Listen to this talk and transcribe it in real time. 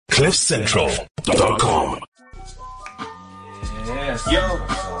CliffCentral.com. Yes. Yo,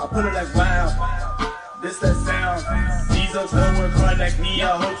 I put it like wow. This that sound. These oaks don't work hard like me.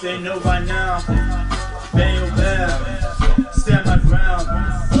 I hope they know by now. Bail bad. Stand my ground.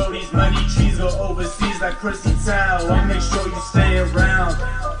 Blow these money trees go overseas like Percy Tau. I make sure you stay around.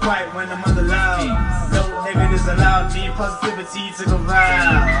 Quiet when I'm on the loud. No negatives allowed. Me positivity to go viral.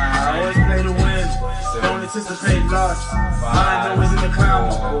 I always play to win. Don't anticipate loss. Mine always in the cloud,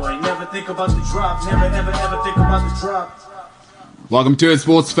 my boy. Never think about the drop. Never, ever, ever think about the drop. Welcome to it,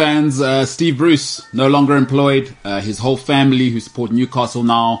 sports fans. Steve Bruce, no longer employed. His whole family who support Newcastle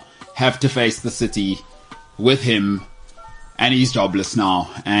now have to face the city with him. And he's jobless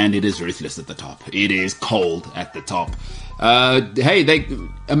now. And it is ruthless at the top. It is cold at the top. A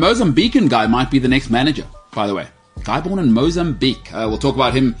Mozambican guy might be the next manager, by the way. Guy born in Mozambique. We'll talk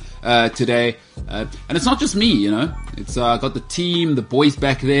about him today. And it's not just me, you know. It's got the team, the boys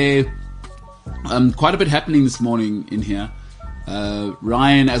back there. Quite a bit happening this morning in here.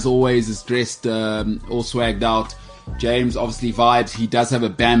 Ryan, as always, is dressed all swagged out. James, obviously vibes. He does have a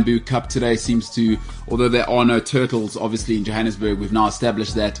bamboo cup today. Seems to, although there are no turtles, obviously in Johannesburg, we've now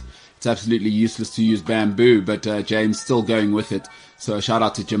established that it's absolutely useless to use bamboo. But James still going with it. So shout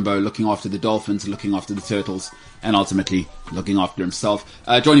out to Jimbo, looking after the dolphins, looking after the turtles, and ultimately looking after himself.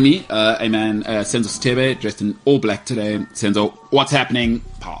 Joining me, a man, Senzo Stebe, dressed in all black today. Senzo, what's happening,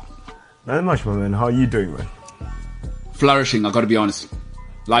 pal? Not much, my man. How are you doing, man? Flourishing, I've got to be honest.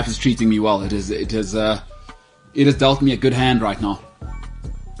 Life is treating me well. It has dealt me a good hand right now.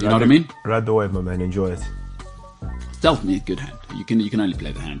 You know what I mean? Ride the wave, my man. Enjoy it. It's dealt me a good hand. You can only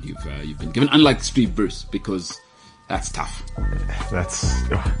play the hand you've been given. Unlike Steve Bruce, because that's tough.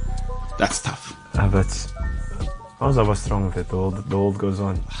 That's tough. But as long as I was strong with it, the world goes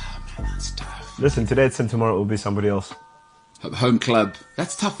on. Oh, man, that's tough. Listen, today it's him, tomorrow it will be somebody else. Home club.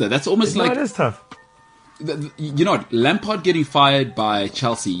 That's tough though. That's almost No, like... it is tough. You know what? Lampard getting fired by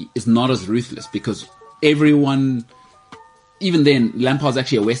Chelsea is not as ruthless because everyone, even then, Lampard's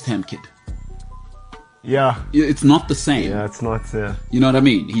actually a West Ham kid. Yeah. It's not the same. Yeah, it's not. You know what I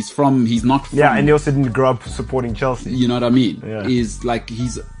mean? He's not from. Yeah, and he also didn't grow up supporting Chelsea. You know what I mean? Yeah.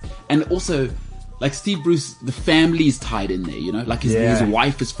 And also, like Steve Bruce, the family is tied in there, you know? Like his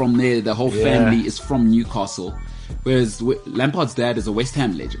wife is from there, the whole family is from Newcastle. Whereas Lampard's dad is a West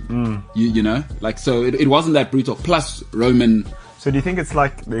Ham legend. You know? Like, so it wasn't that brutal. Plus, Roman. So do you think it's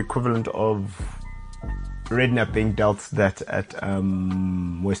like the equivalent of Redknapp being dealt that at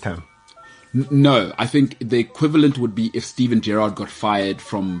West Ham? No, I think the equivalent would be if Steven Gerrard got fired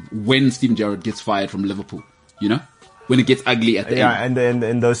when Steven Gerrard gets fired from Liverpool, you know? When it gets ugly at the end. Yeah, and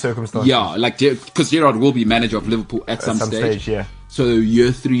in those circumstances. Yeah, like, because Gerrard will be manager of Liverpool at some stage. Yeah. So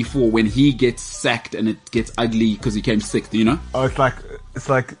year 3, 4, when he gets sacked and it gets ugly because he came sixth, you know? Oh, it's like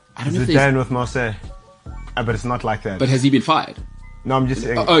Zidane with Marseille. But it's not like that. But has he been fired? No, I'm just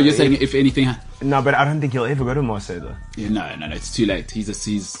saying. Oh, you're saying if anything... No, but I don't think he'll ever go to Marseille, though. Yeah, no, it's too late.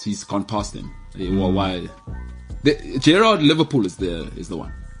 He's gone past him. Well, why? Gerrard Liverpool is the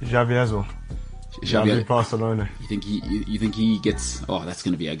one. Xavi as well. Xavi Barcelona. You think he gets? Oh, that's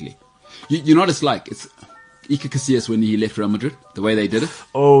going to be ugly. You know what it's like? It's Iker Casillas when he left Real Madrid. The way they did it.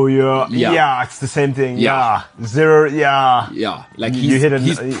 Oh yeah, it's the same thing. Yeah. Zero. Yeah, like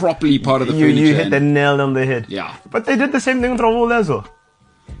he's properly part of the furniture. You hit the nail on the head. Yeah, but they did the same thing with Raul as well.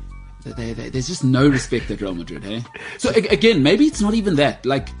 There's just no respect at Real Madrid, hey? So again, maybe it's not even that.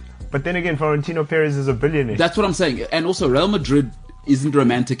 Like, but then again, Florentino Perez is a billionaire. That's what I'm saying. And also, Real Madrid isn't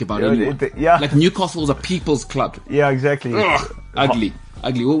romantic about anyone. Like Newcastle's a people's club. Yeah, exactly. Ugh, ugly.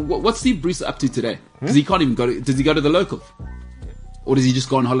 Well, what's Steve Bruce up to today? Because he can't even go does he go to the local? Or does he just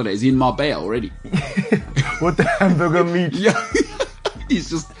go on holiday? Is he in Marbella already? With the hamburger meat. Yeah.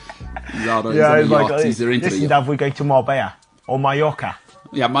 He's out on he's like, yacht. Listen, Dave, we're going to Marbella. Or Mallorca.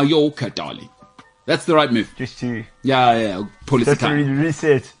 Yeah, Mallorca, darling. That's the right move. Just to... Yeah. Pull just to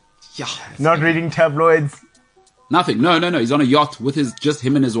reset. Yeah. Not reading tabloids. Nothing. No. He's on a yacht with just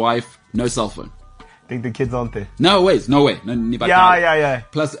him and his wife. No cell phone. I think the kids aren't there. No way. Yeah.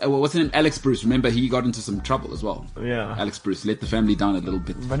 Plus, what's his name? Alex Bruce. Remember, he got into some trouble as well. Yeah. Alex Bruce let the family down a little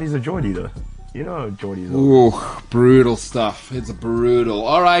bit. But he's a Geordie, though. You know Geordies are. Ooh, brutal stuff. It's brutal.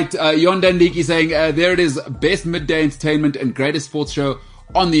 All right. Yon Dandiki saying, there it is. Best midday entertainment and greatest sports show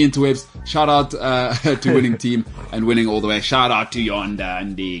on the interwebs. Shout out to winning team and winning all the way. Shout out to Yonda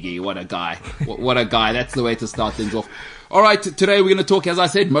and Digi. What a guy. What a guy. That's the way to start things off. All right. Today we're going to talk, as I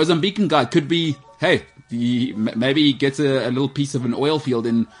said, Mozambican guy. Could be, hey, maybe he gets a little piece of an oil field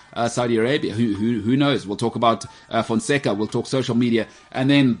in Saudi Arabia. Who knows? We'll talk about Fonseca. We'll talk social media. And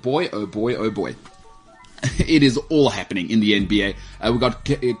then, boy, oh boy. it is all happening in the NBA. We got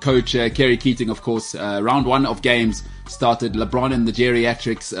Coach Kerry Keating, of course. Round 1 of games started. LeBron and the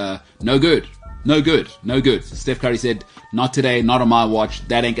geriatrics. No good. Steph Curry said, not today, not on my watch.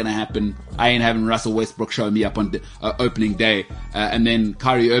 That ain't going to happen. I ain't having Russell Westbrook show me up on opening day. And then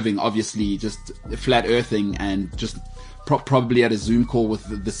Kyrie Irving, obviously, just flat earthing and just probably at a Zoom call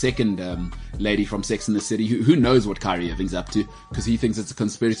with the second lady from Sex and the City. Who knows what Kyrie Irving's up to, because he thinks it's a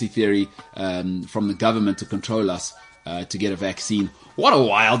conspiracy theory from the government to control us to get a vaccine. What a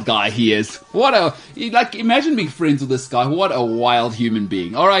wild guy he is. Imagine being friends with this guy. What a wild human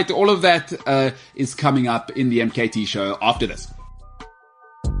being. All right, all of that is coming up in the MKT show after this.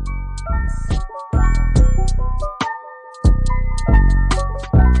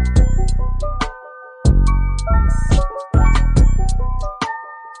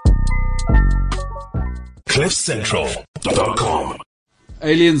 CliffCentral.com.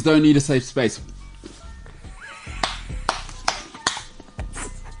 Aliens don't need a safe space.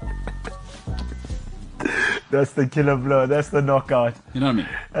 That's the killer blow. That's the knockout. You know what I mean?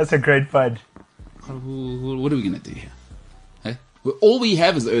 That's a great fun. What are we going to do here? Hey? All we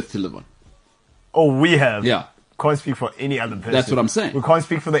have is Earth to live on. Oh, we have? Yeah. Can't speak for any other person. That's what I'm saying. We can't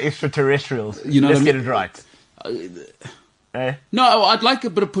speak for the extraterrestrials. You know Let's what I mean? get it right. No, I'd like a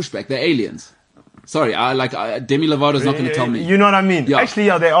bit of pushback. They're aliens. Sorry, Demi Lovato's not going to tell me. You know what I mean? Yeah. Actually,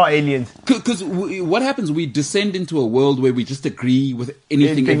 yeah, they are aliens. Because what happens? We descend into a world where we just agree with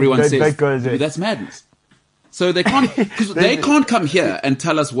anything everyone says. That's madness. So they can't, because they can't come here and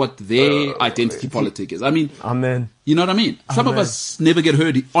tell us what their identity politic is. I mean, Amen. You know what I mean? Some of us never get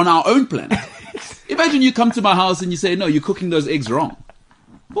heard on our own planet. Imagine you come to my house and you say, "No, you're cooking those eggs wrong."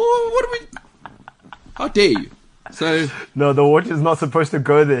 Well, what do we? How dare you? So no, the water's not supposed to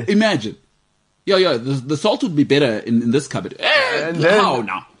go there. Imagine. Yeah. The salt would be better in this cupboard. How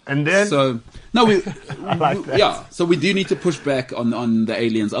now? And then so no, I like that. Yeah. So we do need to push back on the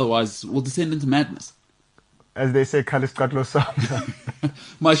aliens. Otherwise, we'll descend into madness. As they say,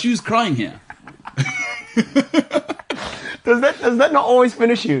 my shoe's crying here. Does that not always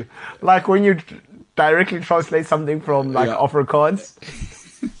finish you? Like when you directly translate something from Afrikaans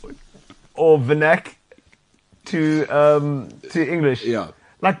or Vernac to English. Yeah.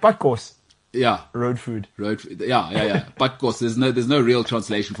 Like badkos. Yeah. Road food. Yeah. Badkos. There's no real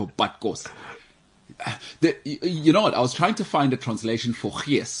translation for badkos. You know what? I was trying to find a translation for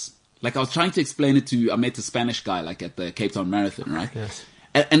gees. Like, I was trying to explain it to, I met a Spanish guy, like, at the Cape Town Marathon, right? Yes.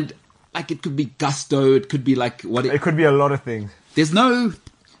 And like, it could be gusto, it could be like, it could be a lot of things. There's no,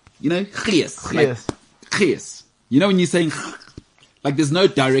 gees. Like, gees. You know when you're saying, like, there's no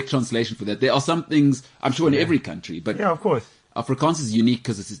direct translation for that. There are some things, I'm sure, in every country, but. Yeah, of course. Afrikaans is unique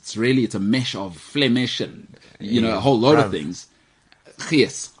because it's a mesh of Flemish and, a whole lot of things.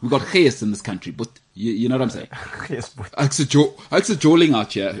 Gees. We've got gees in this country, but you know what I'm saying? Yes, but Ek's jawling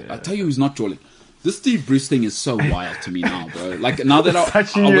out here. Yeah. I tell you who's not jawling. This Steve Bruce thing is so wild to me now, bro. Like, now that I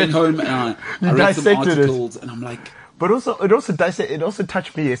went home and I read some articles and I'm like... But also, it also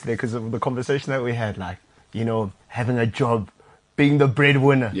touched me yesterday because of the conversation that we had, like, having a job, being the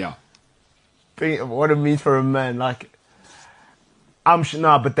breadwinner. Yeah. What it means for a man, like... I'm sure,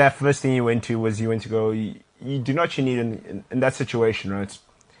 but that first thing you went to go... You do not need in that situation, right?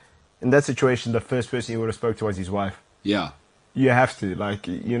 In that situation, the first person you would have spoke to was his wife. Yeah. You have to, like,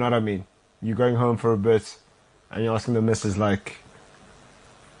 you know what I mean? You're going home for a bit, and you're asking the missus, like...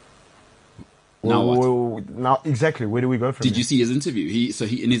 Now what? Now, exactly, where do we go from Did you see his interview?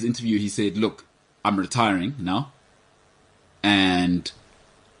 In his interview, he said, look, I'm retiring now. And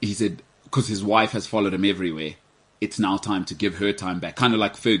he said, because his wife has followed him everywhere, it's now time to give her time back. Kind of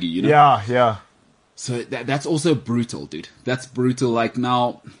like Fergie, you know? Yeah. So that's also brutal, dude. That's brutal. Like,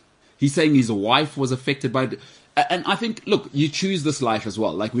 now, he's saying his wife was affected by it. And I think, look, you choose this life as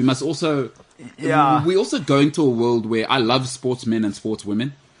well. Like, we must also... Yeah. We're also going to a world where I love sportsmen and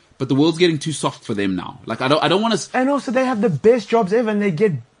sportswomen, but the world's getting too soft for them now. Like, I don't want to... And also, they have the best jobs ever, and they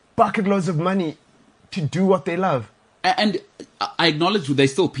get bucket loads of money to do what they love. And I acknowledge they're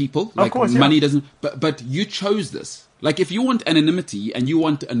still people. Like, of course, money doesn't... But you chose this. Like, if you want anonymity and you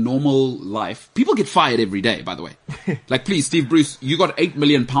want a normal life, people get fired every day, by the way. Like, please, Steve Bruce, you got £8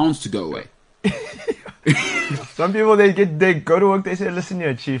 million to go away. Some people, they go to work, they say, listen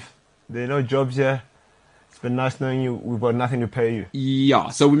here, chief, there are no jobs here. It's been nice knowing you. We've got nothing to pay you. Yeah,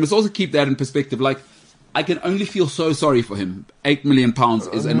 so we must also keep that in perspective. Like, I can only feel so sorry for him. £8 million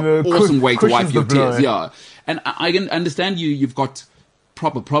is an awesome way to wipe your tears. Yeah. And I can understand you've got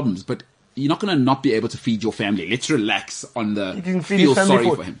proper problems, but you're not going to not be able to feed your family. Let's relax on the feel sorry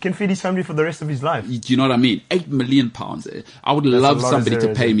for him. Can feed his family for the rest of his life. Do you know what I mean? £8 million. I would love somebody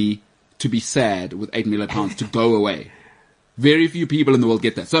to pay me to be sad with £8 million to go away. Very few people in the world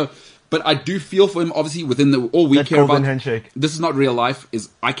get that. So, but I do feel for him, obviously, within all we That care golden about. handshake. This is not real life,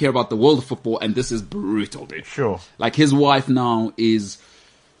 I care about the world of football, and this is brutal, dude. Sure. Like, his wife now is,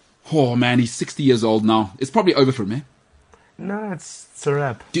 oh man, he's 60 years old now. It's probably over for him, eh? No, it's a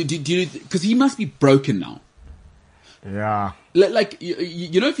wrap. Because he must be broken now. Yeah. Like,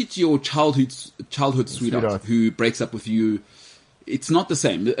 you know, if it's your childhood sweetheart who breaks up with you, it's not the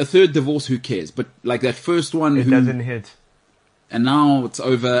same. A third divorce, who cares? But like that first one It doesn't hit. And now it's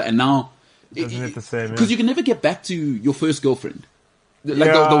over, and now it doesn't hit the same. Because you can never get back to your first girlfriend.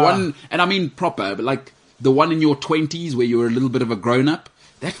 Like the one, and I mean proper, but like the one in your 20s where you were a little bit of a grown up.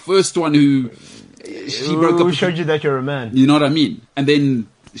 That first one she broke up. Who showed you that you're a man? You know what I mean? And then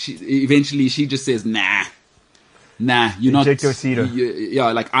eventually she just says, nah, you're not. Eject your cedar.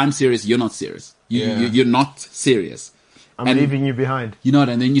 Yeah, like, I'm serious, you're not serious. You're not serious. I'm leaving you behind. You know what?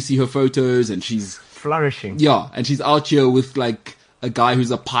 And then you see her photos, and she's flourishing. Yeah, and she's out here with like a guy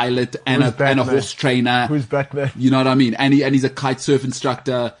who's a pilot and a horse trainer. Who's Batman? You know what I mean? And he's a kite surf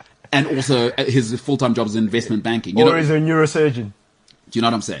instructor, and also his full-time job is in investment banking. Or he's a neurosurgeon. Do you know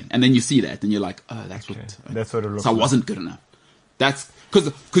what I'm saying? And then you see that, and you're like, oh, that's what it looks so I wasn't good enough. That's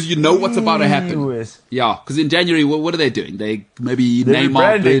because you know what's about to happen. Yeah, because in January, what are they doing? They maybe name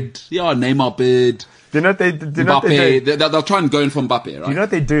our bid. Yeah, name our bid. Do you know what they do? They'll try and go in from Mbappe, right? Do you know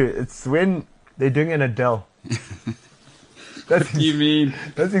what they do? It's when they're doing an Adele. What do you mean?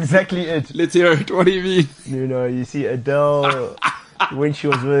 That's exactly it. Let's hear it. What do you mean? You know, you see Adele when she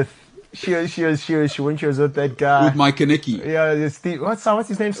was with when she was with that guy with Mike Kaneki. Yeah, Steve. What's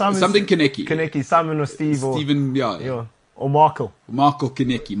his name? Simon. Something Kaneki. Kaneki. Simon or Steve Stephen. Yeah. Or Marco. Marco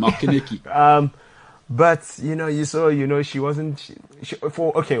Kaneki. Mark Kaneki. But you saw, she wasn't.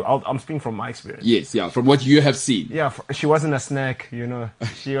 I'm speaking from my experience. Yes, yeah, from what you have seen. Yeah, she wasn't a snack.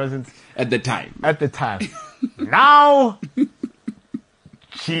 She wasn't at the time. Now,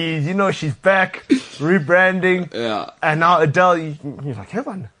 she's back, rebranding. Yeah. And now Adele, you're like,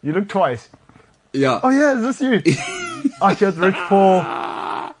 Heaven, you look twice. Yeah. Oh yeah, is this you? She was Rich Paul.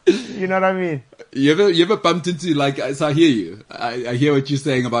 You know what I mean? You ever bumped into, like, so I hear you. I hear what you're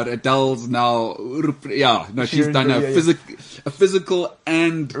saying about Adele's now. Yeah, no, she's done a physical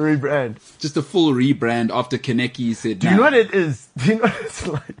and rebrand. Just a full rebrand after Kaneki said. Do you know what it is? Do you know what it's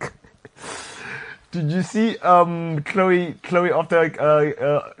like? Did you see Chloe after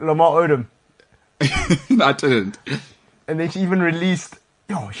Lamar Odom? I didn't. And then she even released.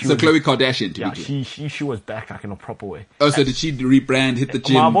 Khloe Kardashian, yeah, she was back like in a proper way. Oh, so did she rebrand, hit the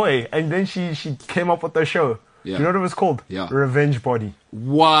gym? My boy. And then she came up with the show. Yeah. You know what it was called? Yeah. Revenge Body.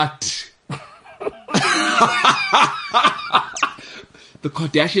 What? The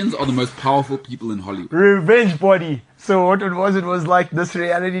Kardashians are the most powerful people in Hollywood. Revenge Body. So what it was like this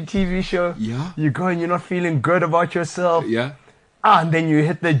reality TV show. Yeah. You go and you're not feeling good about yourself. Yeah. And then you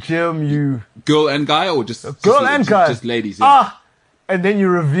hit the gym, Girl and guy, or just guy? Just ladies, yeah. And then you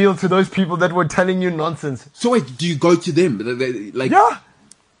reveal to those people that were telling you nonsense. So wait, do you go to them? Yeah.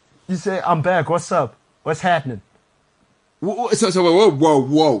 You say, I'm back. What's up? What's happening? So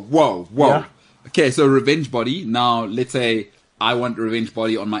whoa. Yeah. Okay, so Revenge Body. Now, let's say I want Revenge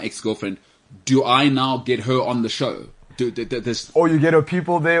Body on my ex-girlfriend. Do I now get her on the show? Or you get her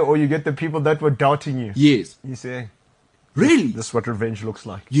people there, or you get the people that were doubting you. Yes. You say, really? This is what revenge looks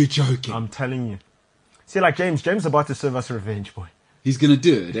like. You're joking. I'm telling you. See, like James is about to serve us a revenge, boy. He's going to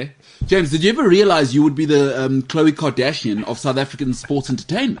do it, eh? James, did you ever realize you would be the Khloe Kardashian of South African sports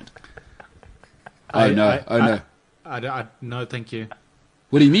entertainment? No, thank you.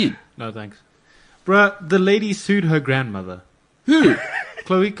 What do you mean? No, thanks. Bruh, the lady sued her grandmother. Who?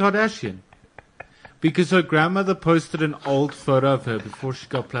 Khloe Kardashian. Because her grandmother posted an old photo of her before she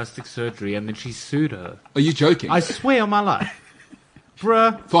got plastic surgery, and then she sued her. Are you joking? I swear on my life.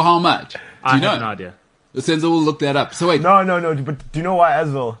 Bruh. For how much? I have no idea. Senzo will look that up. So wait. No, but do you know why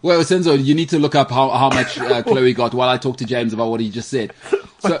as well? Well, Senzo, you need to look up how much Khloe got while I talk to James about what he just said.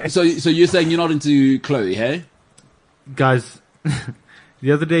 So you're saying you're not into Khloe, hey? Guys,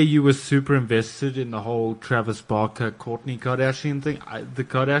 the other day you were super invested in the whole Travis Barker, Kourtney Kardashian thing. The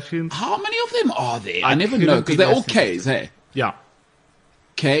Kardashians. How many of them are there? I never know, because they're all Ks, hey? Yeah.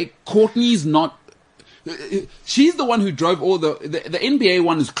 Okay, Kourtney's not... She's the one who drove all the NBA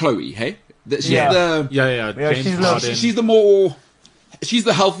one is Khloe, hey? She's Yeah, she's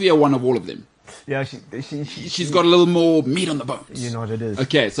the healthier one of all of them. Yeah, she's got a little more meat on the bones. You know what it is.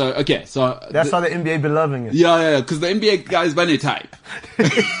 Okay, so that's how the NBA be loving it. Yeah, because the NBA guys bunny type.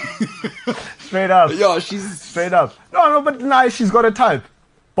 Straight up. Yeah, she's straight up. No, but nice. She's got a type.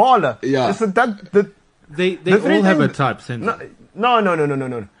 Baller. Yeah. They all have a type, Sense.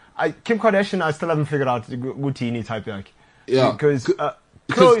 No. Kim Kardashian, I still haven't figured out the good teeny type like. Yeah. Because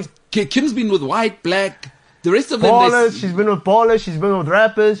Because Chloe, Kim's been with white, black. The rest of them, ballers. She's been with ballers. She's been with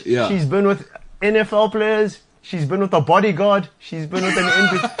rappers. Yeah. She's been with NFL players. She's been with a bodyguard. She's been with an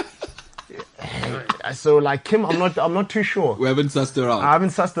So like Kim, I'm not too sure. we haven't sussed her out. I haven't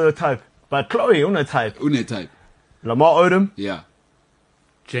sussed her type, but Chloe, una type. Une type. Lamar Odom, Yeah.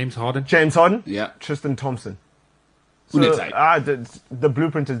 James Harden. James Harden, Yeah. Tristan Thompson. Une type. The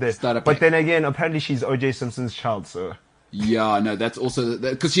blueprint is there. Starter But pack. then again, apparently she's O.J. Simpson's child, so. Yeah, no, that's also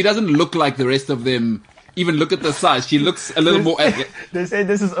because she doesn't look like the rest of them. Even look at the size; she looks a little more. They say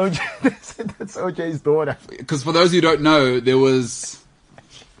this is O.J. They say that's O.J.'s daughter. Because for those who don't know, there was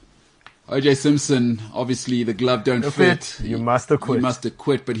O.J. Simpson. Obviously, the glove don't fit. You must have quit. He must have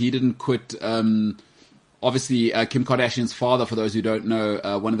quit, but he didn't quit. Obviously, Kim Kardashian's father, for those who don't know,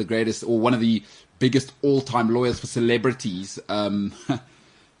 one of the greatest or one of the biggest all-time lawyers for celebrities.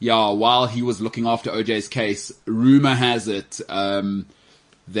 Yeah, while he was looking after OJ's case, rumor has it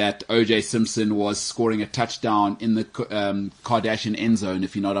that OJ Simpson was scoring a touchdown in the Kardashian end zone,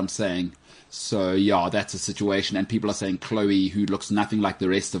 if you know what I'm saying. So, yeah, that's a situation. And people are saying Chloe, who looks nothing like the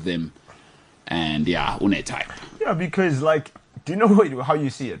rest of them. And, yeah, une type. Yeah, because like, do you know how you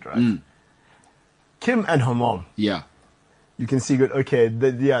see it, right? Kim and her mom. Yeah. You can see good. Okay,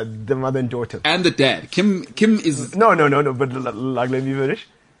 the mother and daughter. And the dad. Kim is... No. But like, let me finish.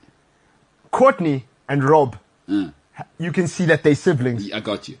 Courtney and Rob. You can see that they're siblings. I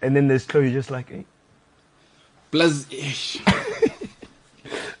got you. And then there's Chloe just like, hey. Plus,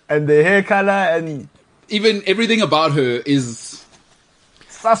 And the hair color and even everything about her is...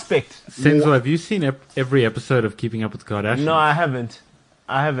 suspect. Senzo, have you seen every episode of Keeping Up with the Kardashians? No, I haven't.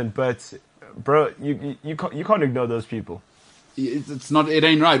 But bro, you can't ignore those people. It's not. It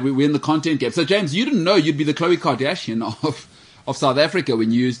ain't right. We're in the content game. So, James, you didn't know you'd be the Khloe Kardashian of South Africa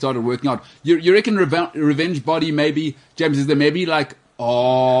when you started working out. You reckon Revenge Body maybe, James? Is there maybe like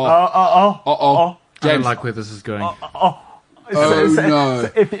I don't James? like where this is going. No.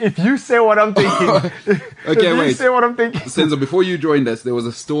 If you say what I'm thinking, Okay, wait. You say what I'm thinking. Senzo, before you joined us, there was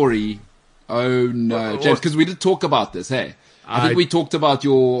a story. Oh no, James, because we did talk about this. Hey, I think we talked about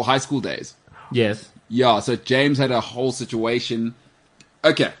your high school days. Yes. Yeah, so James had a whole situation.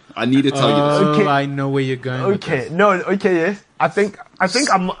 Okay, I need to tell you this. Oh, Okay. I know where you're going. with Okay, this. no, okay, yes. I think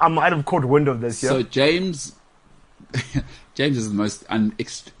I might have caught wind of this. Yeah. So James is the most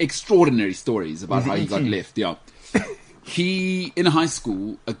extraordinary stories about how he got left. Yeah, he in high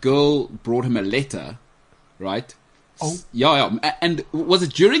school, a girl brought him a letter, right? Oh. Yeah. And was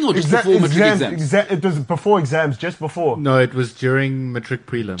it during or just before matric exams? It was before exams, just before. No, it was during matric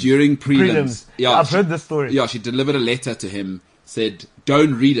prelims. During prelims. Prelims. Yeah, I've heard this story. Yeah, she delivered a letter to him. Said,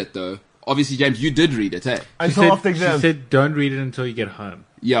 "Don't read it though." Obviously, James, you did read it, eh? Until after exams. She said, "Don't read it until you get home."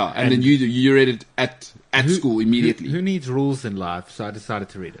 Yeah, and then you read it at school immediately. Who needs rules in life? So I decided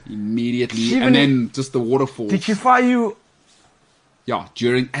to read it. Immediately, She and even- then just the waterfall. Did she fire you? Yeah,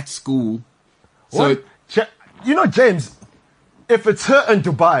 at school. So What? You know, James, if it's her in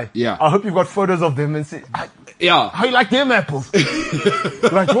Dubai, Yeah. I hope you've got photos of them and say, yeah, how you like them apples?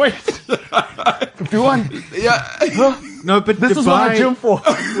 Like, wait, 51. yeah. Huh? No, but This is what I Dubai- gym for.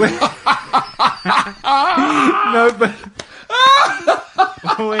 No, but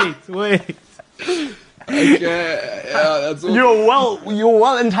wait. Okay, yeah, that's all. You're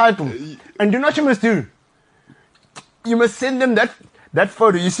well entitled. And do you know what you must do? You must send them that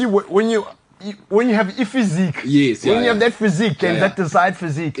photo. You see, when you have a physique, Yes, when yeah, you have yeah. that physique and Yeah, that desired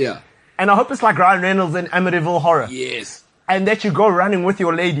physique, Yeah. And I hope it's like Ryan Reynolds in Amityville Horror, Yes. and that you go running with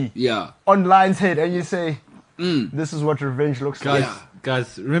your lady Yeah. on Lion's Head, and you say, "This is what revenge looks like."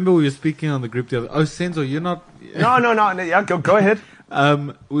 Guys, remember we were speaking on the group the other. Oh, Senzo, you're not. No. Yeah, go ahead.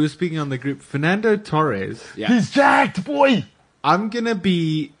 We were speaking on the group. Fernando Torres. Yeah. He's jacked, boy. I'm gonna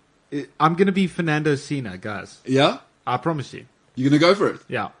be Fernando Cena, guys. Yeah? I promise you. You gonna go for it?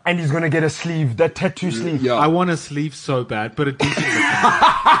 Yeah. And he's gonna get a sleeve, that tattoo sleeve. Yeah. I want a sleeve so bad, but a decent looking.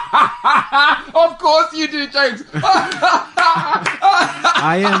 Of course you do, James.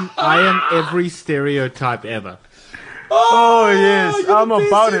 I am every stereotype ever. Oh yes, you're I'm the best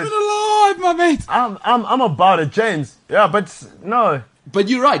about human it. alive, my mate. I'm about it, James. Yeah, but no. But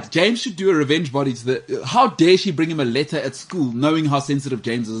you're right. James should do a revenge body to the... How dare she bring him a letter at school knowing how sensitive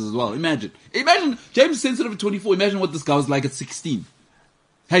James is as well? Imagine. James is sensitive at 24. Imagine what this guy was like at 16.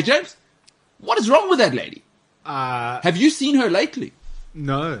 Hey, James, what is wrong with that lady? Have you seen her lately?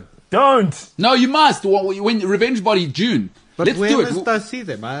 No. Don't No, you must. When revenge body, June. But Let's where do must it. I see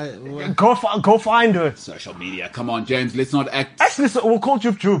them? go find her. Social media. Come on, James. Let's not act... Actually, so we'll call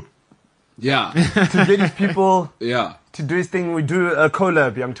Joop Joop Yeah. to get his people. Yeah. to do his thing. We do a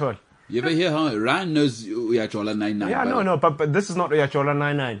collab, young Todd. You ever hear how Ryan knows Uyachola 99? Yeah, no, but this is not Uyachola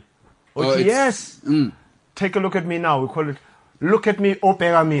 99. Oh, it's- yes. Take a look at me now. We call it, look at me, oh,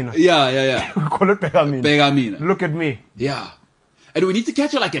 Pegamina. Yeah. We call it Pegamina. Begamina. Look at me. Yeah. And we need to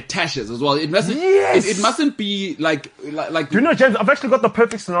catch her like at Tasha's as well. It mustn't. Yes. It mustn't be like. Do you know, James, I've actually got the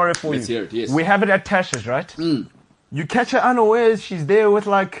perfect scenario for Let's you. hear it, yes. We have it at Tasha's, right? You catch her unawares. She's there with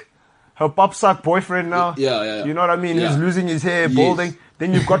like her pop sock boyfriend now. Yeah. You know what I mean? Yeah. He's losing his hair, Yes. balding.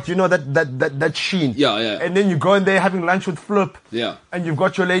 Then you've got, that sheen. Yeah. And then you go in there having lunch with Flip. Yeah. And you've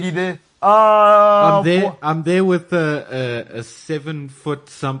got your lady there. I'm there with a 7 foot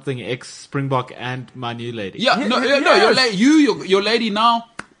something ex Springbok and my new lady. Yeah. No. Yes. Your lady now.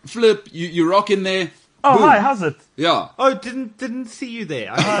 Flip. You rock in there. Oh, Boom. hi, how's it? Yeah. Oh, didn't see you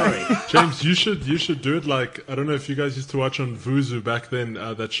there. I'm sorry. James, you should do it like, I don't know if you guys used to watch on Vuzu back then,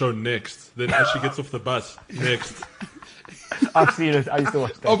 that show Next. Then as she gets off the bus, Next. I've seen it. I used to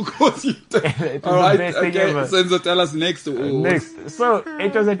watch that. Of course you do. It was All right. the best thing Okay. ever. So tell us next. Next. So,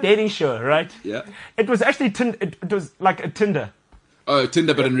 it was a dating show, right? Yeah. It was actually, it was like a Tinder. Oh,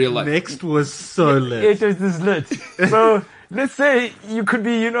 Tinder, but in real life. Next was so lit. It was this lit. So, let's say you could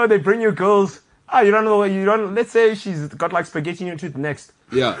be, they bring you girls. Let's say she's got like spaghetti in her tooth next.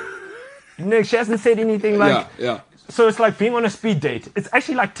 Yeah. Next, she hasn't said anything like. Yeah. So it's like being on a speed date. It's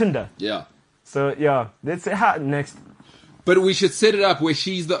actually like Tinder. Yeah. So yeah, let's say next. But we should set it up where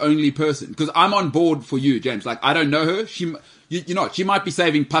she's the only person. Because I'm on board for you, James. Like, I don't know her. She might be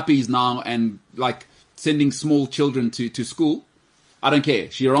saving puppies now and like sending small children to school. I don't care.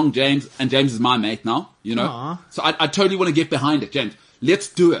 She's wrong, James. And James is my mate now, Aw. So I totally want to get behind it, James. Let's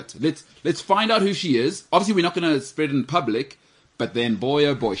do it. Let's find out who she is. Obviously, we're not going to spread it in public. But then, boy,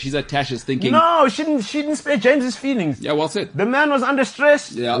 oh boy, she's at Tasha's thinking. No, she didn't spare James's feelings. Yeah, well said. The man was under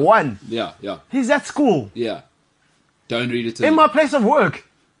stress. Yeah. One. Yeah. He's at school. Yeah. Don't read it to In my place of work.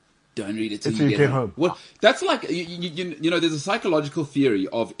 Don't read it till Until you get home. Well, that's like there's a psychological theory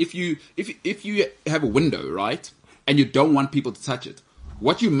of if you have a window, right, and you don't want people to touch it,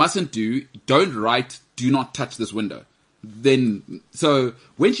 what you mustn't do, don't write, do not touch this window. Then, so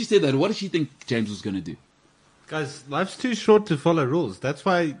when she said that, what did she think James was going to do? Guys, life's too short to follow rules. That's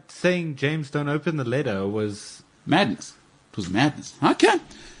why saying James don't open the letter was Madness. It was madness. Okay.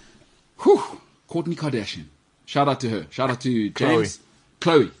 Whew. Kourtney Kardashian. Shout out to her. Shout out to James.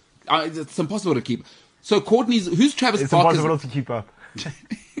 Chloe. It's impossible to keep. So who's Travis It's Barker's? impossible to keep up.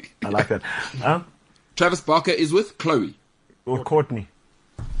 I like that. Travis Barker is with Chloe. Or Courtney.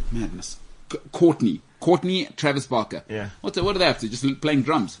 Madness. Courtney, Travis Barker. Yeah. What do they have to? Just playing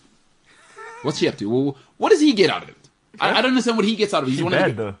drums. What's she up to? Well, what does he get out of it? I don't understand what he gets out of it. She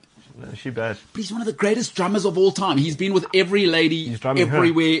bad though. No, she bad. But he's one of the greatest drummers of all time. He's been with every lady He's drumming her.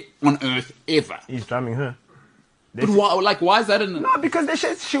 everywhere on earth ever. He's drumming her. But why is that? No, because they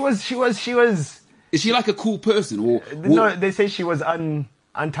said she was. Is she like a cool person? Or No, they say she was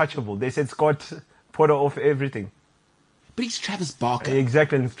untouchable. They said Scott put her off everything. But he's Travis Barker.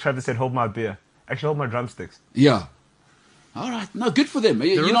 Exactly. And Travis said, "Hold my beer." Actually, hold my drumsticks. Yeah. All right. No, good for them.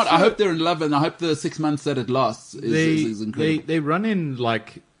 I also- hope they're in love, and I hope the 6 months that it lasts is incredible. they run in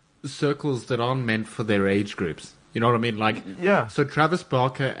like circles that aren't meant for their age groups. You know what I mean? Like, Yeah. So Travis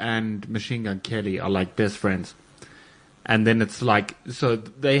Barker and Machine Gun Kelly are like best friends, and then it's like so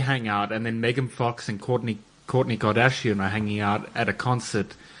they hang out, and then Megan Fox and Kourtney Kardashian are hanging out at a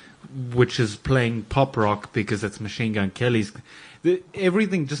concert, which is playing pop rock because it's Machine Gun Kelly's.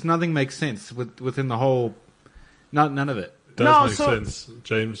 Everything, just nothing makes sense within the whole. None of it. Does make sense.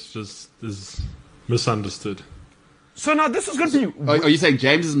 James just is misunderstood. So now this is going to be. Are you saying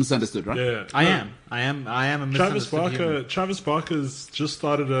James is misunderstood, right? Yeah. I am a misunderstood human. Travis Barker's just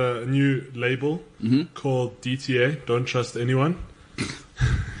started a new label called DTA, Don't Trust Anyone.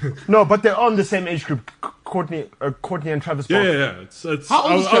 No, but they're on the same age group. Courtney and Travis Barker. Yeah. It's How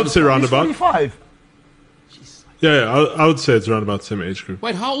old is I would say Travis? round He's about. 45. I would say it's around about the same age group.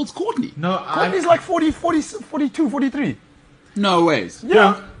 Wait, how old's Courtney? No, Courtney's like 40, 42, 43. No ways.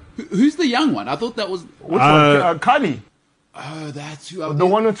 Yeah. Who's the young one? I thought that was. Which one? Kylie. Oh, that's who. The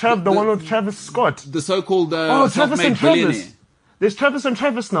one with Travis Scott. The so-called Travis self-made and billionaire. Travis. There's Travis and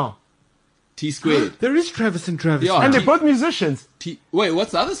Travis now. T squared. there is Travis and Travis. Yeah. And they're both musicians. Wait,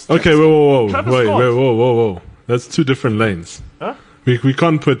 what's the other? Okay, whoa. Travis Wait, Scott. whoa. That's two different lanes. Huh? We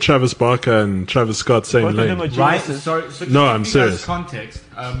can't put Travis Barker and Travis Scott same Both of them lane. are Right. geniuses. So to No, give I'm you serious. guys context.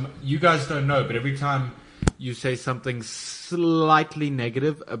 You guys don't know, but every time you say something slightly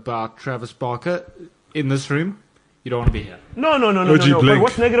negative about Travis Barker in this room, you don't want to be here. No. OG But Blink.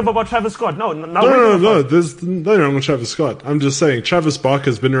 what's negative about Travis Scott? No. No. There's nothing wrong with Travis Scott. I'm just saying Travis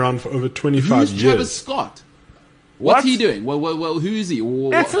Barker's been around for over 25 Who's years. Travis Scott? What's What? he doing? Well, who is he?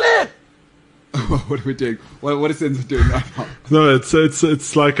 It's lit. What are we doing? What is Enzo doing right now? No,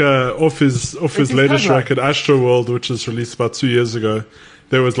 it's like off his his latest tagline. record, Astro World, which was released about 2 years ago.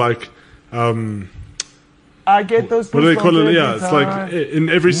 There was like I get those. what do they call it? goosebumps Yeah, every it's like time. in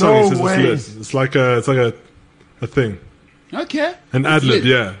every song No he says ways. it's lit. It's like a thing, Okay. an It's ad lib. lit.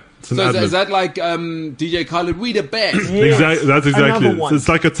 Yeah, it's an So ad lib. is that like DJ Khaled? We the best. Yes. Exactly. That's exactly Another it. one. It's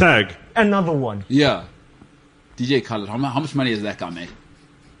like a tag. Another one. Yeah. DJ Khaled. How much money has that guy made?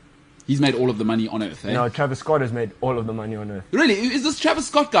 He's made all of the money on earth, eh? No, Travis Scott has made all of the money on earth. Really? Is this Travis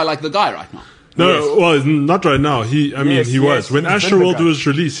Scott guy like the guy right now? No, Yes. well, not right now. He Yes, was. yes, When he's been Astro the World guy. was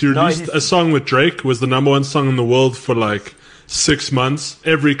released, he released he's- a song with Drake, was the #1 song in the world for like 6 months.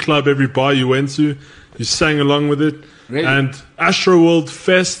 Every club, every bar you went to, you sang along with it. Really? And Astro World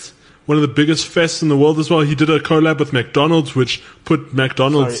Fest, one of the biggest fests in the world as well. He did a collab with McDonald's, which put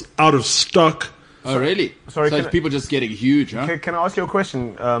McDonald's Sorry. out of stock. Oh, really? Sorry, So can it's people just getting huge, huh? Can I ask you a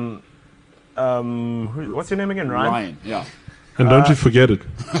question? What's your name again, Ryan? Ryan, yeah. And don't you forget it.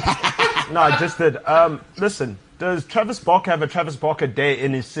 No, I just did. Listen, does Travis Barker have a Travis Barker day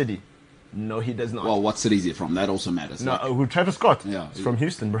in his city? No, he does not. Well, what city is he from? That also matters. no, Like, who? Travis Scott. Yeah. He's from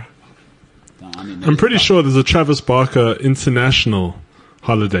Houston, bro. I mean, I'm pretty sure there's a Travis Barker international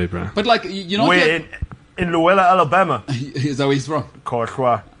holiday, bro. But like, you know, Where in Luella, Alabama. is that where he's from?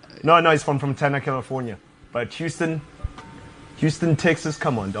 Corcoa. No, he's from Fontana, California. But Houston, Texas.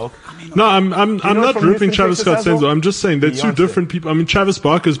 Come on, dog. No, I'm know not from ripping Houston, Travis Texas Scott as well? Senzo. I'm just saying they're two Beyonce. different people. I mean, Travis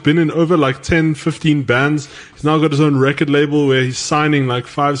Barker's been in over like 10, 15 bands. He's now got his own record label where he's signing like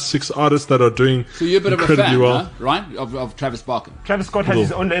 5, 6 artists that are doing So you're a bit of a incredibly fan, well. huh? Ryan, of Travis Barker. Travis Scott has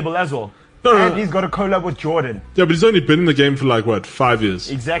his own label as well. No, and no. he's got a collab with Jordan. Yeah, but he's only been in the game for like what, 5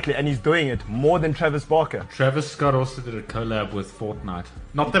 years. Exactly, and he's doing it more than Travis Barker. Travis Scott also did a collab with Fortnite.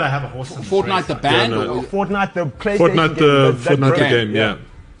 Not that I have a horse in this Fortnite race, the like- band? Yeah, no. or- Fortnite, the PlayStation Fortnite game. the that Fortnite the broke. game, yeah.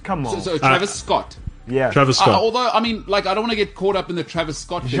 Come on. So Travis Scott. yeah. Travis Scott. Although, I mean, like, I don't want to get caught up in the Travis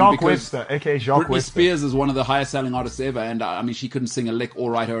Scott thing Jacques because Webster, aka Jacques Britney Webster. Spears is one of the highest selling artists ever, and I mean, she couldn't sing a lick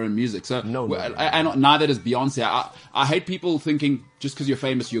or write her own music. So, No. and neither does Beyonce. I hate people thinking just because you're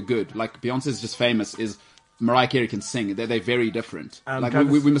famous, you're good. Like, Beyonce's just famous is Mariah Carey can sing. They're very different. Like,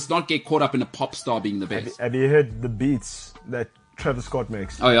 Travis- we must not get caught up in a pop star being the best. Have you heard the beats that Travis Scott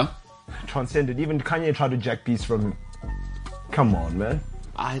makes? Oh, yeah? Transcended. Even Kanye tried to jack beats from him. Come on, man.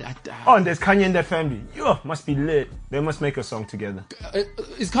 I, Oh, and there's Kanye and that family. Yo, must be lit. They must make a song together.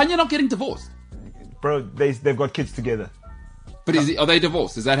 is Kanye not getting divorced? Bro, they've got kids together. But are they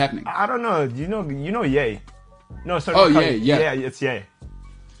divorced? Is that happening? I don't know. You know Ye. No, sorry. Oh, not Ye, Kanye. yeah. Yeah, it's Ye.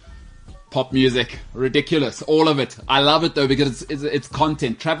 Pop music, ridiculous, all of it. I love it though because it's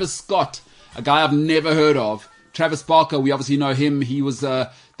content. Travis Scott, a guy I've never heard of. Travis Barker, we obviously know him. He was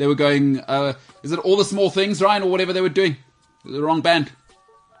they were going. Is it All the Small Things, Ryan, or whatever they were doing? The wrong band.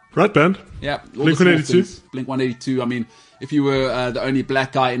 Right, band? Yeah, All Blink the Small 182? Things. Blink 182. I mean, if you were the only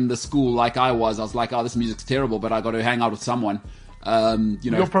black guy in the school like I was like, oh, this music's terrible, but I got to hang out with someone.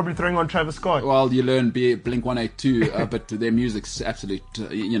 You know, You're probably throwing on Travis Scott. well, you learn Blink 182, but their music's absolute.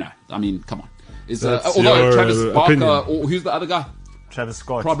 You know, I mean, come on. That's Although your, Travis Barker, opinion. or who's the other guy? Travis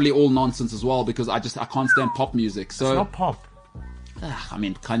Scott. Probably all nonsense as well because I can't stand pop music. So It's not pop. I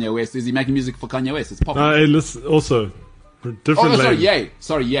mean, Kanye West, is he making music for Kanye West? It's pop. Hey, listen, also, different oh, lane.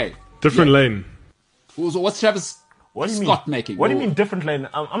 sorry, Ye. Different Ye. lane. So what's Travis What do you Scott mean? making? What do you Or- mean different lane?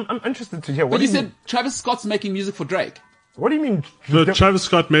 I'm interested to hear. What But do you you said mean? Travis Scott's making music for Drake. What do you mean? No, Travis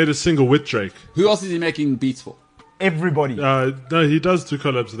Scott made a single with Drake. Who else is he making beats for? Everybody. No, he does do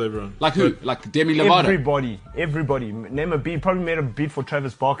collabs with everyone. Like who? Like Demi Lovato. Everybody. Name a beat. Probably made a beat for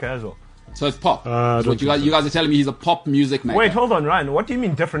Travis Barker as well. So it's pop. I That's don't what you guys are telling me he's a pop music maker. Wait, hold on, Ryan. What do you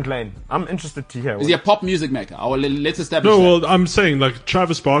mean different lane? I'm interested to hear. Is he a pop music maker? Oh, well, let's establish No, that. well, I'm saying like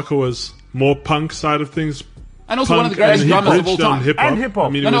Travis Barker was more punk side of things. And also one of the Punk, greatest and he drummers of all bridged on time. hip-hop. And hip-hop. I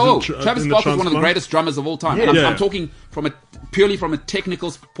mean, No, he no, was Travis in the Barker is one of the transplant. greatest drummers of all time. Yeah. And Yeah. I'm talking from purely from a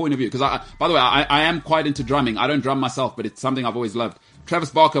technical point of view. Because by the way, I am quite into drumming. I don't drum myself, but it's something I've always loved. Travis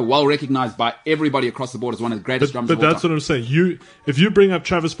Barker, well recognized by everybody across the board as one of the greatest drummers But of all that's time. what I'm saying. If you bring up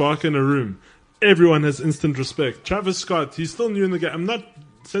Travis Barker in a room, everyone has instant respect. Travis Scott, he's still new in the game. I'm not.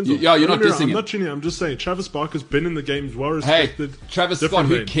 Yeah, you're not dissing I'm him. not tuning him. I'm just saying Travis Barker's been in the game, he's well Hey, respected. Travis Scott, different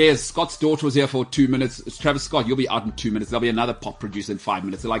who lane. cares? Scott's daughter was here for 2 minutes. It's Travis Scott, you'll be out in 2 minutes. There'll be another pop producer in 5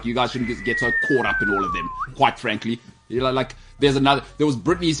 minutes. So, like, you guys shouldn't get so caught up in all of them, quite frankly. You know, like, there was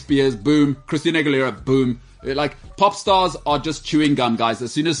Britney Spears, boom. Christina Aguilera, boom. Like, pop stars are just chewing gum, guys.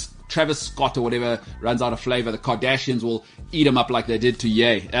 As soon as Travis Scott or whatever runs out of flavor, the Kardashians will eat him up like they did to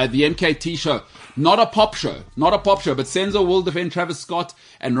Ye. The MKT show, not a pop show, but Senzo will defend Travis Scott,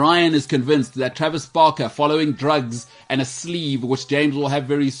 and Ryan is convinced that Travis Barker, following drugs and a sleeve, which James will have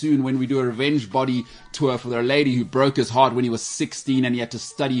very soon when we do a revenge body tour for the lady who broke his heart when he was 16 and he had to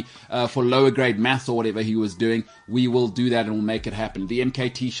study for lower grade maths or whatever he was doing. We will do that and we'll make it happen. The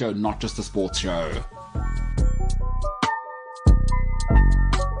MKT show, not just a sports show.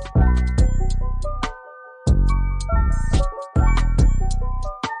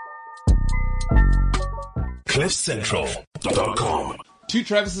 CliffCentral.com. 2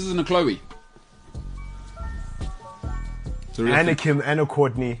 Travises and a Chloe. And a Kim and a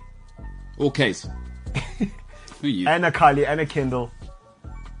Courtney. All case. Who are you? And a Kylie and a Kendall.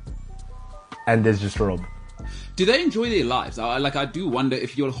 And there's just Rob. Do they enjoy their lives? I do wonder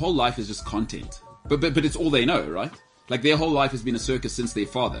if your whole life is just content. But it's all they know, right? Like, their whole life has been a circus since their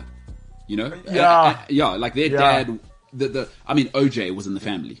father. You know? Yeah. Like their dad, OJ was in the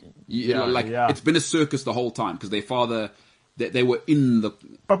family. It's been a circus the whole time because their father, they were in the.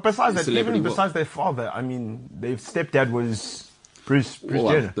 But besides that, celebrity even world. besides their father, I mean, their stepdad was Bruce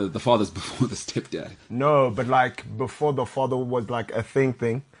Jenner. The father's before the stepdad. No, but like before the father was like a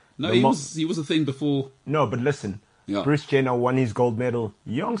thing. No, he was a thing before. No, but listen, Yeah. Bruce Jenner won his gold medal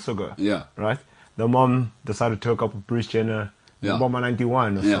years ago. Yeah. Right? The mom decided to hook up with Bruce Jenner in Bomber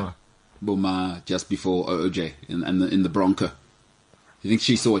 91 or Yeah. Boom, just before OJ in the Bronco. You think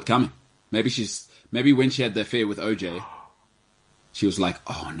she saw it coming? Maybe when she had the affair with OJ, she was like,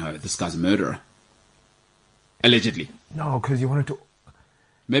 "Oh no, this guy's a murderer." Allegedly. No, because he wanted to.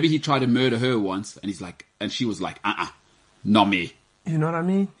 Maybe he tried to murder her once, and she was like, not me. You know what I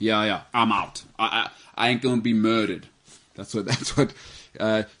mean? Yeah, I'm out. I ain't gonna be murdered. That's what.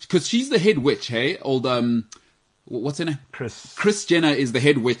 Because she's the head witch, hey? Old what's her name? Kris Jenner is the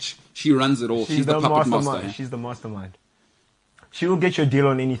head witch. She runs it all. She's the puppet master. She's the mastermind. She will get you a deal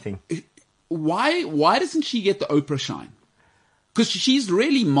on anything. Why doesn't she get the Oprah shine? Because she's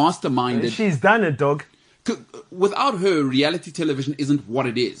really masterminded. She's done it, dog. Without her, reality television isn't what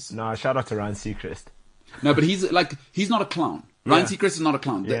it is. No, shout out to Ryan Seacrest. No, but he's not a clown. Ryan Seacrest is not a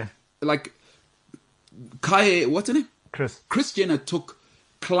clown. Yeah. What's her name? Kris Jenner took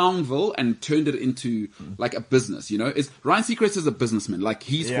Clownville and turned it into like a business, you know? Ryan Seacrest is a businessman. Like,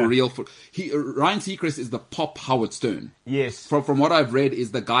 he's for real. Ryan Seacrest is the pop Howard Stern. Yes. From what I've read,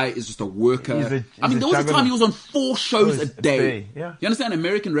 is the guy is just a worker. There was a juggler. time he was on 4 shows a day. Yeah. You understand?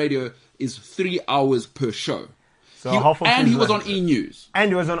 American radio is 3 hours per show. So he was on E! News.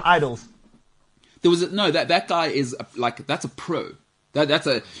 And he was on Idols. There was that guy is that's a pro.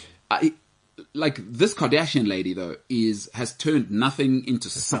 This Kardashian lady though has turned nothing into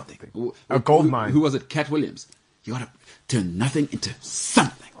something. A gold mine. Who was it? Cat Williams. You gotta turn nothing into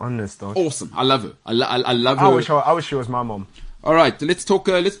something. Honest, dog. Awesome. I love her. I love her. I wish she was my mom. All right, let's talk.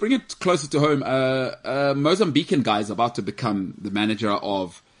 Let's bring it closer to home. Mozambican guy is about to become the manager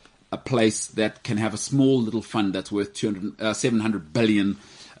of a place that can have a small little fund that's worth $700 billion.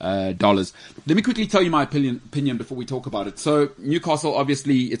 Let me quickly tell you my opinion before we talk about it. So Newcastle,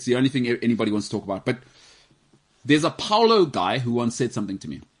 obviously, it's the only thing anybody wants to talk about. But there's a Paulo guy who once said something to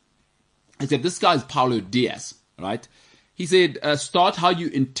me. He said, this guy's Paulo Diaz, right? He said, start how you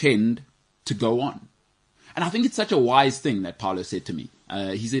intend to go on. And I think it's such a wise thing that Paulo said to me.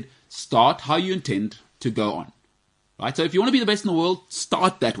 He said, start how you intend to go on. Right? So if you want to be the best in the world,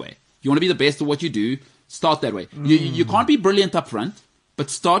 start that way. If you want to be the best at what you do, start that way. You can't be brilliant up front. But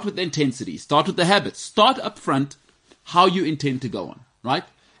start with the intensity. Start with the habits. Start up front how you intend to go on, right?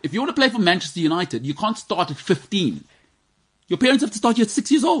 If you want to play for Manchester United, you can't start at 15. Your parents have to start you at 6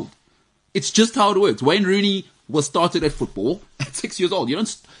 years old. It's just how it works. Wayne Rooney was started at football at 6 years old. You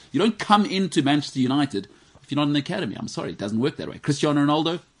don't come into Manchester United if you're not in the academy. I'm sorry, it doesn't work that way. Cristiano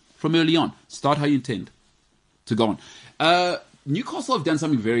Ronaldo, from early on, start how you intend to go on. Newcastle have done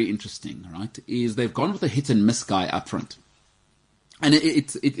something very interesting, right? Is they've gone with a hit and miss guy up front. And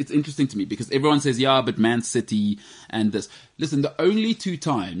it's interesting to me because everyone says, yeah, but Man City and this. Listen, the only 2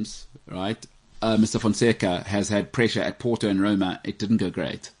 times, right, Mr. Fonseca has had pressure at Porto and Roma, it didn't go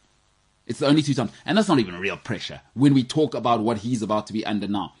great. It's the only 2 times. And that's not even real pressure when we talk about what he's about to be under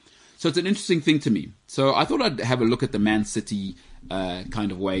now. So it's an interesting thing to me. So I thought I'd have a look at the Man City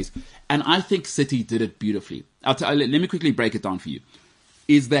kind of ways. And I think City did it beautifully. Let me quickly break it down for you.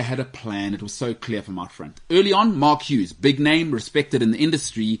 They had a plan. It was so clear from out front. Early on, Mark Hughes, big name, respected in the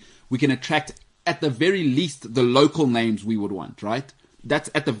industry. We can attract, at the very least, the local names we would want, right? That's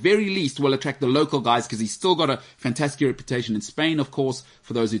at the very least will attract the local guys because he's still got a fantastic reputation in Spain, of course,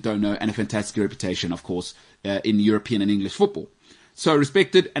 for those who don't know, and a fantastic reputation, of course, in European and English football. So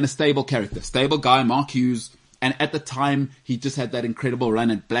respected and a stable character. Stable guy, Mark Hughes. And at the time, he just had that incredible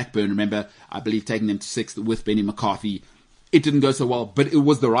run at Blackburn. Remember, I believe taking them to 6th with Benny McCarthy. It didn't go so well, but it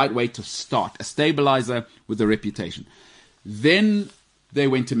was the right way to start. A stabilizer with a reputation. Then they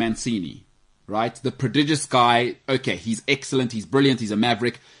went to Mancini, right? The prodigious guy. Okay, he's excellent. He's brilliant. He's a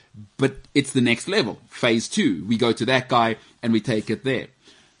maverick. But it's the next level. Phase 2. We go to that guy and we take it there.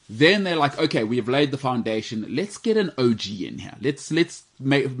 Then they're like, okay, we have laid the foundation. Let's get an OG in here. Let's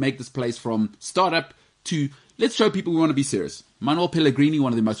make this place from startup to, let's show people we want to be serious. Manuel Pellegrini,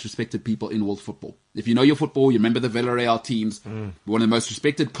 one of the most respected people in world football. If you know your football, you remember the Villarreal teams, one of the most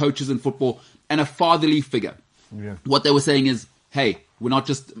respected coaches in football, and a fatherly figure. Yeah. What they were saying is, hey, we're not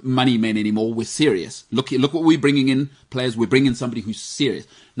just money men anymore. We're serious. Look what we're bringing in, players. We're bringing somebody who's serious.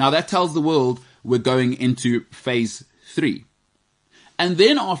 Now that tells the world we're going into phase 3. And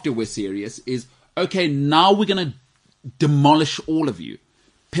then after we're serious is, okay, now we're going to demolish all of you.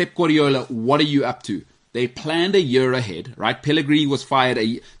 Pep Guardiola, what are you up to? They planned a year ahead, right? Pellegrini was fired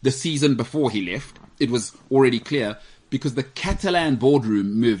the season before he left. It was already clear because the Catalan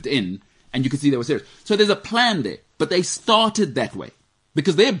boardroom moved in and you could see they were serious. So there's a plan there, but they started that way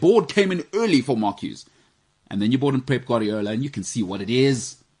because their board came in early for Mark Hughes. And then you brought in Pep Guardiola and you can see what it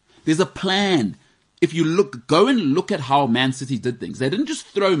is. There's a plan. If you go and look at how Man City did things. They didn't just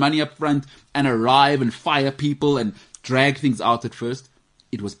throw money up front and arrive and fire people and drag things out at first.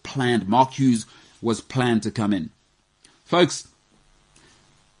 It was planned. Mark Hughes was planned to come in. Folks,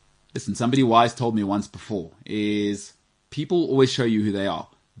 listen, somebody wise told me once before is people always show you who they are.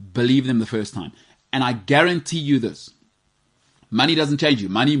 Believe them the first time. And I guarantee you this. Money doesn't change you.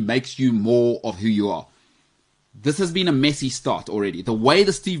 Money makes you more of who you are. This has been a messy start already. The way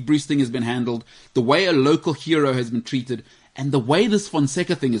the Steve Bruce thing has been handled, the way a local hero has been treated, and the way this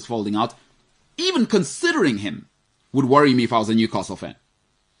Fonseca thing is folding out, even considering him, would worry me if I was a Newcastle fan.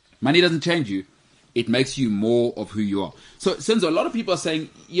 Money doesn't change you. It makes you more of who you are. So, Senzo, a lot of people are saying,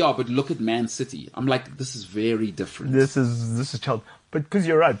 yeah, but look at Man City. I'm like, this is very different. This is child. But because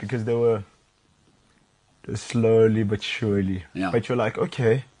you're right, because they were slowly but surely. Yeah. But you're like,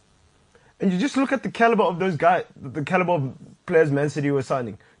 okay. And you just look at the caliber of those guys, the caliber of players Man City were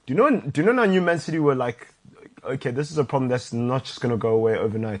signing. Do you know now New Man City were like, okay, this is a problem that's not just going to go away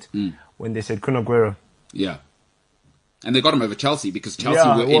overnight. When they said Kun Aguero. Yeah. And they got him over Chelsea because Chelsea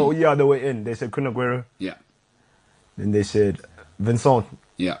were in. Yeah, they were in. They said Kun Aguero. Yeah. Then they said Vincent.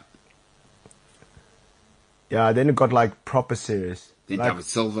 Yeah. Yeah, then it got like proper serious. Then like, David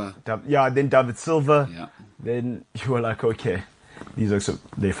Silva. Then David Silva. Yeah. Then you were like, okay, these are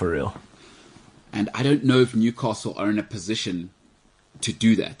they're for real. And I don't know if Newcastle are in a position to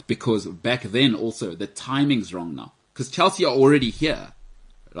do that because back then also the timing's wrong now because Chelsea are already here.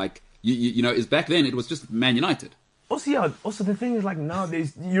 Like you know, is back then it was just Man United. Also the thing is like now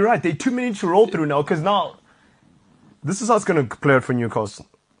you're right. They're too many to roll through now because now this is how it's going to play out for Newcastle.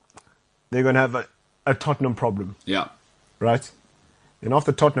 They're going to have a Tottenham problem. Yeah. Right. And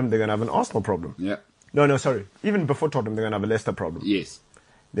after Tottenham, they're going to have an Arsenal problem. Yeah. No, sorry. Even before Tottenham, they're going to have a Leicester problem. Yes.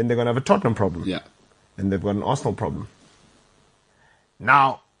 Then they're going to have a Tottenham problem. Yeah. And they've got an Arsenal problem.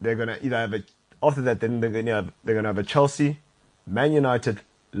 Now they're going to either have after that, then they're going to have a Chelsea, Man United,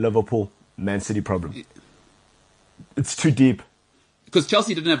 Liverpool, Man City problem. It's too deep. Because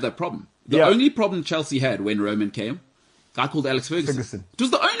Chelsea didn't have that problem. The only problem Chelsea had when Roman came, a guy called Alex Ferguson. It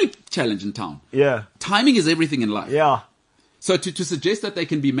was the only challenge in town. Yeah. Timing is everything in life. Yeah. So to suggest that they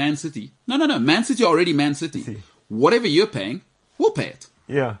can be Man City, no. Man City are already Man City. Whatever you're paying, we'll pay it.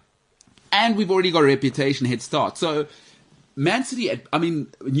 Yeah. And we've already got a reputation head start. So Man City,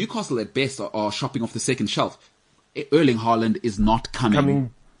 Newcastle at best are shopping off the second shelf. Erling Haaland is not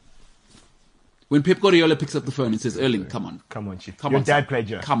coming. When Pep Guardiola picks up the phone and says, Erling, come on. Come on, Chief. Come Your on, dad son. played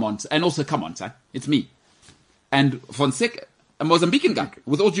you. Come on. And also, come on, son. It's me. And Fonseca, a Mozambican guy.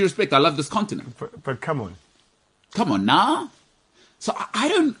 With all due respect, I love this continent. But come on. Come on, now. So I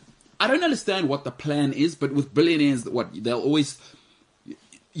don't understand what the plan is, but with billionaires, they'll always...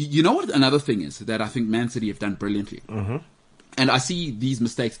 You know what another thing is that I think Man City have done brilliantly? Mm-hmm. And I see these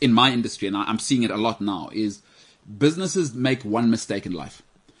mistakes in my industry, and I'm seeing it a lot now, is businesses make one mistake in life.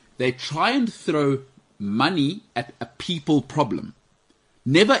 They try and throw money at a people problem.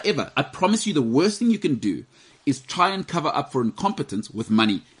 Never ever. I promise you the worst thing you can do is try and cover up for incompetence with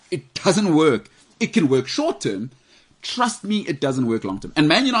money. It doesn't work. It can work short term. Trust me, it doesn't work long term. And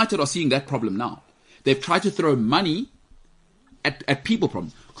Man United are seeing that problem now. They've tried to throw money at people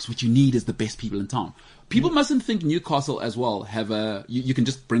problems. Because what you need is the best people in town. People mustn't think Newcastle as well have you can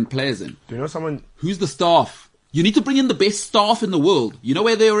just bring players in. Do you know someone? Who's the staff? You need to bring in the best staff in the world. You know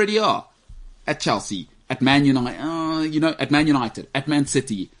where they already are? At Chelsea, at Man United, at Man United, at Man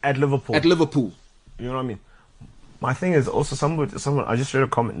City, At Liverpool. at Liverpool. You know what I mean? My thing is also someone. I just read a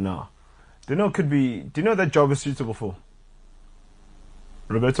comment now. Do you know that job is suitable for?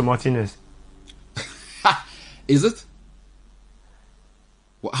 Roberto Martinez. Is it?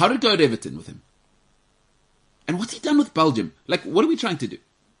 Well, how did it go at Everton with him? And what's he done with Belgium? Like, what are we trying to do?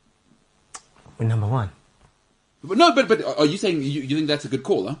 We're number one. But no, but are you saying you think that's a good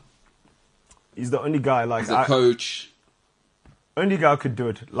call, huh? He's the only guy He's a coach. Only guy who could do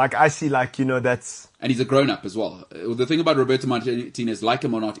it. Like I see, that's And he's a grown-up as well. The thing about Roberto Martinez, like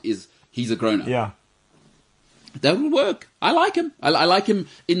him or not, is he's a grown-up. yeah. That will work. I like him. I like him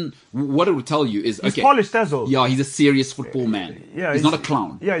in what it will tell you is He's okay. polished as well. Yeah, he's a serious football man. Yeah, he's not a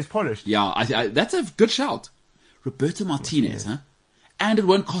clown. Yeah, he's polished. Yeah, that's a good shout. Roberto Martinez, huh? And it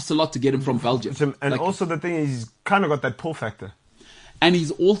won't cost a lot to get him from Belgium. And also the thing is, he's kind of got that pull factor. And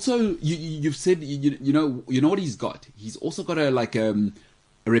he's also, you've said, you know what he's got? He's also got a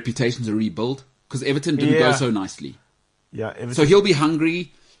reputation to rebuild because Everton didn't go so nicely. Yeah. Everton, So he'll be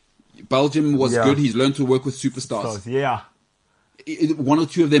hungry. Belgium was good. He's learned to work with superstars. yeah. One or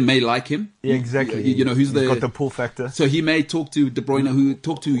two of them may like him. Yeah, exactly. You know, He's got the pull factor. So he may talk to De Bruyne,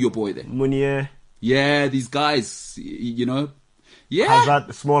 talk to your boy there. Munier. Yeah, these guys, Yeah.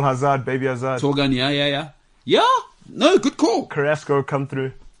 Hazard, small Hazard, baby Hazard. Torgan, yeah. Yeah, no, good call. Carrasco come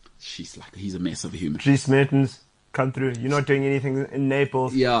through. He's a mess of a human. Dries Mertens come through. You're not doing anything in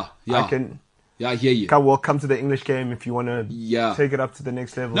Naples. Yeah. I hear you. Come to the English game if you want to take it up to the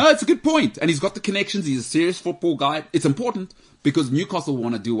next level. No, it's a good point. And he's got the connections. He's a serious football guy. It's important because Newcastle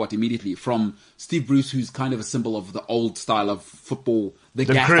want to do what immediately? From Steve Bruce, who's kind of a symbol of the old style of football. The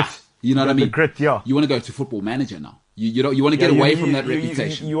gaffer. Grit. You know what I mean? The grit, yeah. You want to go to football manager now. You want to get away from that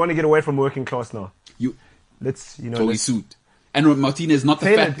reputation. You want to get away from working class now. Totally suit. And Martinez, not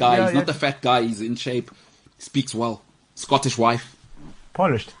the fat guy. Yeah, he's not the fat guy. He's in shape. Speaks well. Scottish wife.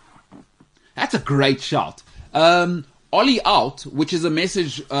 Polished. That's a great shout. Ollie out, which is a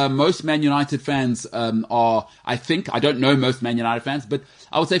message most Man United fans are, I think, I don't know most Man United fans, but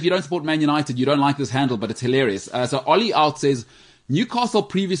I would say if you don't support Man United, you don't like this handle, but it's hilarious. So Ollie out says, Newcastle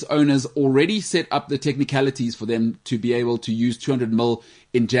previous owners already set up the technicalities for them to be able to use 200 mil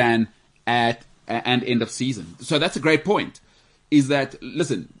in Jan and end of season. So that's a great point. Is that,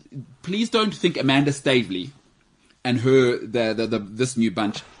 listen, please don't think Amanda Stavely and her, this new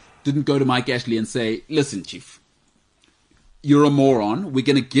bunch didn't go to Mike Ashley and say, listen, Chief, you're a moron. We're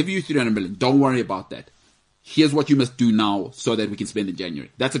going to give you 300 million. Don't worry about that. Here's what you must do now so that we can spend in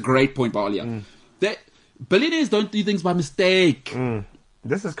January. That's a great point by Olia. Billionaires don't do things by mistake.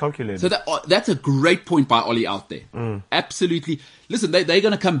 This is calculated. So that's a great point by Ollie out there. Absolutely. Listen, they're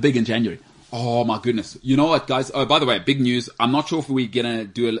going to come big in January. Oh, my goodness. You know what, guys? Oh, by the way, big news. I'm not sure if we're going to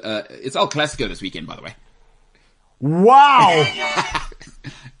do it's El Clasico this weekend, by the way. Wow.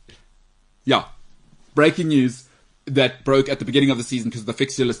 Yeah. Breaking news that broke at the beginning of the season because the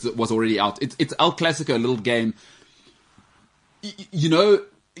fixture list was already out. It's El Clasico, a little game. You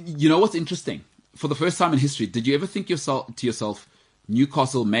know what's interesting? For the first time in history, did you ever think to yourself,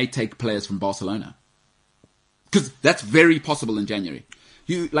 Newcastle may take players from Barcelona? Because that's very possible in January.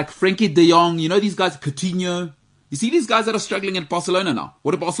 Like Frankie de Jong, these guys, Coutinho. You see these guys that are struggling at Barcelona now.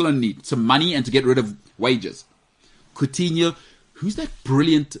 What do Barcelona need? Some money and to get rid of wages. Coutinho. Who's that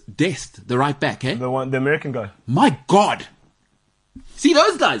brilliant Dest, the right back, eh? The American guy. My God. See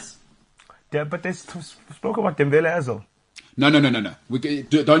those guys? Yeah, but they spoke about Dembele as well. No.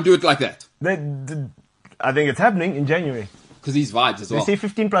 Don't do it like that. I think it's happening in January. Because he's vibes as well. They say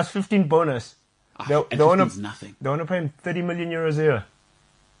 15 plus 15 bonus. And 15's nothing. They want to pay him 30 million euros a year.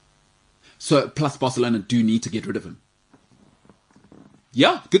 So, plus Barcelona do need to get rid of him.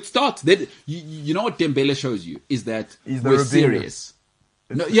 Yeah, good start. You know what Dembele shows you? Is that we're serious.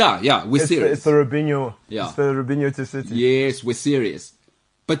 We're serious. It's the Robinho. Yeah. It's the Robinho to City. Yes, we're serious.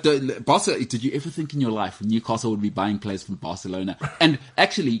 But Barca, did you ever think in your life Newcastle would be buying players from Barcelona and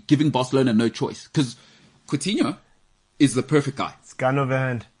actually giving Barcelona no choice? Because Coutinho is the perfect guy. It's gun over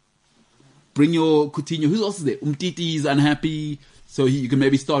hand. Bring your Coutinho. Who else is there? Umtiti is unhappy, so you can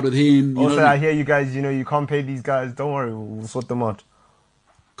maybe start with him. I hear you guys, you can't pay these guys. Don't worry, we'll sort them out.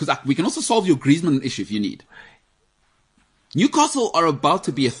 Because we can also solve your Griezmann issue if you need. Newcastle are about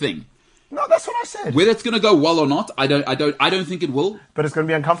to be a thing. No, that's what I said. Whether it's going to go well or not, I don't think it will. But it's going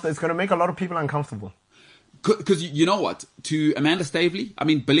to be uncomfortable. It's going to make a lot of people uncomfortable. Because you know what? To Amanda Stavely,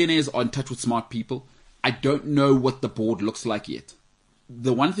 billionaires are in touch with smart people. I don't know what the board looks like yet.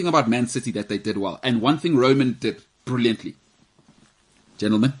 The one thing about Man City that they did well, and one thing Roman did brilliantly.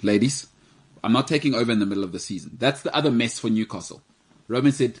 Gentlemen, ladies, I'm not taking over in the middle of the season. That's the other mess for Newcastle.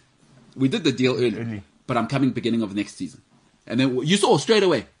 Roman said, we did the deal early, but I'm coming beginning of next season. And then you saw straight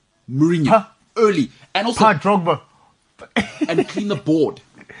away, Mourinho, early. And also, Drogba. and clean the board.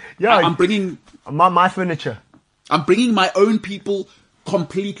 Yeah, I'm bringing my furniture. I'm bringing my own people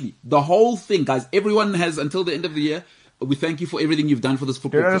completely. The whole thing, guys. Everyone has until the end of the year. We thank you for everything you've done for this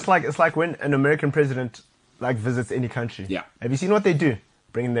football club. It's like when an American president visits any country. Yeah. Have you seen what they do?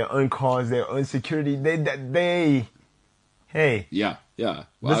 Bringing their own cars, their own security. Hey. Yeah. Well,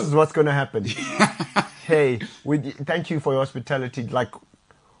 This is what's going to happen. Hey, thank you for your hospitality.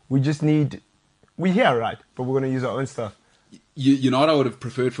 We're here, right? But we're going to use our own stuff. You know what I would have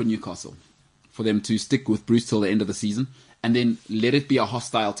preferred for Newcastle? For them to stick with Bruce till the end of the season and then let it be a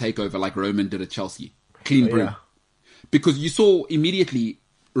hostile takeover like Roman did at Chelsea. Clean brew. Yeah. Because you saw immediately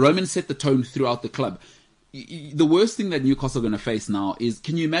Roman set the tone throughout the club. The worst thing that Newcastle are going to face now is,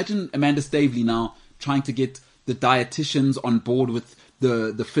 can you imagine Amanda Stavely now trying to get the dietitians on board with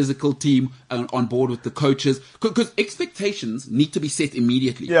the physical team, on board with the coaches? Because expectations need to be set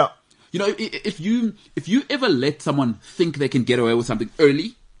immediately. Yeah. You know, if you ever let someone think they can get away with something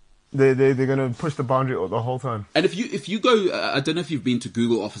early, they're going to push the boundary the whole time. and if you go, I don't know if you've been to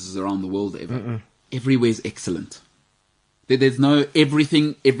Google offices around the world ever. Everywhere's excellent. There's no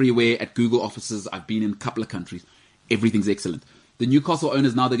everything everywhere at Google offices. I've been in a couple of countries. Everything's excellent. The Newcastle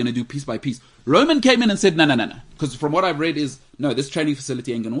owners now, they're going to do piece by piece. Roman came in and said, no. Because from what I've read is, no, this training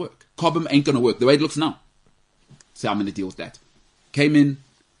facility ain't going to work. Cobham ain't going to work the way it looks now. So I'm going to deal with that. Came in,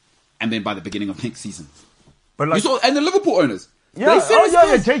 and then by the beginning of next season. But You saw, and the Liverpool owners. Yeah,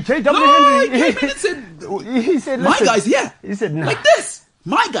 they said, J.W. No, Henry. he came in and said, He said, my listen. guys, yeah. He said, nah. Like this.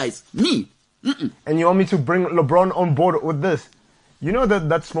 My guys, me. And you want me to bring LeBron on board with this? You know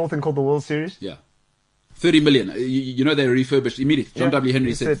that small thing called the World Series? Yeah. 30 million. You know they refurbished immediately. John Yeah, W. Henry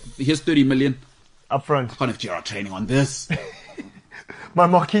he said, said- here's 30 million. Up front. I can't have Gerrard training on this. My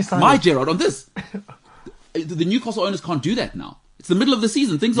marquee sign. My Gerrard on this. The Newcastle owners can't do that now. It's the middle of the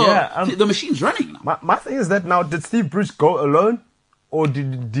season. Things are, the machine's running now. My thing is that now, did Steve Bruce go alone? Or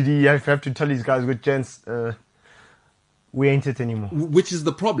did he have to tell these guys, good gents, we ain't it anymore? Which is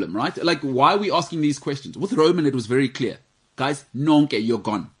the problem, right? Like, why are we asking these questions? With Roman, it was very clear. Guys, nonke, you're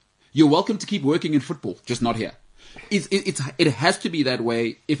gone. You're welcome to keep working in football, just not here. It has to be that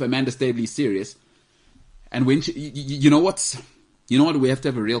way if Amanda Stavely is serious. And when you know what we have to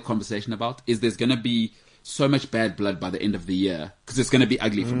have a real conversation about is there's going to be so much bad blood by the end of the year because it's going to be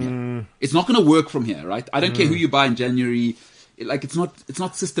ugly from here. It's not going to work from here, right? I don't care who you buy in January. Like, it's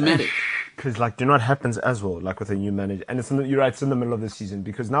not systematic. Because, do you know what happens as well, with a new manager? And you're right, it's in the middle of the season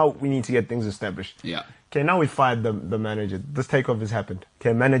because now we need to get things established. Yeah. Okay, now we fired the manager. This takeover has happened.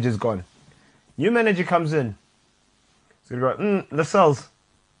 Okay, manager's gone. New manager comes in. So you go, Lascelles,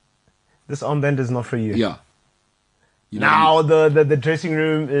 this armband is not for you. Yeah. You know Now what I mean? the dressing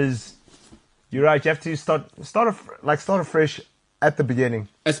room is. You're right. You have to start afresh at the beginning.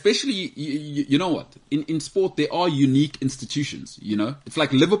 Especially, you know what? In sport, there are unique institutions, you know? It's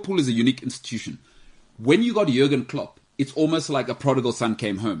like Liverpool is a unique institution. When you got Jurgen Klopp, it's almost like a prodigal son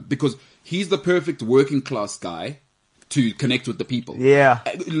came home because he's the perfect working class guy to connect with the people. Yeah.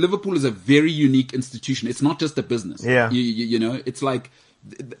 Liverpool is a very unique institution. It's not just a business. Yeah. You know, it's like,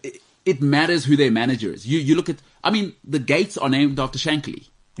 it matters who their manager is. You look at, the gates are named after Shankly.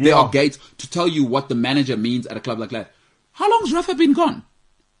 There are gates to tell you what the manager means at a club like that. How long's Rafa been gone?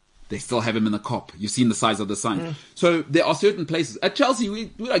 They still have him in the cop. You've seen the size of the sign. So there are certain places. At Chelsea,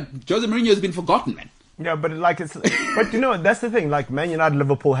 Jose Mourinho has been forgotten, man. Yeah, but but that's the thing. Man United,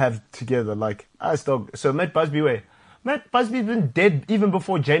 Liverpool have together. So Matt Busby, Matt Busby's been dead even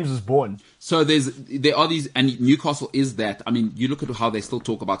before James was born. So there are these, and Newcastle is that. You look at how they still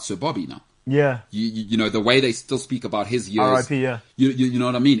talk about Sir Bobby now. Yeah. You know, the way they still speak about his years. R.I.P., yeah. You know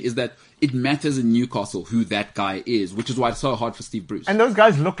what I mean? Is that it matters in Newcastle who that guy is, which is why it's so hard for Steve Bruce. And those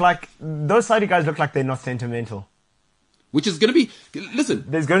Saudi guys look like they're not sentimental. Which is going to be, listen.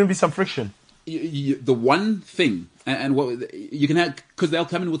 There's going to be some friction. The one thing, and what you can have, because they'll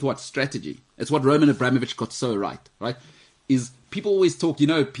come in with what? Strategy. It's what Roman Abramovich got so right? Is people always talk,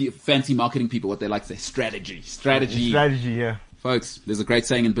 fancy marketing people, what they like to say, strategy. Strategy, yeah. Folks, there's a great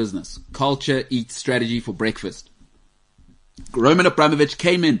saying in business. Culture eats strategy for breakfast. Roman Abramovich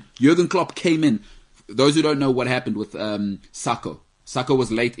came in. Jurgen Klopp came in. Those who don't know what happened with Sacco. Sacco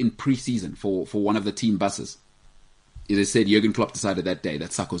was late in pre-season for one of the team buses. It is said Jurgen Klopp decided that day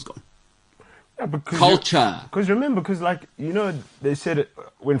that Sacco's gone. Yeah, because Culture. Because remember, because like they said it,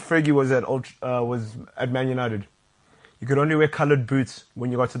 when Fergie was at Man United, you could only wear coloured boots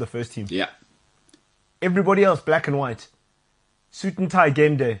when you got to the first team. Yeah. Everybody else black and white, suit and tie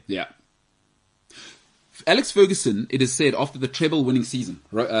game day. Yeah. Alex Ferguson, it is said, after the treble-winning season,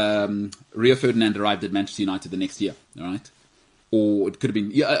 Rio Ferdinand arrived at Manchester United the next year, all right? Or it could have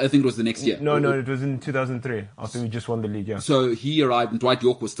been, yeah, I think it was the next year. No, it was in 2003, after we just won the league, yeah. So he arrived, and Dwight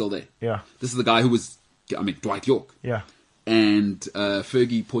York was still there. Yeah. This is the guy who was, Dwight York. Yeah. And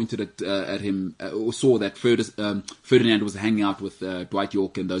Fergie pointed at him, or saw that Ferdinand was hanging out with Dwight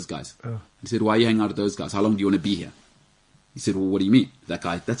York and those guys. Oh. He said, "Why are you hanging out with those guys? How long do you want to be here?" He said, "Well, what do you mean? That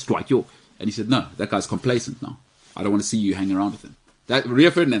guy, that's Dwight York." And he said, "No, that guy's complacent now. I don't want to see you hanging around with him."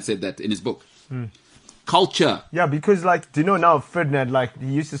 Rio Ferdinand said that in his book. Culture. Yeah, because like, do you know now Ferdinand, like, he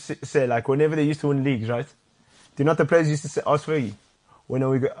used to say, like, whenever they used to win leagues, right? Do you know what the players used to say, ask Fergie, when are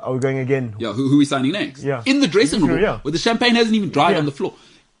we going again? Yeah, who are we signing next? Yeah. In the dressing room, Yeah. where the champagne hasn't even dried on the floor.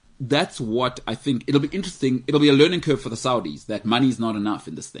 That's what I think. It'll be interesting. It'll be a learning curve for the Saudis, that money's not enough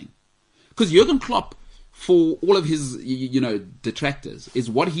in this thing. Because Jurgen Klopp, for all of his, detractors, is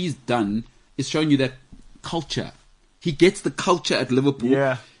what he's done is showing you that culture. He gets the culture at Liverpool.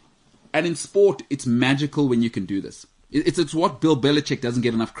 Yeah. And in sport, it's magical when you can do this. It's what Bill Belichick doesn't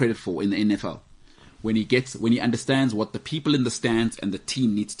get enough credit for in the NFL. When he understands what the people in the stands and the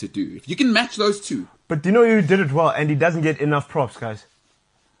team needs to do. If you can match those two. But do you know who did it well, and he doesn't get enough props, guys?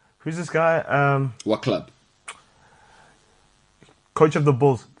 Who's this guy? What club? Coach of the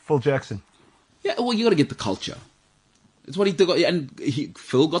Bulls, Phil Jackson. Yeah, well, you got to get the culture. It's what he did, and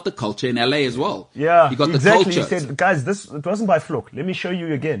Phil got the culture in LA as well. Yeah, he got exactly. the culture. He said, "Guys, it wasn't by fluke. Let me show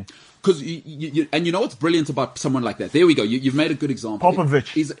you again." Because and you know what's brilliant about someone like that? There we go. You've made a good example.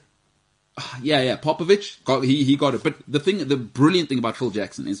 Popovich. Popovich. He got it. But the brilliant thing about Phil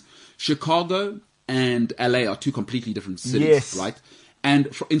Jackson is Chicago and LA are two completely different cities, yes. right?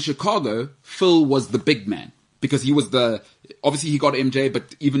 And in Chicago, Phil was the big man because he was obviously he got MJ,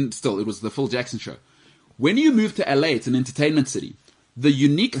 but even still, it was the Phil Jackson show. When you move to LA, it's an entertainment city. The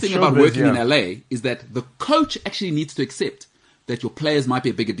unique thing about working in LA is that the coach actually needs to accept that your players might be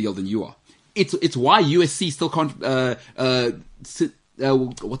a bigger deal than you are. It's why USC still can't.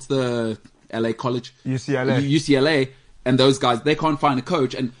 What's the LA college? UCLA, and those guys, they can't find a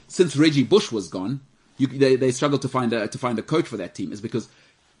coach. And since Reggie Bush was gone, they struggled to find a coach for that team. Is because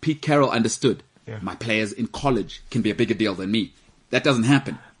Pete Carroll understood my players in college can be a bigger deal than me. That doesn't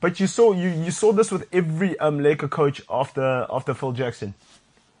happen. But you saw this with every Laker coach after Phil Jackson.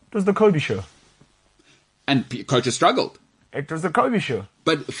 It was the Kobe show. And coaches struggled. It was the Kobe show.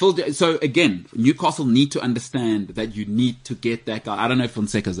 But so again, Newcastle need to understand that you need to get that guy. I don't know if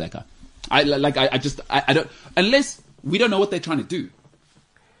Fonseca's that guy. I don't, unless we don't know what they're trying to do.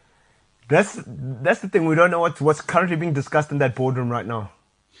 That's the thing. We don't know what's currently being discussed in that boardroom right now.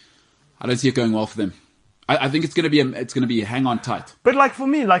 I don't see it going well for them. I think it's going to be hang on tight. But like for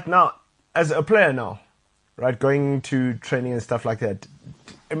me, like now, as a player now, right, going to training and stuff like that,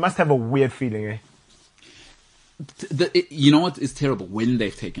 it must have a weird feeling, eh? You know what is terrible? When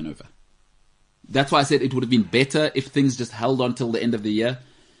they've taken over. That's why I said it would have been better if things just held on till the end of the year.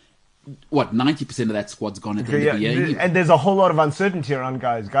 90% of that squad's gone at the end of the year. And there's a whole lot of uncertainty around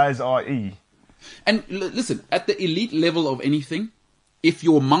guys. Guys are And listen, at the elite level of anything, if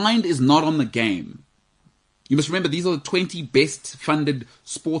your mind is not on the game, you must remember these are the 20 best funded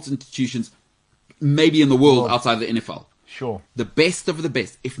sports institutions maybe in the world outside of the NFL. Sure. The best of the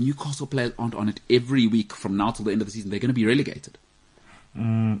best. If Newcastle players aren't on it every week from now till the end of the season, they're going to be relegated.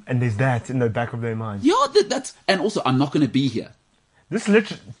 And there's that in the back of their mind. Yeah, that's... And also, I'm not going to be here. This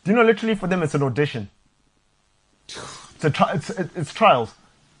literally for them, it's an audition. It's trials.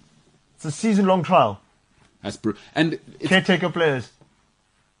 It's a season-long trial. That's and caretaker players,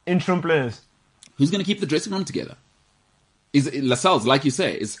 interim players. Who's going to keep the dressing room together? Is it Lascelles, like you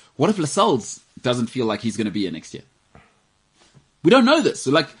say? What if Lascelles doesn't feel like he's going to be here next year? We don't know this.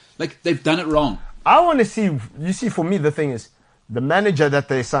 So like they've done it wrong. I want to see. You see, for me, the thing is the manager that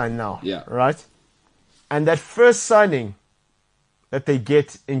they sign now. Yeah. Right. And that first signing that they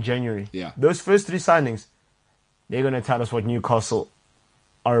get in January. Yeah. Those first 3 signings, they're going to tell us what Newcastle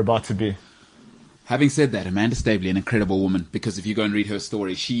are about to be. Having said that, Amanda Staveley, an incredible woman, because if you go and read her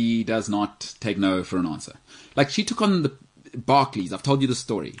story, she does not take no for an answer. Like, she took on the Barclays. I've told you the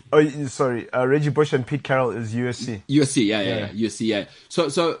story. Oh, sorry. Reggie Bush and Pete Carroll is USC. USC, yeah. USC, yeah.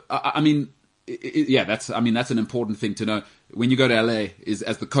 So I mean, that's an important thing to know. When you go to LA, is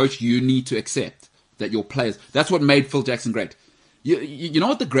as the coach, you need to accept that your players. That's what made Phil Jackson great. You know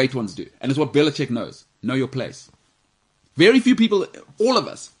what the great ones do, and it's what Belichick knows. Know your place. Very few people, all of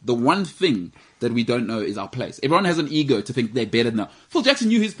us, the one thing that we don't know is our place. Everyone has an ego to think they're better than us. Phil Jackson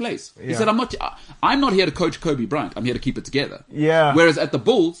knew his place. He said, I'm not here to coach Kobe Bryant. I'm here to keep it together. Yeah. Whereas at the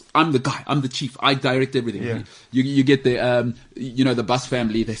Bulls, I'm the guy. I'm the chief. I direct everything. Yeah. You get the, the Bus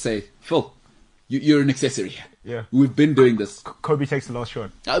family. They say, Phil, you're an accessory. Yeah. We've been doing this. Kobe takes the last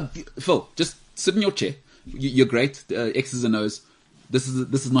shot. Phil, just sit in your chair. You're great. X's and O's. This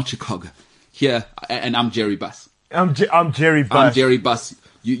is not Chicago. Here, and I'm Jerry Buss. I'm Jerry Buss. I'm Jerry Buss.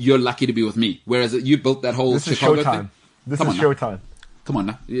 You're lucky to be with me. Whereas you built that whole Chicago showtime. thing. This is showtime. Come on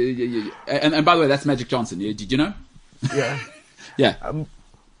now. And by the way, that's Magic Johnson. Did you know? Yeah. Yeah.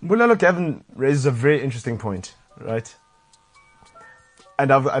 Mulalo Gavin raises a very interesting point, right?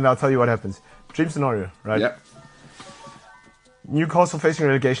 And I'll tell you what happens. Dream scenario, right? Yeah. Newcastle facing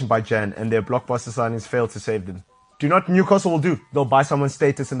relegation by Jan, and their blockbuster signings fail to save them. Do you know what Newcastle will do? They'll buy someone's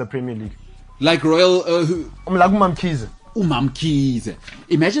status in the Premier League. Like Royal... Like Mamkize. Mamkize.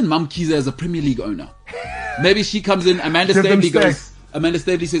 Imagine Mamkize as a Premier League owner. Maybe she comes in, Amanda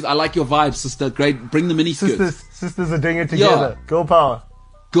Stavely says, I like your vibe, sister. Great. Bring the mini skirts. Sisters are doing it together. Yeah. Girl power.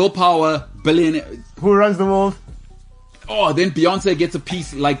 Girl power, billionaire. Who runs the world? Oh, then Beyonce gets a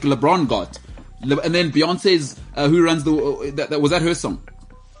piece like LeBron got. And then Beyonce's Who Runs the World, was that her song?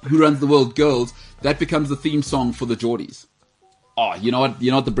 Who Runs the World, Girls. That becomes the theme song for the Geordies. Oh, you know what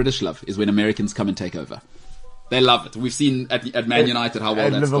the British love is when Americans come and take over. They love it. We've seen at Man United how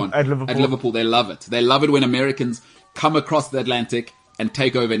well that's gone. At Liverpool, they love it. They love it when Americans come across the Atlantic and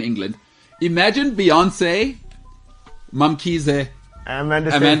take over in England. Imagine Beyonce, Mamkize,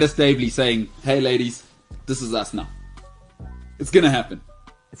 Amanda Stavely saying, hey ladies, this is us now. It's going to happen.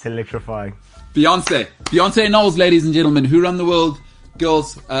 It's electrifying. Beyonce Knowles, ladies and gentlemen, who run the world,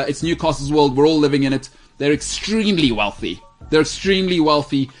 girls, it's Newcastle's world. We're all living in it. They're extremely wealthy.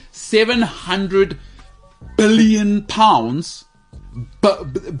 700 billion pounds,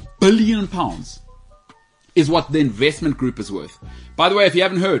 billion pounds is what the investment group is worth. By the way, if you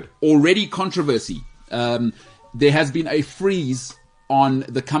haven't heard, already controversy. There has been a freeze on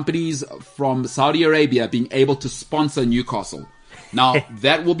the companies from Saudi Arabia being able to sponsor Newcastle. Now,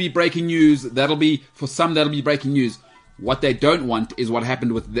 that will be breaking news. That'll be breaking news. What they don't want is what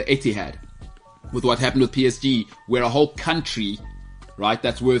happened with the Etihad, with what happened with PSG, where a whole country, right,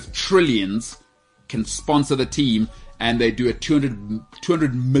 that's worth trillions can sponsor the team, and they do a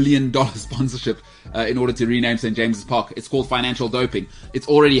 $200 million sponsorship in order to rename St. James's Park. It's called financial doping. It's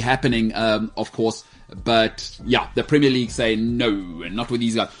already happening, of course, but yeah, the Premier League say no, and not with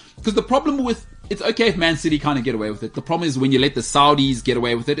these guys. Because the problem with, it's okay if Man City kind of get away with it. The problem is when you let the Saudis get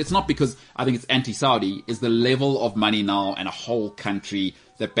away with it, it's not because I think it's anti-Saudi, it's the level of money now, and a whole country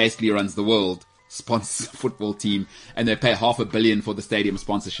that basically runs the world sponsors a football team, and they pay $500 million for the stadium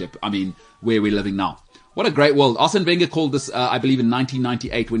sponsorship. I mean, where we're living now. What a great world. Arsene Wenger called this, I believe in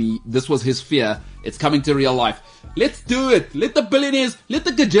 1998 when this was his fear. It's coming to real life. Let's do it. Let the billionaires, let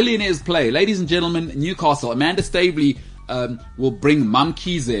the gajillionaires play. Ladies and gentlemen, Newcastle, Amanda Stavely, will bring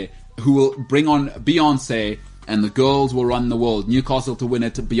Mamkize, who will bring on Beyonce, and the girls will run the world. Newcastle to win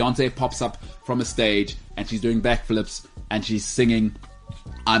it. Beyonce pops up from a stage and she's doing backflips and she's singing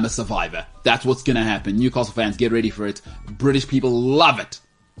I'm a Survivor. That's what's going to happen. Newcastle fans, get ready for it. British people love it.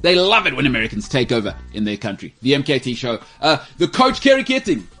 They love it when Americans take over in their country. The MKT show. The coach, Kerry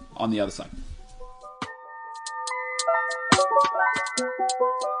Ketting, on the other side.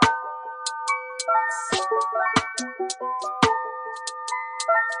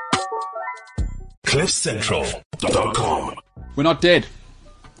 CliffCentral.com. We're not dead.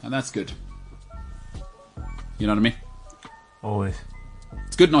 And that's good. You know what I mean? Always.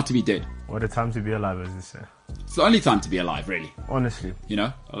 It's good not to be dead. What a time to be alive, as they say. It's the only time to be alive, really. Honestly. You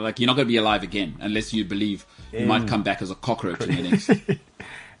know? Like, you're not going to be alive again unless you believe you might come back as a cockroach in the next.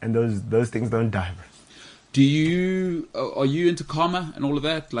 And those things don't die, bro. Are you into karma and all of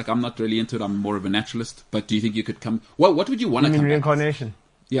that? Like, I'm not really into it. I'm more of a naturalist. But do you think you could come... What would you want to come reincarnation? Back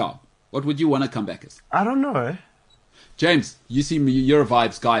as? Yeah. What would you want to come back as? I don't know, eh? James, you're a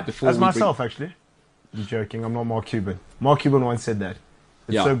vibes guy. As myself, actually. I'm joking. I'm not Mark Cuban. Mark Cuban once said that.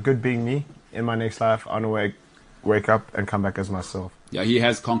 It's so good being me. In my next life, I want to wake up and come back as myself. Yeah, he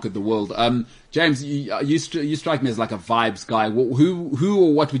has conquered the world. James, you strike me as like a vibes guy. Who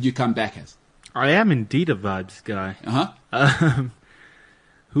or what would you come back as? I am indeed a vibes guy. Uh-huh.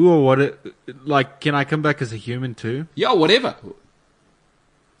 Who or what? Like, can I come back as a human too? Yeah, whatever.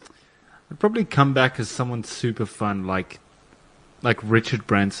 I'd probably come back as someone super fun, like Richard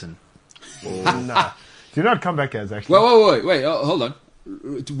Branson. Nah. Do not come back as, actually. Wait, hold on.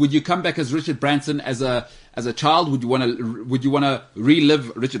 Would you come back as Richard Branson as a as a child? Would you want to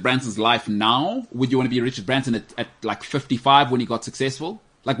relive Richard Branson's life now? Would you want to be Richard Branson at like 55 when he got successful?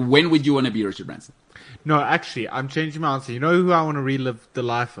 Like, when would you want to be Richard Branson? No, actually, I'm changing my answer. You know who I want to relive the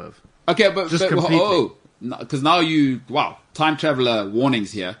life of? Okay, but Just completely. because now time traveler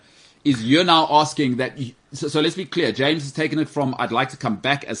warnings here. Is you're now asking that. So let's be clear. James has taken it from I'd like to come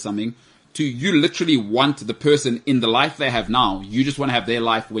back as something to you literally want the person in the life they have now. You just want to have their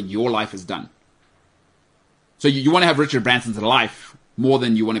life when your life is done. So you want to have Richard Branson's life more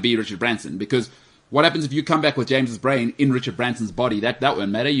than you want to be Richard Branson, because what happens if you come back with James's brain in Richard Branson's body? That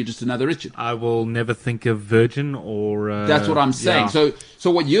won't matter. You're just another Richard. I will never think of Virgin or... That's what I'm saying. Yeah.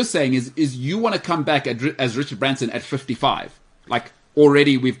 So what you're saying is you want to come back as Richard Branson at 55. Like,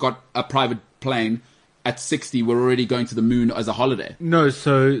 already we've got a private plane. At 60, we're already going to the moon as a holiday. No,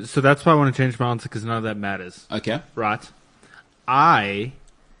 so that's why I want to change my answer, because none of that matters. Okay. Right. I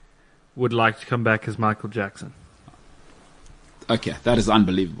would like to come back as Michael Jackson. Okay, that is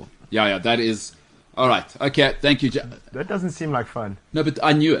unbelievable. Yeah, that is... All right. Okay, thank you. That doesn't seem like fun. No, but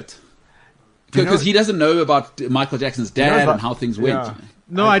I knew it. Because he doesn't know about Michael Jackson's dad and how things went. Yeah.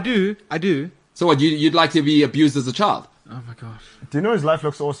 No, I do. So what, you'd like to be abused as a child? Oh my gosh. Do you know his life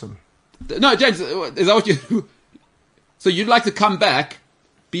looks awesome? No, James, is that what you... So you'd like to come back,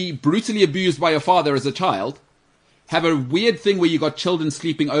 be brutally abused by your father as a child, have a weird thing where you got children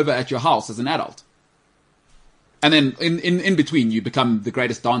sleeping over at your house as an adult. And then in between, you become the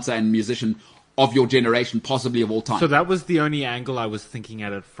greatest dancer and musician of your generation, possibly of all time. So that was the only angle I was thinking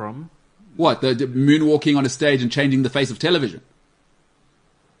at it from. What, the moonwalking on a stage and changing the face of television?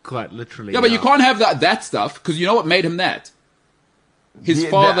 Quite literally. Yeah, but you can't have that stuff, because you know what made him that? His The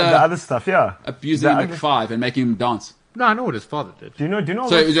father other stuff, yeah. abusing him at 5 and making him dance. No, I know what his father did. Do you know?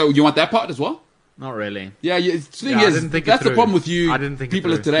 So you want that part as well? Not really. Yeah, the thing I is, didn't think it that's the through. problem with you I didn't think it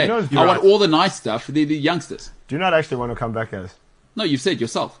people of through. today. You know, I you're want right. all the nice stuff for the youngsters. Do you not actually want to come back as? No, you've said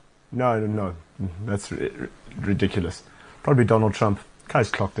yourself. No. That's ridiculous. Probably Donald Trump. Guy's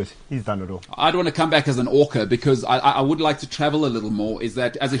clocked it. He's done it all. I'd want to come back as an orca because I would like to travel a little more. Is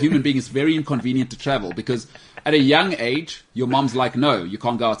that as a human being, it's very inconvenient to travel because at a young age, your mom's like, no, you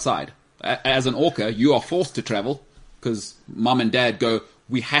can't go outside. As an orca, you are forced to travel because mom and dad go,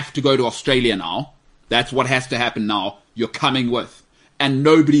 we have to go to Australia now. That's what has to happen now. You're coming with. And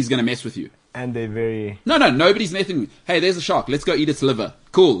nobody's going to mess with you. And they're very... No, nobody's messing with you. Hey, there's a shark. Let's go eat its liver.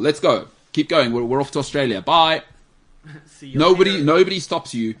 Cool, let's go. Keep going. We're off to Australia. Bye. See you later. Nobody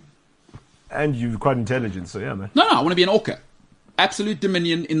stops you. And you're quite intelligent, so yeah, man. No, I want to be an orca. Absolute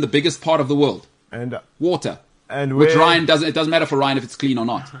dominion in the biggest part of the world. And Water. where, Which Ryan doesn't, it doesn't matter for Ryan if it's clean or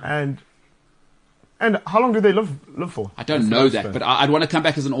not. And how long do they live for? I don't know that, but I'd want to come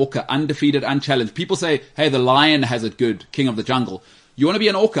back as an orca, undefeated, unchallenged. People say, hey, the lion has it good, king of the jungle. You want to be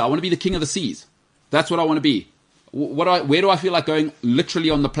an orca? I want to be the king of the seas. That's what I want to be. Where do I feel like going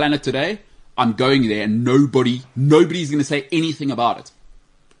literally on the planet today? I'm going there and nobody's going to say anything about it.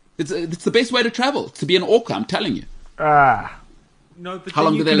 It's the best way to travel, to be an orca, I'm telling you. No, but How then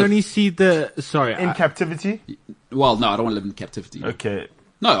long you do they can live? only see the... Sorry. In captivity? Well, no, I don't want to live in captivity. Okay.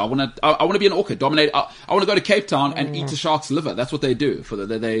 No, I want to be an orca, dominate. I want to go to Cape Town and eat a shark's liver. That's what they do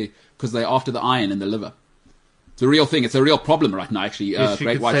because they're after the iron in the liver. It's a real thing. It's a real problem right now, actually. Yes, you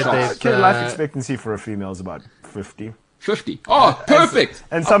Great could white say sharks. they- Life expectancy for a female is about 50. 50. Oh, perfect.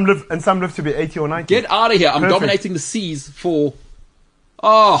 And some live to be 80 or 90. Get out of here. I'm Perfect. dominating the seas for...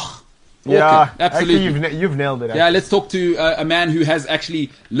 Oh, orca. Yeah, Absolutely. Actually, you've nailed it. Yeah, let's talk to a man who has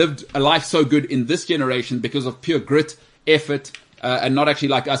actually lived a life so good in this generation because of pure grit, effort, and not actually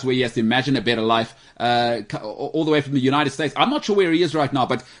like us where he has to imagine a better life, all the way from the United States. I'm not sure where he is right now,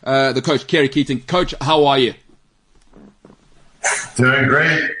 but the coach, Kerry Keating. Coach, how are you? Doing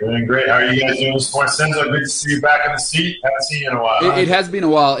great. How are you guys doing this morning? Senzo, good to see you back in the seat. Haven't seen you in a while. It has been a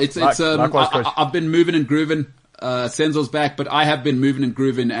while. Likewise, coach. I've been moving and grooving. Senzo's back, but I have been moving and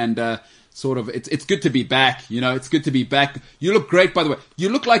grooving and sort of it's good to be back. You know, it's good to be back. You look great, by the way. You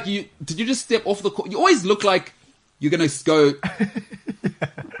look like did you just step off the court? You always look like you're going to go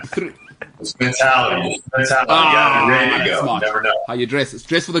through. It's mentality. You got to be ready to go. Smart. Never know. How you dress. It's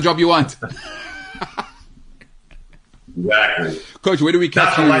dress for the job you want. Exactly. Coach, where do we Not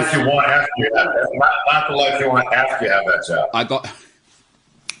catch the you? life you want after you have that. Not the life you want after you have that job.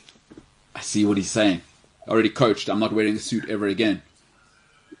 I see what he's saying. Already coached. I'm not wearing a suit ever again.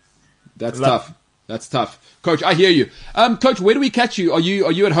 That's tough. That's tough. Coach, I hear you. Coach, where do we catch you? Are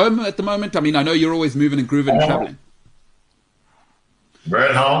you at home at the moment? I mean, I know you're always moving and grooving and traveling. We're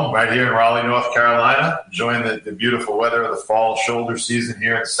at home, right here in Raleigh, North Carolina, enjoying the beautiful weather of the fall shoulder season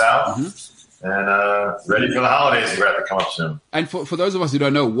here in the South. Mm-hmm. and ready for the holidays that are about to come up soon. And for those of us who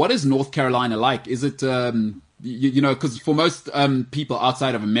don't know, what is North Carolina like? Is it, you know, because for most people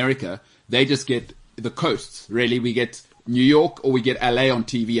outside of America, they just get the coasts, really. We get New York or we get LA on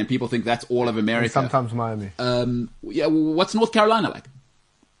TV, and people think that's all of America. And sometimes Miami. Yeah, what's North Carolina like?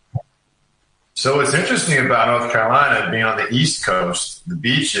 So what's interesting about North Carolina, being on the East Coast, the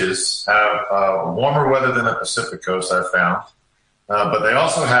beaches have warmer weather than the Pacific Coast, I've found. But they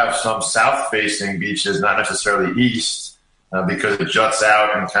also have some south-facing beaches, not necessarily east, because it juts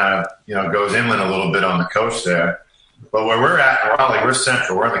out and kind of, you know, goes inland a little bit on the coast there. But where we're at in Raleigh, we're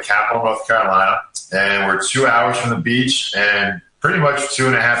central. We're in the capital of North Carolina, and we're 2 hours from the beach and pretty much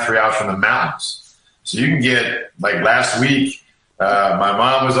 2.5, 3 hours from the mountains. So you can get, like last week, my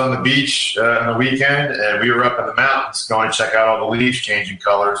mom was on the beach on the weekend, and we were up in the mountains going to check out all the leaves changing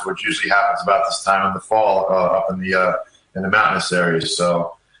colors, which usually happens about this time in the fall up in the mountainous areas.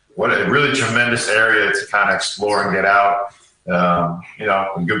 So what a really tremendous area to kind of explore and get out. You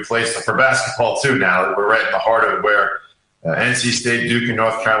know, a good place for basketball too now. We're right in the heart of it where NC State, Duke, and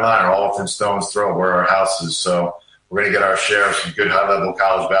North Carolina are all within stone's throw where our house is. So we're going to get our share of some good high-level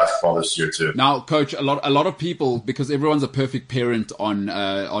college basketball this year too. Now, Coach, a lot of people, because everyone's a perfect parent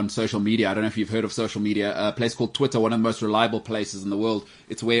on social media. I don't know if you've heard of social media. A place called Twitter, one of the most reliable places in the world.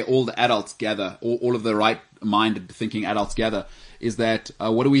 It's where all the adults gather, all of the right-minded thinking adults gather. Is that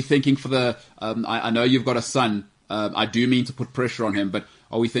what are we thinking for the? I know you've got a son. I do mean to put pressure on him, but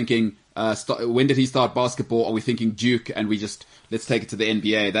are we thinking? When did he start basketball? Are we thinking Duke, and let's take it to the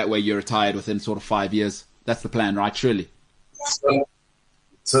NBA? That way, you're retired within sort of 5 years. That's the plan, right? Surely.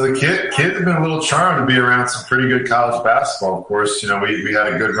 So the kids have been a little charmed to be around some pretty good college basketball. Of course, you know, we had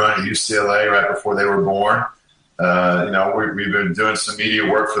a good run at UCLA right before they were born. You know, we've been doing some media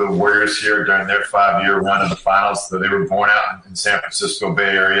work for the Warriors here during their 5-year run in the finals. So they were born out in San Francisco Bay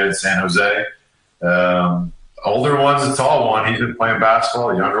Area in San Jose. Older one's a tall one. He's been playing basketball.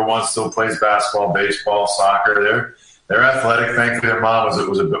 The younger one still plays basketball, baseball, soccer. They're athletic. Thankfully, their mom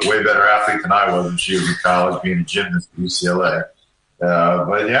was a way better athlete than I was when she was in college, being a gymnast at UCLA.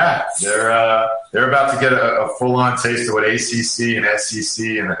 But yeah, they're about to get a full-on taste of what ACC and SEC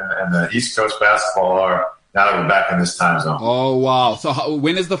and the East Coast basketball are now that we're back in this time zone. Oh wow! So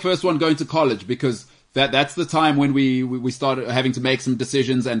when is the first one going to college? Because that's the time when we start having to make some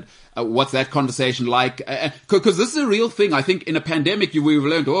decisions. And what's that conversation like? Because this is a real thing. I think in a pandemic, we've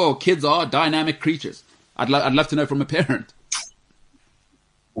learned, kids are dynamic creatures. I'd love to know from a parent.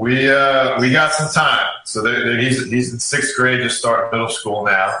 We got some time. So he's in 6th grade, just starting middle school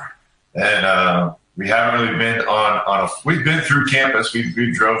now, and we haven't really been we've been through campus.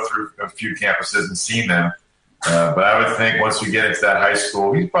 We drove through a few campuses and seen them, but I would think once we get into that high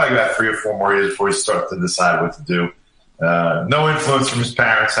school, he's probably got 3 or 4 more years before he starts to decide what to do. No influence from his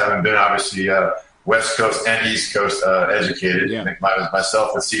parents, having been obviously West Coast and East Coast educated. Yeah. I think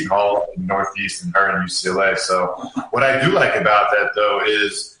myself at Seton Hall in Northeast and her in UCLA. So what I do like about that, though,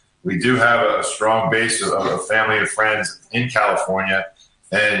 is we do have a strong base of family and friends in California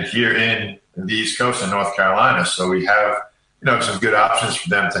and here in the East Coast in North Carolina. So we have, you know, some good options for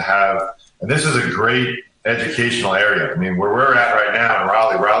them to have. And this is a great educational area. I mean, where we're at right now in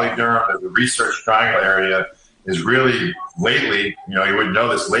Raleigh-Durham, the Research Triangle area is really lately, you know, you wouldn't know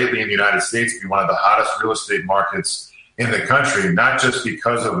this, lately in the United States, be one of the hottest real estate markets in the country, not just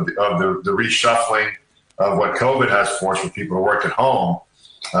because of the reshuffling of what COVID has forced for people to work at home,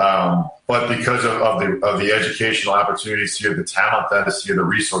 but because of the educational opportunities here, the talent that is here, the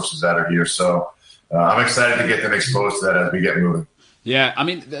resources that are here. So I'm excited to get them exposed to that as we get moving. Yeah, I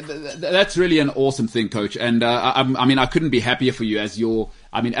mean, that's really an awesome thing, Coach. And I mean, I couldn't be happier for you as you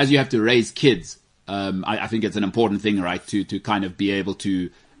have to raise kids. I think it's an important thing, right, to kind of be able to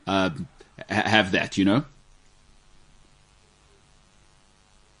have that, you know?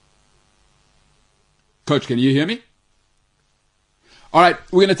 Coach, can you hear me? All right,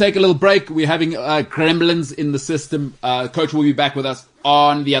 we're going to take a little break. We're having gremlins in the system. Coach will be back with us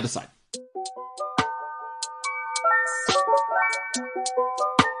on the other side.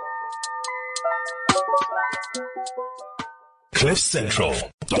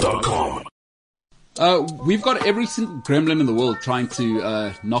 CliffCentral.com. We've got every single gremlin in the world trying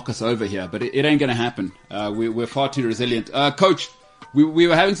to knock us over here, but it ain't going to happen. We're far too resilient. Coach, we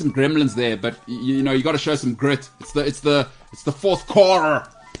were having some gremlins there, but you know, you got to show some grit. It's the fourth quarter.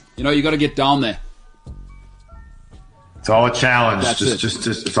 You know, you got to get down there. It's all a challenge. That's just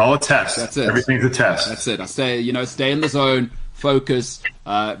it's all a test. That's it. Everything's a test. That's it. I say, you know, stay in the zone, focus,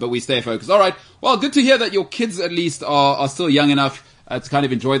 but we stay focused. All right. Well, good to hear that your kids at least are still young enough to kind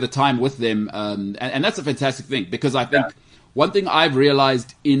of enjoy the time with them. And that's a fantastic thing, because I think one thing I've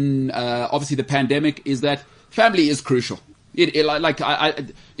realized in obviously the pandemic is that family is crucial.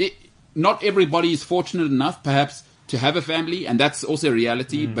 Not everybody is fortunate enough, perhaps, to have a family, and that's also a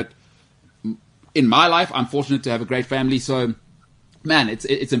reality. But in my life, I'm fortunate to have a great family. So, man,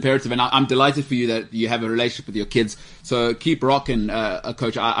 it's imperative, and I'm delighted for you that you have a relationship with your kids. So keep rocking,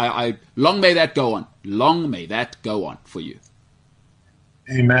 Coach. I long may that go on. Long may that go on for you.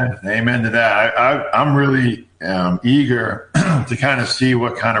 Amen. Amen to that. I'm really eager to kind of see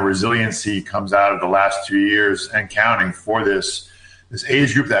what kind of resiliency comes out of the last 2 years and counting for this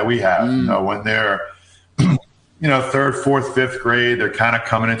age group that we have. You know, when they're, third, fourth, fifth grade, they're kind of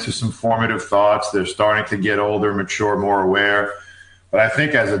coming into some formative thoughts. They're starting to get older, mature, more aware. But I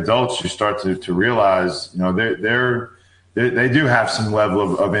think as adults, you start to realize, they do have some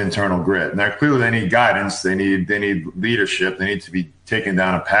level of internal grit. Now, clearly they need guidance. They need leadership. They need to be taken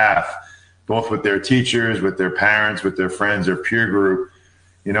down a path, both with their teachers, with their parents, with their friends, their peer group.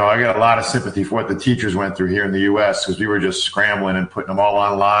 I got a lot of sympathy for what the teachers went through here in the U.S. because we were just scrambling and putting them all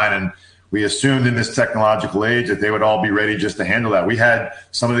online. And we assumed in this technological age that they would all be ready just to handle that. We had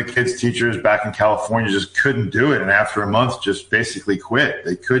some of the kids' teachers back in California just couldn't do it. And after a month, just basically quit.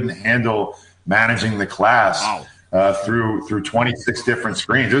 They couldn't handle managing the class through 26 different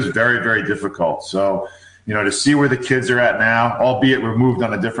screens. It was very, very difficult. So, to see where the kids are at now, albeit we're moved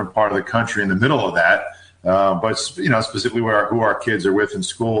on a different part of the country in the middle of that, but specifically who our kids are with in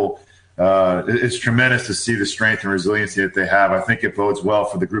school, it's tremendous to see the strength and resiliency that they have. I think it bodes well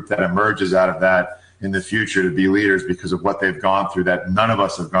for the group that emerges out of that in the future to be leaders because of what they've gone through that none of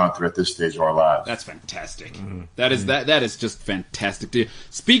us have gone through at this stage of our lives. That's fantastic. That is just fantastic.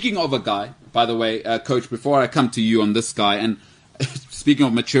 Speaking of a guy, by the way, Coach, before I come to you on this guy, and speaking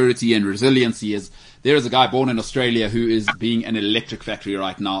of maturity and resiliency, there is a guy born in Australia who is being an electric factory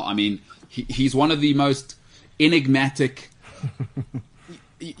right now. I mean, he's one of the most enigmatic,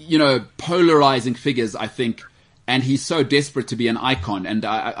 polarizing figures, I think, and he's so desperate to be an icon. And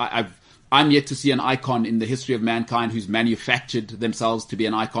I'm yet to see an icon in the history of mankind who's manufactured themselves to be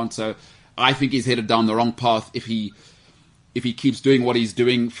an icon. So I think he's headed down the wrong path if he keeps doing what he's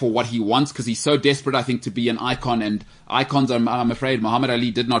doing for what he wants, because he's so desperate, I think, to be an icon. And icons, I'm afraid, Muhammad Ali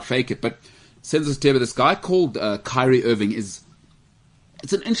did not fake it. But sensitive, this guy called Kyrie Irving it's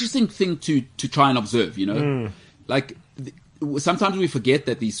an interesting thing to try and observe, sometimes we forget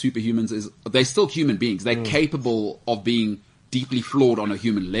that these superhumans they're still human beings. They're capable of being deeply flawed on a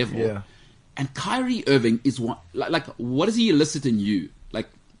human level. Yeah. And Kyrie Irving is one, what does he elicit in you?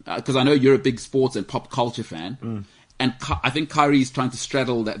 Because I know you're a big sports and pop culture fan. And I think Kyrie is trying to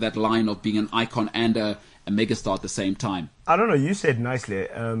straddle that line of being an icon and a megastar at the same time. I don't know. You said nicely,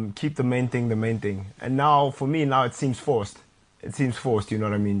 keep the main thing the main thing. And now, for me, it seems forced. It seems forced, you know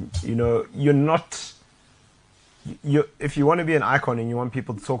what I mean? You're not... if you want to be an icon and you want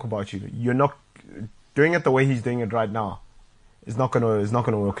people to talk about you, you're not doing it the way he's doing it right now. It's not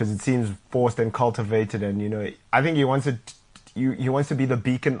gonna work because it seems forced and cultivated, and I think he wants to be the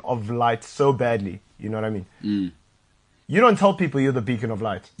beacon of light so badly. You know what I mean? You don't tell people you're the beacon of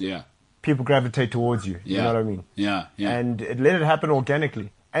light. Yeah. People gravitate towards you. Yeah. You know what I mean? Yeah. And let it happen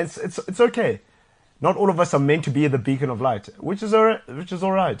organically, and it's okay. Not all of us are meant to be the beacon of light, which is all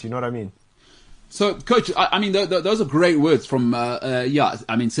right. You know what I mean? So, Coach, I mean, those are great words from,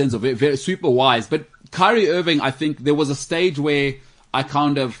 Senzo, very, very super wise. But Kyrie Irving, I think there was a stage where I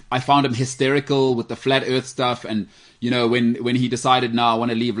found him hysterical with the flat earth stuff. And, when he decided, no, I want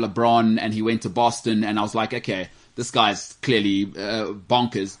to leave LeBron, and he went to Boston, and I was like, okay, this guy's clearly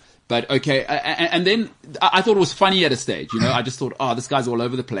bonkers. But okay, and then I thought it was funny at a stage, I just thought, this guy's all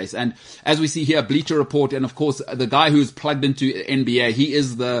over the place. And as we see here, Bleacher Report, and of course, the guy who's plugged into NBA, he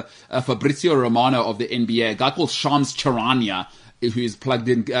is the Fabrizio Romano of the NBA, a guy called Shams Charania, who's plugged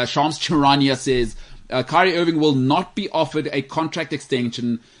in. Shams Charania says, Kyrie Irving will not be offered a contract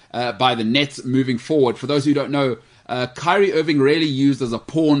extension by the Nets moving forward. For those who don't know, Kyrie Irving rarely used as a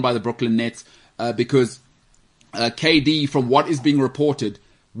pawn by the Brooklyn Nets because KD, from what is being reported,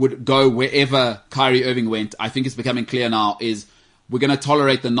 would go wherever Kyrie Irving went. I think it's becoming clear now is we're going to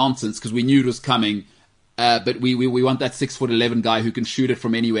tolerate the nonsense because we knew it was coming, but we want that 6'11" guy who can shoot it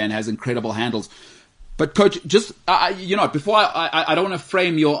from anywhere and has incredible handles. But Coach, just before I don't want to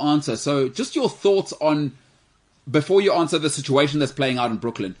frame your answer, so just your thoughts on before you answer the situation that's playing out in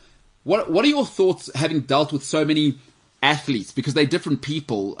Brooklyn. What are your thoughts, having dealt with so many athletes, because they're different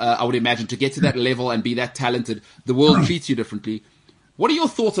people? I would imagine to get to that level and be that talented, the world treats you differently. What are your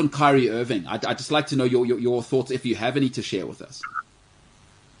thoughts on Kyrie Irving? I'd just like to know your thoughts, if you have any to share with us.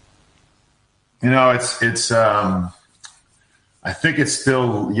 I think it's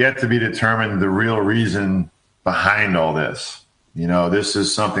still yet to be determined the real reason behind all this. This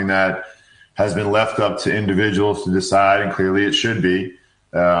is something that has been left up to individuals to decide, and clearly it should be.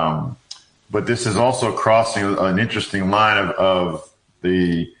 But this is also crossing an interesting line of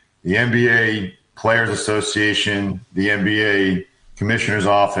the NBA Players Association, the NBA Commissioner's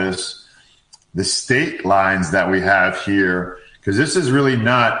Office, the state lines that we have here, because this is really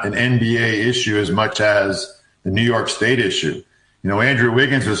not an NBA issue as much as the New York State issue. Andrew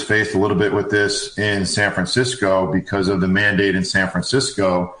Wiggins was faced a little bit with this in San Francisco because of the mandate in San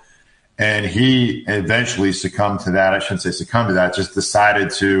Francisco, and he eventually succumbed to that. I shouldn't say succumbed to that, just decided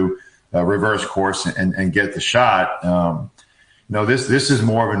to reverse course and get the shot. This is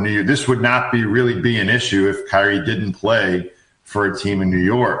more of this would not really be an issue if Kyrie didn't play for a team in New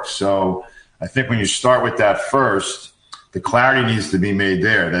York. So I think when you start with that first, the clarity needs to be made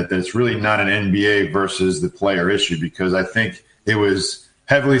there that it's really not an NBA versus the player issue, because I think it was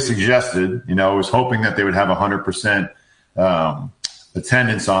heavily suggested, I was hoping that they would have 100%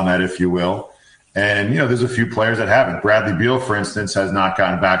 attendance on that, if you will. And, there's a few players that haven't. Bradley Beal, for instance, has not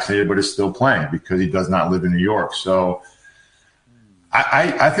gotten vaccinated, but is still playing because he does not live in New York. So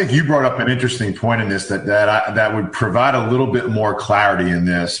I think you brought up an interesting point in this that would provide a little bit more clarity in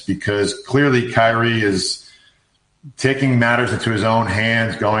this, because clearly Kyrie is taking matters into his own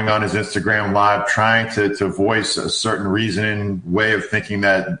hands, going on his Instagram Live, trying to voice a certain reasoning, way of thinking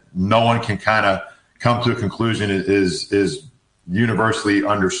that no one can kind of come to a conclusion is universally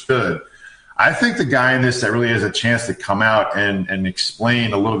understood. I think the guy in this that really has a chance to come out and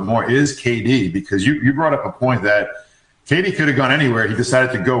explain a little bit more is KD, because you brought up a point that KD could have gone anywhere. He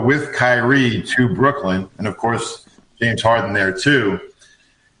decided to go with Kyrie to Brooklyn, and of course James Harden there too.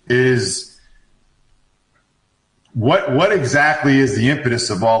 Is what exactly is the impetus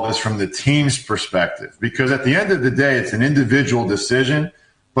of all this from the team's perspective? Because at the end of the day, it's an individual decision,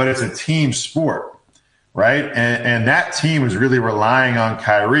 but it's a team sport, right? And that team is really relying on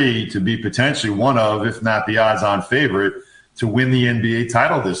Kyrie to be potentially one of, if not the odds-on favorite, to win the NBA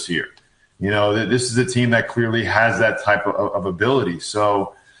title this year. This is a team that clearly has that type of ability.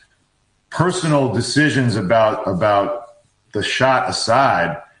 So personal decisions about the shot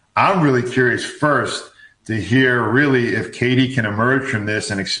aside, I'm really curious first to hear really if KD can emerge from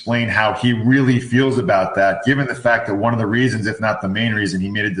this and explain how he really feels about that, given the fact that one of the reasons, if not the main reason, he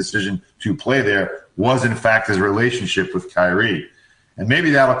made a decision to play there was, in fact, his relationship with Kyrie. And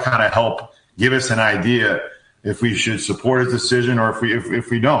maybe that'll kind of help give us an idea if we should support his decision or if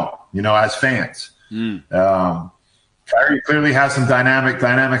we don't, as fans. Kyrie clearly has some dynamic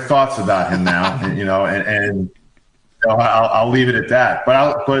thoughts about him now, and I'll leave it at that.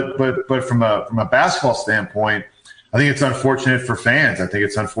 But from a basketball standpoint, I think it's unfortunate for fans. I think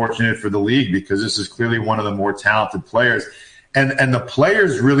it's unfortunate for the league, because this is clearly one of the more talented players, and the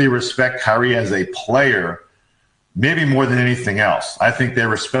players really respect Kyrie as a player, maybe more than anything else. I think they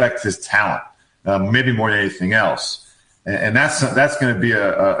respect his talent, maybe more than anything else. And that's going to be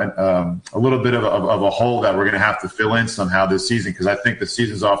a little bit of a hole that we're going to have to fill in somehow this season, because I think the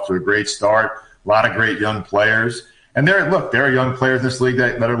season's off to a great start. A lot of great young players. And there are young players in this league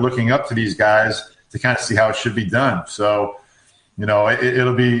that are looking up to these guys to kind of see how it should be done. So,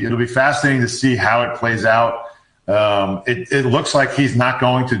 it'll be fascinating to see how it plays out. It looks like he's not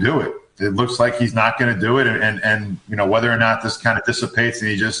going to do it. It looks like he's not going to do it. And whether or not this kind of dissipates and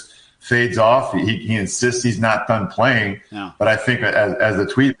he just fades off, he insists he's not done playing. Yeah. But I think as the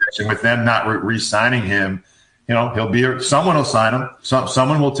tweet mentioned, with them not re-signing him, someone will sign him.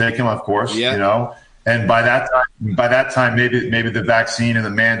 Someone will take him, of course. Yeah. And by that time, maybe the vaccine and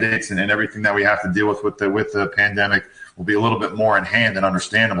the mandates and everything that we have to deal with the pandemic will be a little bit more in hand and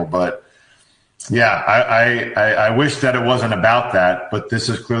understandable. But yeah, I wish that it wasn't about that. But this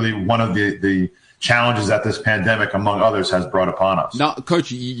is clearly one of the challenges that this pandemic, among others, has brought upon us. Now, Coach,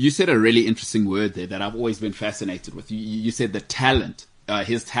 you said a really interesting word there that I've always been fascinated with. You said the talent,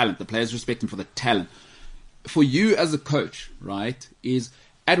 his talent. The players respect him for the talent. For you as a coach, right, is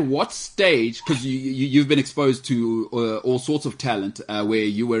at what stage, because you've been exposed to all sorts of talent where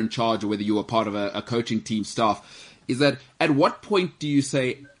you were in charge or whether you were part of a coaching team staff, is that at what point do you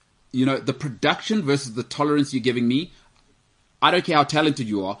say, the production versus the tolerance you're giving me, I don't care how talented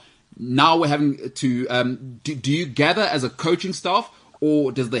you are, now we're having to, do you gather as a coaching staff,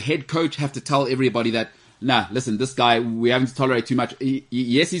 or does the head coach have to tell everybody that, nah, listen, this guy, we're having to tolerate too much.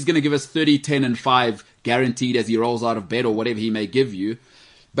 Yes, he's going to give us 30, 10, and 5 guaranteed as he rolls out of bed or whatever he may give you.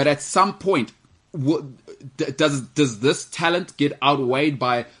 But at some point, does this talent get outweighed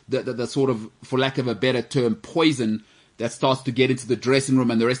by the sort of, for lack of a better term, poison that starts to get into the dressing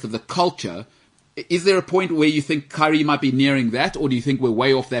room and the rest of the culture? Is there a point where you think Kyrie might be nearing that, or do you think we're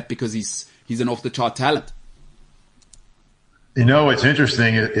way off that because he's an off-the-chart talent? You know, what's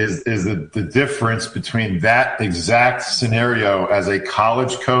interesting is the difference between that exact scenario as a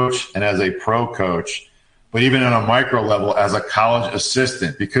college coach and as a pro coach, but even on a micro level as a college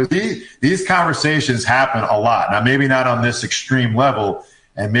assistant, because these conversations happen a lot. Now, maybe not on this extreme level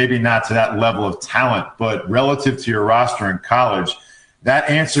and maybe not to that level of talent, but relative to your roster in college, that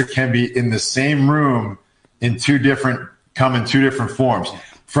answer can be in the same room come in two different forms.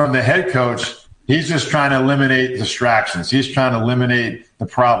 From the head coach, he's just trying to eliminate distractions. He's trying to eliminate the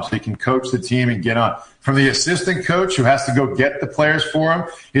problems so he can coach the team and get on. From the assistant coach who has to go get the players for him,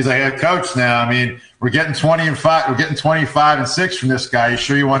 he's like, hey, coach, now, I mean, we're getting 20 and 5, we're getting 25 and 6 from this guy. You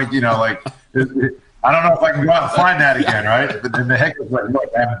sure you want to, like, I don't know if I can go out and find that again, right? But then the head coach is like,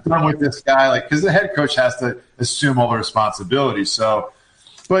 look, I'm done with this guy. Like, because the head coach has to assume all the responsibility. So,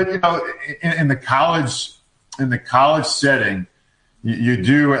 but, in the college setting, you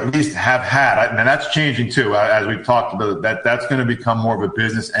do at least have had, and that's changing too, as we've talked about, that's going to become more of a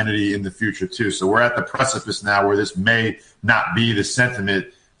business entity in the future too. So we're at the precipice now where this may not be the sentiment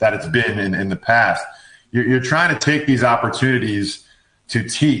that it's been in the past. You're trying to take these opportunities to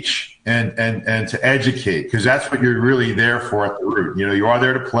teach and to educate, because that's what you're really there for at the root. You are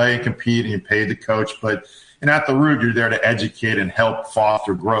there to play and compete and you pay the coach, but at the root, you're there to educate and help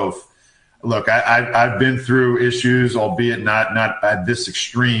foster growth. Look, I've been through issues, albeit not at this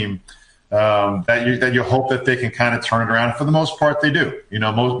extreme, that you hope that they can kind of turn it around. For the most part, they do.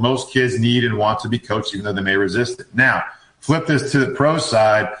 Most kids need and want to be coached, even though they may resist it. Now, flip this to the pro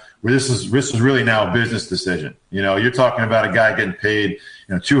side, where this is really now a business decision. You're talking about a guy getting paid,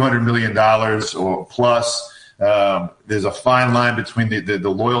 $200 million or plus. There's a fine line between the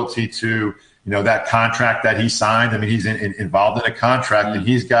loyalty to that contract that he signed. I mean, he's involved in a contract, and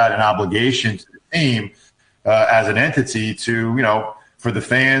he's got an obligation to the team as an entity to, for the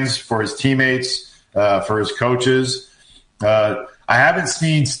fans, for his teammates, for his coaches. I haven't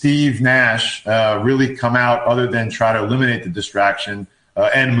seen Steve Nash really come out other than try to eliminate the distraction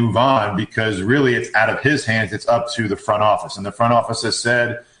and move on, because really it's out of his hands. It's up to the front office, and the front office has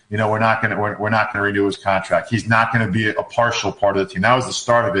said, we're not going to renew his contract. He's not going to be a partial part of the team. That was the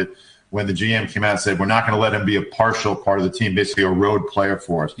start of it, when the GM came out and said, we're not going to let him be a partial part of the team, basically a road player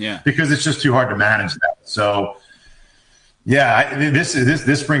for us, because it's just too hard to manage that. So,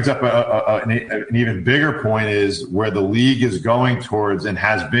 this brings up an even bigger point, is where the league is going towards and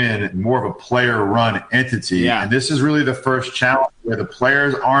has been more of a player-run entity. Yeah. And this is really the first challenge where the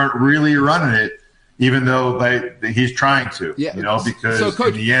players aren't really running it, even though he's trying to, because so,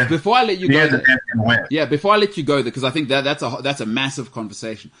 Coach, in the end, before I let you go, before I let you go, because I think that's a massive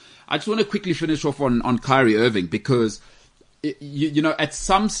conversation. I just want to quickly finish off on Kyrie Irving, because at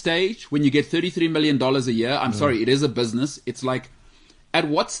some stage when you get $33 million a year, I'm sorry, it is a business. It's like, at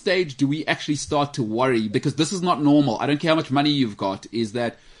what stage do we actually start to worry? Because this is not normal. I don't care how much money you've got. Is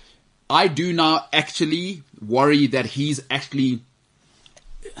that I do now actually worry that he's actually.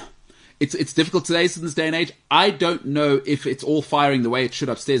 It's difficult to say in this day and age. I don't know if it's all firing the way it should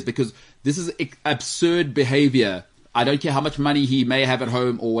upstairs, because this is absurd behavior. I don't care how much money he may have at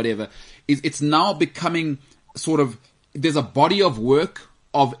home or whatever. It's now becoming sort of, there's a body of work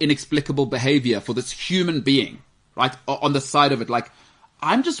of inexplicable behavior for this human being, right, on the side of it. Like,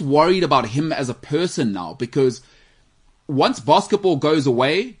 I'm just worried about him as a person now, because once basketball goes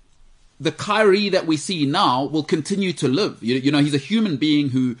away, the Kyrie that we see now will continue to live. He's a human being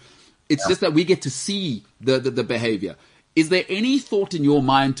who... It's just that we get to see the behavior. Is there any thought in your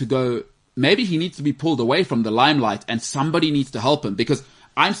mind to go, maybe he needs to be pulled away from the limelight and somebody needs to help him? Because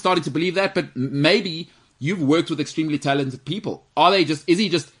I'm starting to believe that, but maybe you've worked with extremely talented people. Is he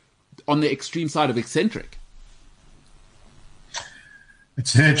just on the extreme side of eccentric?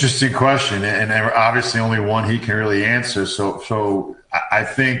 It's an interesting question, and obviously only one he can really answer. So I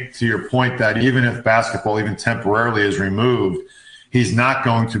think, to your point, that even if basketball even temporarily is removed, he's not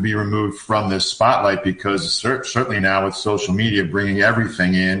going to be removed from this spotlight, because certainly now with social media bringing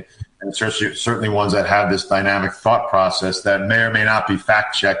everything in, and certainly ones that have this dynamic thought process that may or may not be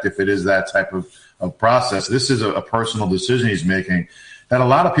fact-checked if it is that type of process. This is a personal decision he's making that a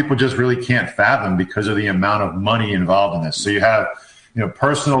lot of people just really can't fathom because of the amount of money involved in this. So you have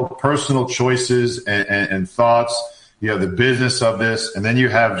personal choices and thoughts. You have the business of this, and then you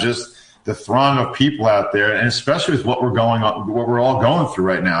have just the throng of people out there, and especially with what we're all going through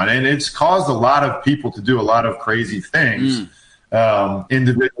right now. And it's caused a lot of people to do a lot of crazy things,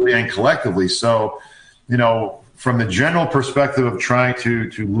 individually and collectively. So, from the general perspective of trying to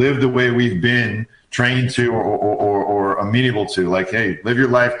live the way we've been trained to or amenable to, like, hey, live your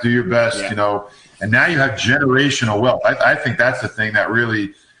life, do your best, and now you have generational wealth. I think that's the thing that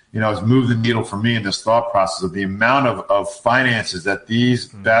really has moved the needle for me in this thought process of the amount of finances that these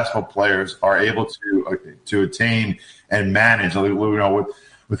basketball players are able to attain and manage.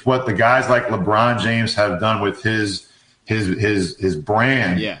 With what the guys like LeBron James have done with his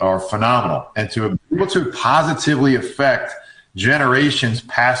brand are phenomenal, and to be able to positively affect generations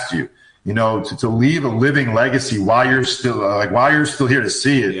past you, to leave a living legacy while you're still here to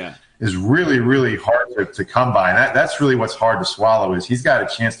see it is really, really hard to come by. And that's really what's hard to swallow is he's got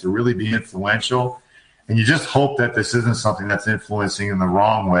a chance to really be influential. And you just hope that this isn't something that's influencing in the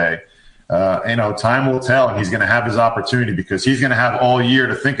wrong way. Time will tell, and he's going to have his opportunity because he's going to have all year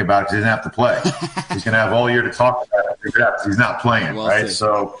to think about it because he doesn't have to play. He's going to have all year to talk about it because he's not playing, right?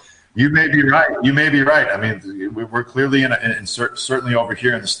 So you may be right. I mean, we're clearly certainly over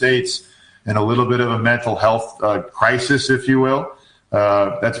here in the States in a little bit of a mental health crisis, if you will,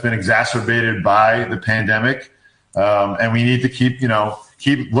 that's been exacerbated by the pandemic. And we need to keep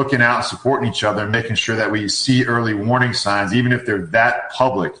looking out and supporting each other and making sure that we see early warning signs, even if they're that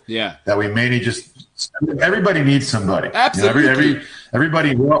public, that we may need everybody needs somebody. Absolutely.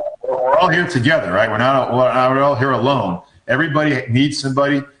 Everybody, we're all here together, right? We're all here alone. Everybody needs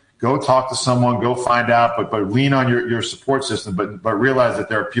somebody. Go talk to someone, go find out, but lean on your support system, but realize that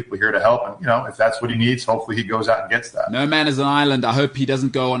there are people here to help. And, if that's what he needs, hopefully he goes out and gets that. No man is an island. I hope he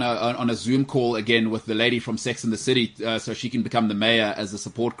doesn't go on a Zoom call again with the lady from Sex and the City so she can become the mayor as a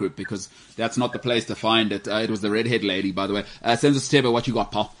support group, because that's not the place to find it. It was the redhead lady, by the way. Senzo Stebo, what you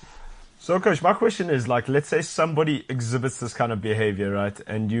got, pal? So, Coach, my question is, let's say somebody exhibits this kind of behavior, right,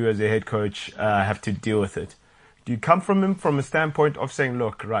 and you as a head coach have to deal with it. Do you come from him from a standpoint of saying,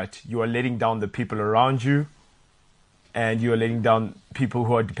 look, right, you are letting down the people around you and you are letting down people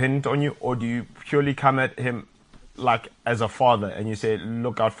who are dependent on you? Or do you purely come at him as a father and you say,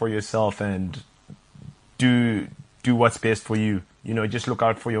 look out for yourself and do what's best for you? Just look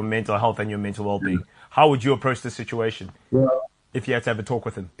out for your mental health and your mental well-being. How would you approach the situation if you had to have a talk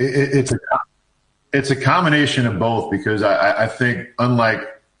with him? It's a combination of both, because I think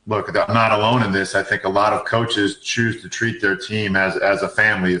look, I'm not alone in this. I think a lot of coaches choose to treat their team as a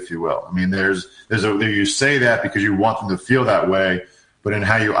family, if you will. I mean, you say that because you want them to feel that way, but in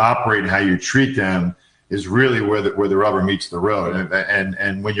how you operate and how you treat them is really where the rubber meets the road.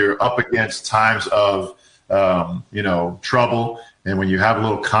 And when you're up against times of trouble, and when you have a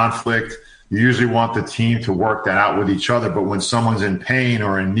little conflict, you usually want the team to work that out with each other. But when someone's in pain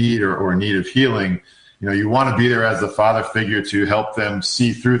or in need or in need of healing, you want to be there as the father figure to help them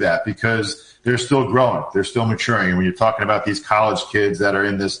see through that, because they're still growing. They're still maturing. And when you're talking about these college kids that are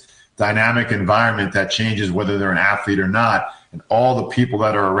in this dynamic environment that changes whether they're an athlete or not, and all the people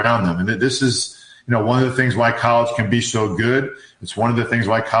that are around them. And this is, one of the things why college can be so good. It's one of the things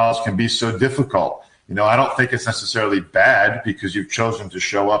why college can be so difficult. I don't think it's necessarily bad because you've chosen to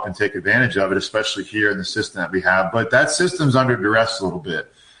show up and take advantage of it, especially here in the system that we have. But that system's under duress a little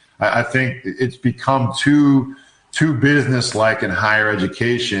bit. I think it's become too business-like in higher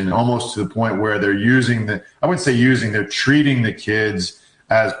education, almost to the point where they're they're treating the kids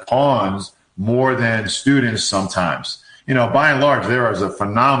as pawns more than students sometimes. By and large, there is a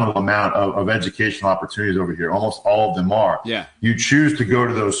phenomenal amount of educational opportunities over here. Almost all of them are. Yeah. You choose to go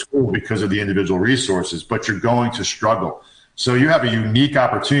to those schools because of the individual resources, but you're going to struggle. So you have a unique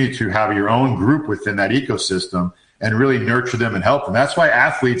opportunity to have your own group within that ecosystem and really nurture them and help them. That's why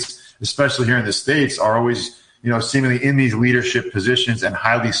athletes, especially here in the States, are always, seemingly in these leadership positions and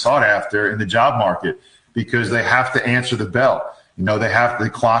highly sought after in the job market, because they have to answer the bell.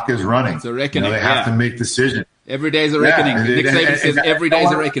 The clock is running. It's a reckoning. They have to make decisions. Every day is a reckoning. Nick Saban says every day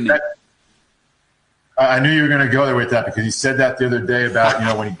is a reckoning. I knew you were going to go there with that, because he said that the other day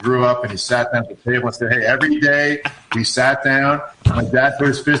about, when he grew up and he sat down at the table and said, hey, every day we sat down, my dad put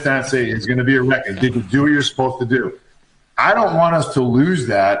his fist down and said, it's going to be a record. Did you do what you're supposed to do? I don't want us to lose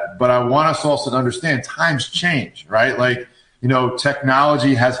that, but I want us also to understand times change, right?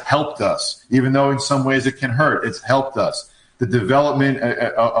 Technology has helped us, even though in some ways it can hurt. It's helped us. The development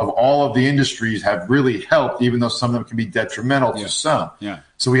of all of the industries have really helped, even though some of them can be detrimental to some. Yeah.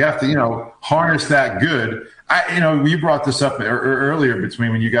 So we have to, harness that good. You brought this up earlier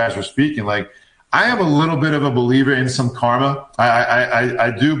between when you guys were speaking. I am a little bit of a believer in some karma.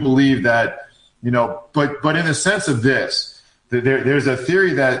 I do believe that, but in the sense of this, there's a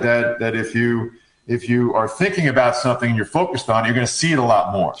theory that if you are thinking about something and you're focused on it, you're going to see it a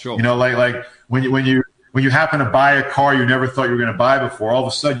lot more. Sure. When you happen to buy a car you never thought you were going to buy before, all of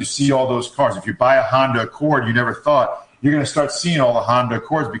a sudden you see all those cars. If you buy a Honda Accord you never thought, you're going to start seeing all the Honda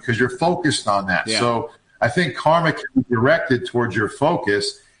Accords because you're focused on that. Yeah. So I think karma can be directed towards your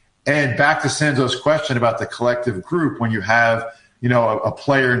focus. And back to Senzo's question about the collective group, when you have a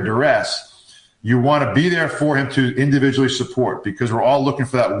player in duress, you want to be there for him to individually support, because we're all looking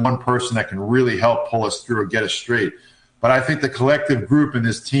for that one person that can really help pull us through or get us straight. But I think the collective group in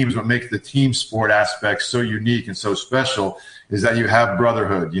this team is what makes the team sport aspect so unique and so special, is that you have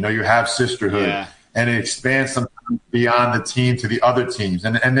brotherhood, you have sisterhood, and it expands sometimes beyond the team to the other teams.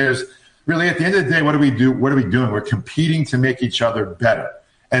 And there's really, at the end of the day, what do we do? What are we doing? We're competing to make each other better.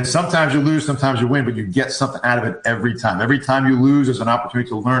 And sometimes you lose, sometimes you win, but you get something out of it every time. Every time you lose, there's an opportunity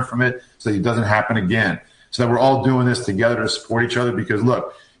to learn from it so that it doesn't happen again. So that we're all doing this together to support each other, because,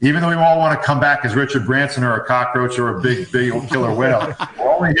 look, even though we all want to come back as Richard Branson or a cockroach or a big killer whale,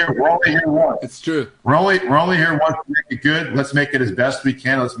 we're only here once. It's true. We're only here once to make it good. Let's make it as best we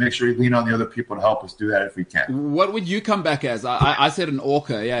can. Let's make sure we lean on the other people to help us do that if we can. What would you come back as? I said an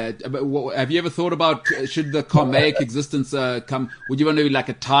orca, yeah. But have you ever thought about, should the Carmaic existence come, would you want to be like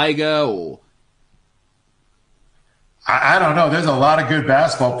a tiger or? I don't know. There's a lot of good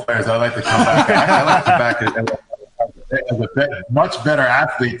basketball players I'd like to come back. I like to come back as a much better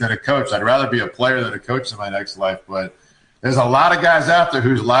athlete than a coach. I'd rather be a player than a coach in my next life. But there's a lot of guys out there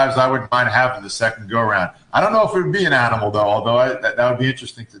whose lives I wouldn't mind having the second go-around. I don't know if it would be an animal, though, although that would be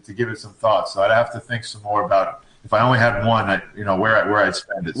interesting to give it some thought. So I'd have to think some more about, if I only had one, where I'd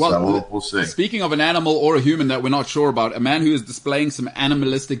spend it. Well, so we'll see. Speaking of an animal or a human that we're not sure about, a man who is displaying some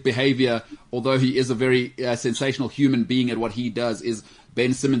animalistic behavior, although he is a very sensational human being at what he does, is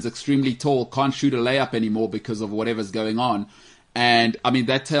Ben Simmons. Extremely tall, can't shoot a layup anymore because of whatever's going on. And, I mean,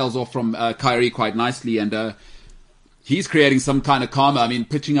 that tails off from Kerry quite nicely. And he's creating some kind of karma. I mean,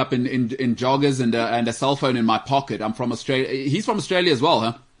 pitching up in joggers and a cell phone in my pocket. I'm from Australia. He's from Australia as well,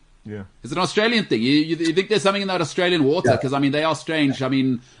 huh? Yeah. It's an Australian thing. You think there's something in that Australian water? Because, I mean, they are strange. I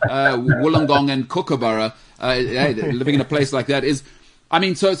mean, Wollongong and Kookaburra, living in a place like that is... I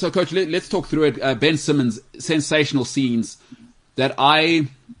mean, so Coach, let's talk through it. Ben Simmons, sensational scenes that I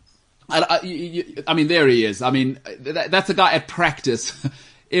mean, there he is. I mean, that's a guy at practice.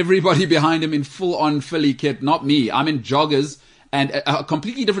 Everybody behind him in full-on Philly kit, not me. I'm in joggers and a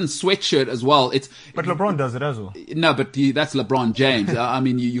completely different sweatshirt as well. But LeBron does it as well. No, but that's LeBron James. I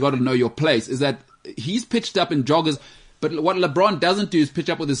mean, you got to know your place. Is that he's pitched up in joggers, but what LeBron doesn't do is pitch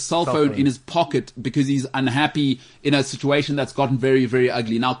up with his cell phone in his pocket because he's unhappy in a situation that's gotten very, very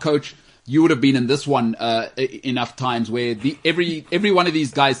ugly. Now, Coach, you would have been in this one enough times where every one of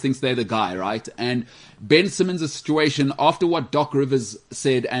these guys thinks they're the guy, right? And Ben Simmons' situation, after what Doc Rivers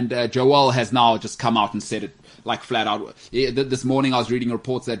said, and Joel has now just come out and said it like flat out. This morning I was reading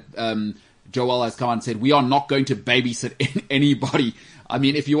reports that Joel has come out and said, we are not going to babysit anybody. I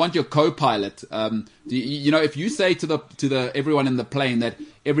mean, if you want your co-pilot, if you say to the everyone in the plane that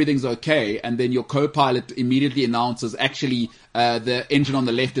everything's okay, and then your co-pilot immediately announces, actually, the engine on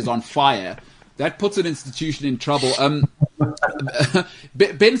the left is on fire, that puts an institution in trouble.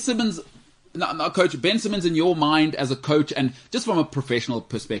 Ben Simmons, Coach, Ben Simmons, in your mind as a coach, and just from a professional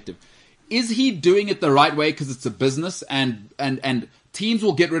perspective, is he doing it the right way because it's a business, and teams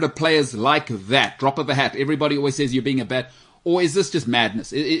will get rid of players like that, drop of a hat? Everybody always says you're being a bad. Or is this just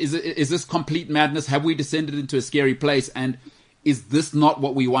madness? Is this complete madness? Have we descended into a scary place? And is this not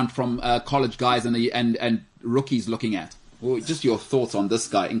what we want from college guys and rookies looking at? Well, just your thoughts on this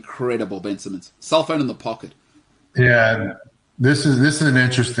guy. Incredible, Ben Simmons. Cell phone in the pocket. Yeah, this is an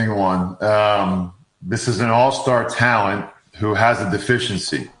interesting one. This is an all-star talent who has a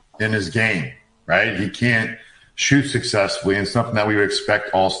deficiency in his game, right? He can't shoot successfully, and something that we would expect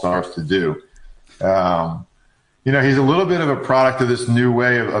all-stars to do. He's a little bit of a product of this new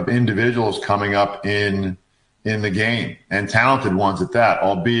way of individuals coming up in the game, and talented ones at that,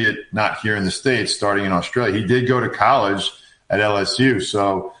 albeit not here in the States, starting in Australia. He did go to college at LSU,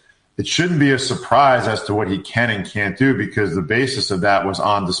 so it shouldn't be a surprise as to what he can and can't do, because the basis of that was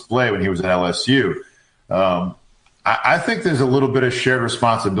on display when he was at LSU. I think there's a little bit of shared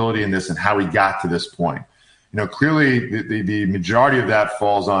responsibility in this and how he got to this point. Clearly the majority of that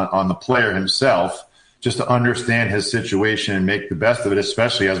falls on the player himself, just to understand his situation and make the best of it,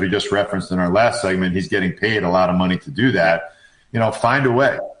 especially as we just referenced in our last segment, he's getting paid a lot of money to do that. Find a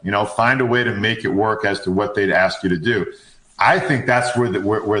way, find a way to make it work as to what they'd ask you to do. I think that's where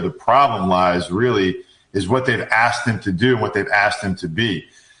the problem lies, really, is what they've asked him to do and what they've asked him to be.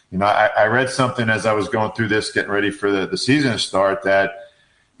 I read something as I was going through this, getting ready for the season to start, that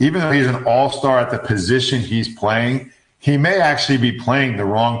even though he's an all-star at the position he's playing, he may actually be playing the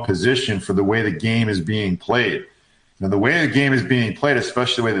wrong position for the way the game is being played. The way the game is being played,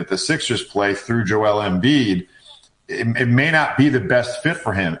 especially the way that the Sixers play through Joel Embiid, it may not be the best fit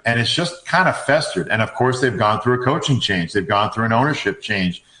for him. And it's just kind of festered. And, of course, they've gone through a coaching change. They've gone through an ownership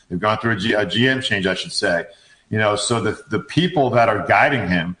change. They've gone through a GM change, I should say. So the people that are guiding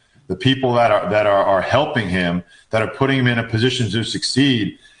him, the people that are helping him, that are putting him in a position to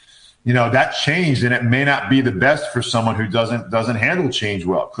succeed, that changed, and it may not be the best for someone who doesn't handle change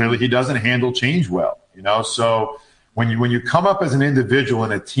well. Clearly, he doesn't handle change well. So when you come up as an individual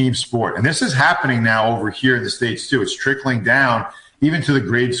in a team sport, and this is happening now over here in the States too, it's trickling down even to the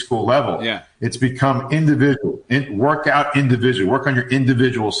grade school level. Yeah. It's become individual, work on your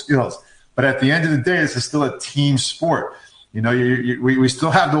individual skills. But at the end of the day, this is still a team sport. We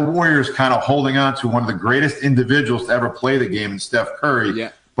still have the Warriors kind of holding on to one of the greatest individuals to ever play the game in Steph Curry,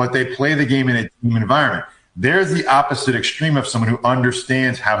 but they play the game in a team environment. There's the opposite extreme of someone who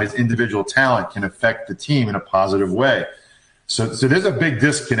understands how his individual talent can affect the team in a positive way. So there's a big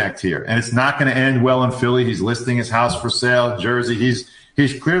disconnect here, and it's not going to end well in Philly. He's listing his house for sale in Jersey.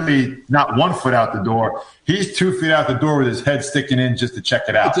 He's clearly not 1 foot out the door. He's 2 feet out the door with his head sticking in just to check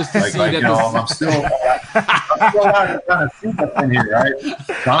it out. Just to see that I'm still out trying to see what's in here, right?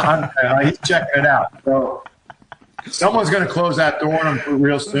 So he's checking it out. So someone's going to close that door on him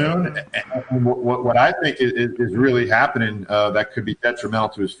real soon. And what I think is really happening that could be detrimental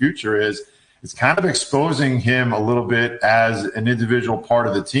to his future is it's kind of exposing him a little bit as an individual part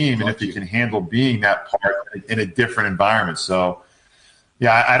of the team, and if he can handle being that part in a different environment. So,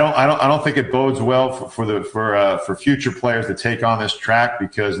 yeah, I don't think it bodes well for future players to take on this track,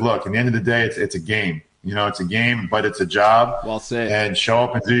 because look, at the end of the day, it's a game. It's a game, but it's a job. Well said. And show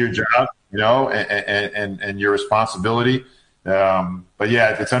up and do your job. And your responsibility. But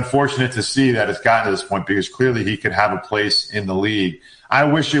yeah, it's unfortunate to see that it's gotten to this point, because clearly he could have a place in the league. I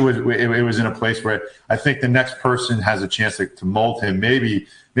wish it was in a place where I think the next person has a chance to mold him, maybe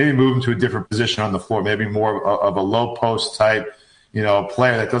move him to a different position on the floor, maybe more of a low post type,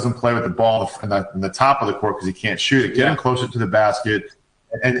 player that doesn't play with the ball in the top of the court because he can't shoot it. Get him closer to the basket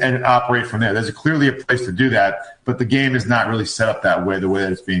and operate from there. There's clearly a place to do that, but the game is not really set up that way, the way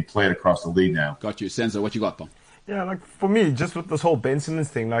that it's being played across the league now. Got you. Senzo, what you got, Tom? Yeah, like for me, just with this whole Ben Simmons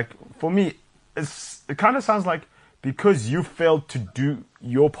thing, like for me, it kind of sounds like because you failed to do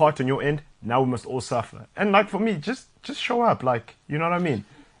your part on your end, now we must all suffer. And like for me, just show up, like, you know what I mean?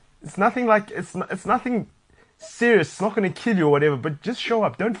 It's nothing like it's nothing serious. It's not going to kill you or whatever, but just show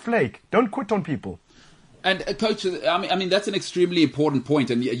up. Don't flake. Don't quit on people. And Coach, I mean that's an extremely important point,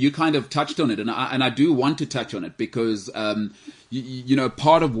 and you kind of touched on it, and I do want to touch on it because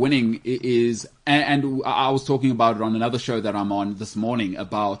part of winning is, and I was talking about it on another show that I'm on this morning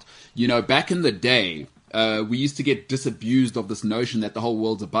about back in the day. We used to get disabused of this notion that the whole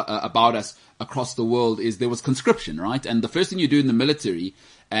world's about us across the world. There was conscription, right? And the first thing you do in the military,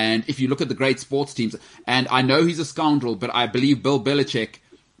 and if you look at the great sports teams, and I know he's a scoundrel, but I believe Bill Belichick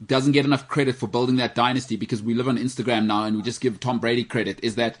doesn't get enough credit for building that dynasty, because we live on Instagram now and we just give Tom Brady credit,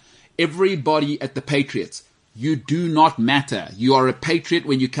 is that everybody at the Patriots, you do not matter. You are a Patriot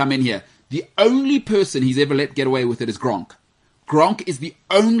when you come in here. The only person he's ever let get away with it is Gronk. Gronk is the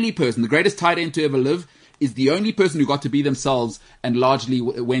only person, the greatest tight end to ever live, is the only person who got to be themselves and largely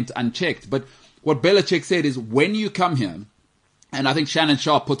went unchecked. But what Belichick said is, when you come here, and I think Shannon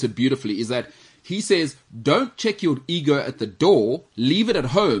Sharp puts it beautifully, is that he says, don't check your ego at the door, leave it at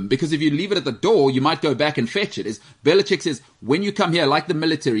home, because if you leave it at the door, you might go back and fetch it. Belichick says, when you come here, like the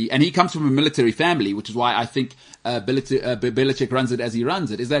military, and he comes from a military family, which is why I think Belichick runs it as he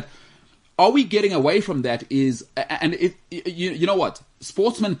runs it, is that, are we getting away from that? You know what?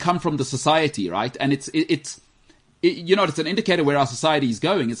 Sportsmen come from the society, right? And it's an indicator where our society is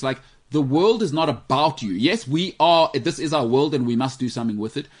going. It's like, the world is not about you. Yes, this is our world and we must do something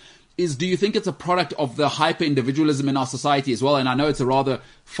with it. Do you think it's a product of the hyper-individualism in our society as well? And I know it's a rather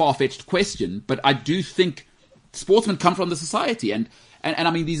far-fetched question, but I do think sportsmen come from the society. And I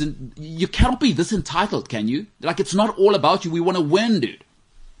mean, you cannot be this entitled, can you? Like, it's not all about you. We want to win, dude.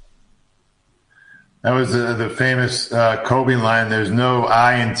 That was the famous Kobe line. There's no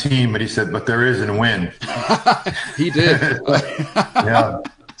I in team, but he said, but there is in win. He did. Yeah.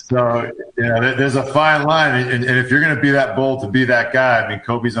 So, there's a fine line. And if you're going to be that bold to be that guy, I mean,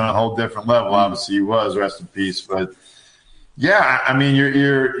 Kobe's on a whole different level. Obviously, he was, rest in peace. But, yeah, I mean,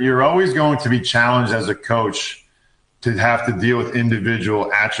 you're always going to be challenged as a coach to have to deal with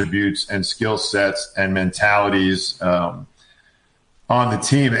individual attributes and skill sets and mentalities on the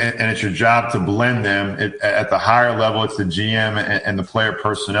team, and it's your job to blend them. At the higher level, it's the GM and the player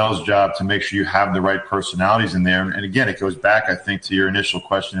personnel's job to make sure you have the right personalities in there. And again, it goes back, I think, to your initial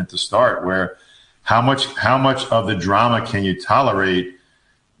question at the start, where how much of the drama can you tolerate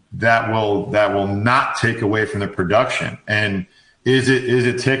that will not take away from the production? And is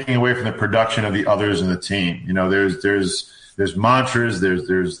it taking away from the production of the others in the team? There's there's mantras,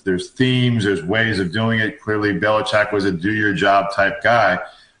 there's themes, there's ways of doing it. Clearly, Belichick was a do your job type guy.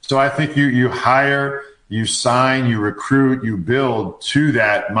 So I think you hire, you sign, you recruit, you build to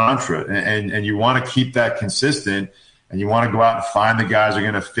that mantra, and you want to keep that consistent, and you want to go out and find the guys who are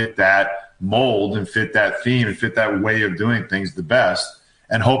going to fit that mold and fit that theme and fit that way of doing things the best,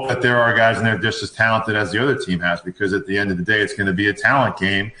 and hope that there are guys in there just as talented as the other team has, because at the end of the day, it's going to be a talent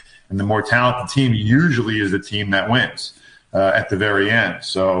game, and the more talented team usually is the team that wins at the very end.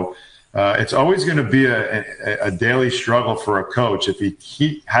 So it's always going to be a daily struggle for a coach if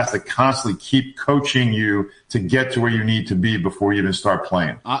he has to constantly keep coaching you to get to where you need to be before you even start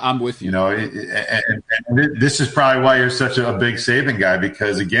playing. I'm with you. You know, and this is probably why you're such a big Saban guy,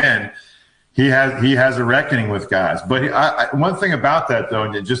 because again, he has a reckoning with guys. But one thing about that, though,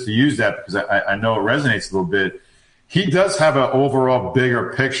 and just to use that because I know it resonates a little bit, he does have an overall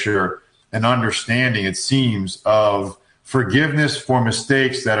bigger picture and understanding, it seems, of forgiveness for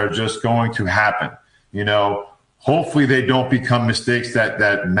mistakes that are just going to happen. You know, hopefully they don't become mistakes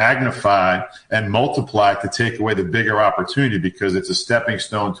that magnify and multiply to take away the bigger opportunity, because it's a stepping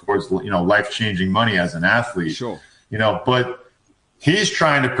stone towards, you know, life-changing money as an athlete. Sure. You know, but he's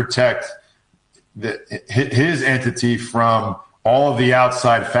trying to protect his entity from all of the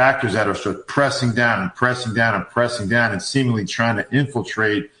outside factors that are sort of pressing down and pressing down and pressing down and seemingly trying to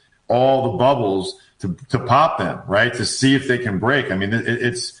infiltrate all the bubbles to pop them, right? To see if they can break. I mean,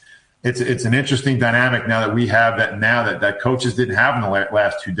 it's an interesting dynamic now that we have that coaches didn't have in the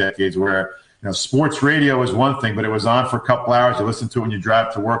last 2 decades, where, you know, sports radio is one thing, but it was on for a couple hours. You listen to it when you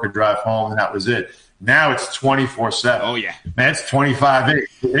drive to work or drive home, and that was it. Now it's 24/7. Oh yeah, man, it's 25/8.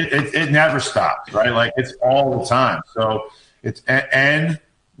 It never stops, right? Like, it's all the time. So and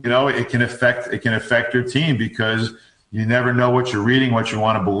you know, it can affect your team, because you never know what you're reading, what you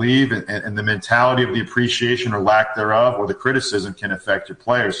want to believe, and the mentality of the appreciation or lack thereof, or the criticism, can affect your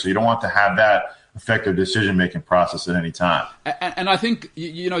players. So you don't want to have that affect their decision-making process at any time. And I think,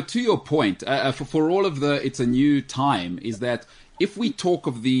 you know, to your point, for all of it's a new time, is that if we talk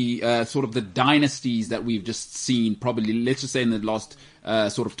of the sort of the dynasties that we've just seen, probably, let's just say in the last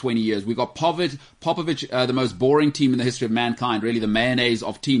sort of 20 years, we got Popovich, the most boring team in the history of mankind, really the mayonnaise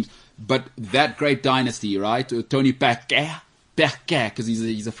of teams. But that great dynasty, right? Tony Parquet, because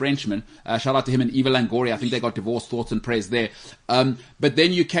he's a Frenchman. Shout out to him and Eva Longoria. I think they got divorced. Thoughts and prayers there. But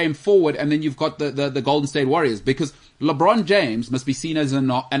then you came forward, and then you've got the Golden State Warriors, because LeBron James must be seen as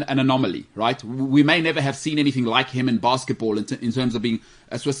an anomaly, right? We may never have seen anything like him in basketball in terms of being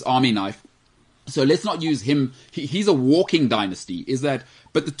a Swiss Army knife. So let's not use him. He's a walking dynasty.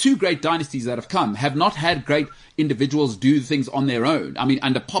 But the two great dynasties that have come have not had great individuals do things on their own. I mean,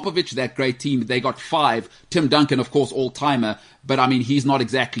 under Popovich, that great team, they got 5. Tim Duncan, of course, all-timer. But I mean, he's not going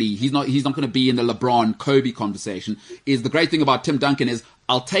to be in the LeBron Kobe conversation. The great thing about Tim Duncan is,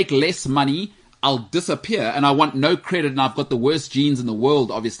 I'll take less money, I'll disappear, and I want no credit, and I've got the worst genes in the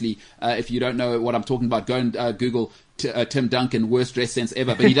world, obviously. If you don't know what I'm talking about, go and Google Tim Duncan, worst dress sense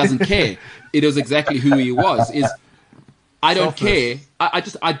ever. But he doesn't care. It was exactly who he was. I don't care.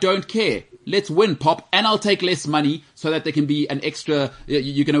 I don't care. Let's win, Pop, and I'll take less money so that there can be an extra.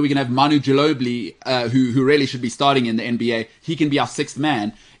 We can have Manu Ginobili, who really should be starting in the NBA. He can be our 6th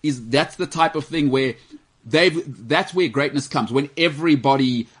man. That's the type of thing where that's where greatness comes, when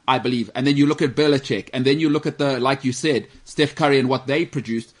everybody, I believe, and then you look at Belichick, and then you look at like you said, Steph Curry and what they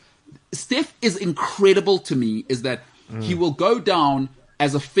produced. Steph is incredible to me, is that he will go down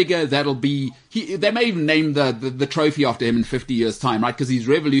as a figure that'll be, they may even name the trophy after him in 50 years' time, right? Because he's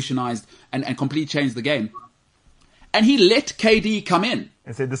revolutionized and completely changed the game. And he let KD come in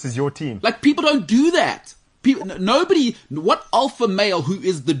and say, this is your team. Like, people don't do that. Nobody, what alpha male who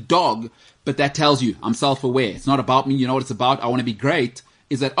is the dog, but that tells you, I'm self-aware. It's not about me. You know what it's about? I want to be great.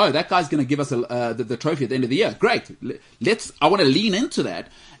 Is that, that guy's going to give us the trophy at the end of the year. Great. I want to lean into that.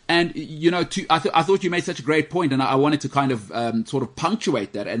 And, you know, I thought you made such a great point, and I wanted to kind of sort of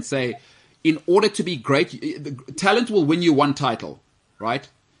punctuate that and say, in order to be great, talent will win you one title, right?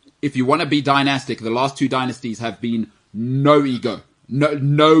 If you want to be dynastic, the last 2 dynasties have been no ego.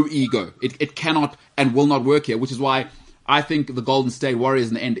 No ego. It cannot and will not work here, which is why I think the Golden State Warriors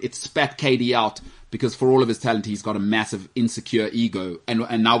in the end, it spat KD out, because for all of his talent, he's got a massive insecure ego.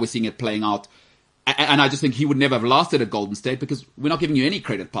 And now we're seeing it playing out. And I just think he would never have lasted at Golden State, because we're not giving you any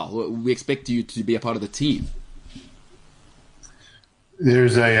credit, pal. We expect you to be a part of the team.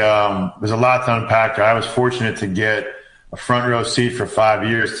 There's a lot to unpack there. I was fortunate to get a front row seat for 5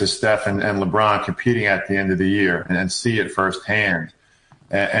 years to Steph and LeBron competing at the end of the year and see it firsthand.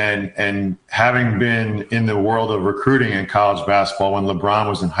 And having been in the world of recruiting in college basketball when LeBron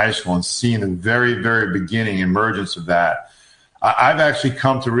was in high school and seeing the very, very beginning emergence of that, I've actually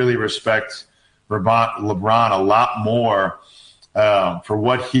come to really respect LeBron a lot more for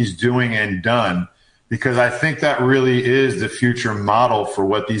what he's doing and done, because I think that really is the future model for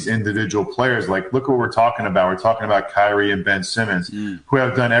what these individual players, like, look what we're talking about. We're talking about Kyrie and Ben Simmons, who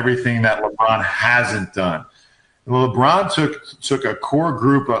have done everything that LeBron hasn't done. Well, LeBron took a core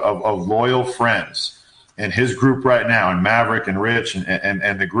group of loyal friends in his group right now, and Maverick and Rich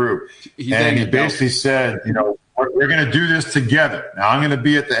and the group. And he basically said, you know, we're going to do this together. Now, I'm going to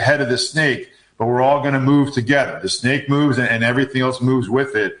be at the head of the snake, but we're all going to move together. The snake moves and everything else moves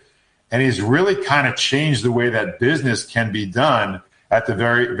with it. And he's really kind of changed the way that business can be done at the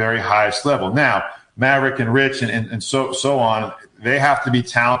very, very highest level. Now, Maverick and Rich and so on, they have to be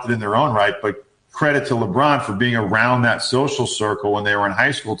talented in their own right, but credit to LeBron for being around that social circle when they were in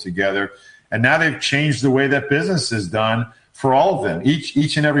high school together. And now they've changed the way that business is done for all of them.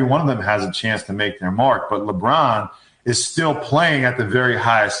 Each and every one of them has a chance to make their mark. But LeBron is still playing at the very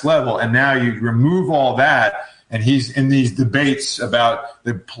highest level. And now you remove all that, and he's in these debates about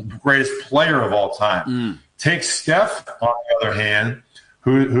the greatest player of all time. Take Steph, on the other hand,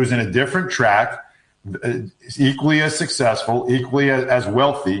 who's in a different track, equally as successful, equally as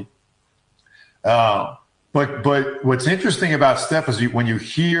wealthy. But what's interesting about Steph is when you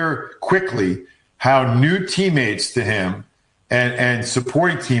hear quickly how new teammates to him and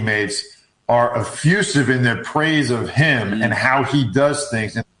supporting teammates are effusive in their praise of him and how he does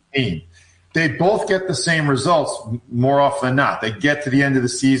things in the team. They both get the same results more often than not. They get to the end of the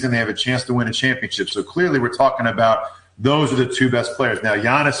season, they have a chance to win a championship. So clearly we're talking about those are the two best players. Now,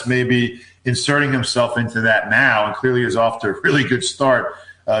 Giannis may be inserting himself into that now, and clearly is off to a really good start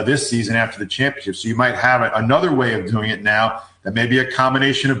this season after the championship. So you might have another way of doing it now that may be a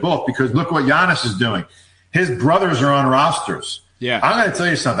combination of both, because look what Giannis is doing. His brothers are on rosters. Yeah. I'm going to tell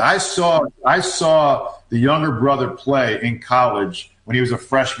you something. I saw the younger brother play in college when he was a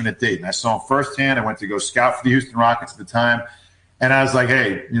freshman at Dayton. I saw him firsthand. I went to go scout for the Houston Rockets at the time. And I was like,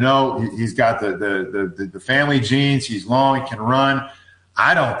 hey, you know, he's got the family genes. He's long. He can run.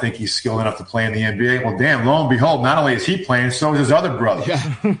 I don't think he's skilled enough to play in the NBA. Well, damn, lo and behold, not only is he playing, so is his other brother.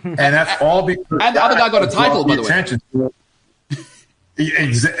 Yeah. And that's all because and the other guy got a title, by the way.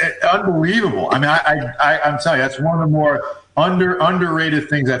 Unbelievable. I mean, I'm telling you, that's one of the more underrated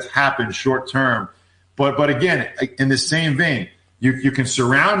things that's happened short term. But again, in the same vein, you can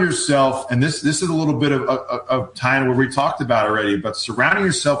surround yourself, and this is a little bit of time where we talked about already, but surrounding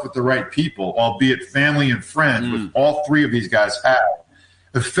yourself with the right people, albeit family and friends, which all three of these guys have,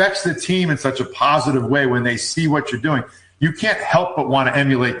 affects the team in such a positive way when they see what you're doing. You can't help but want to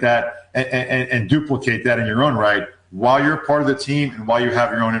emulate that and duplicate that in your own right while you're part of the team and while you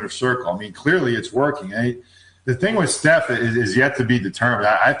have your own inner circle. I mean, clearly it's working. The thing with Steph is yet to be determined.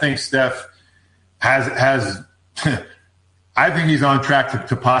 I think Steph has I think he's on track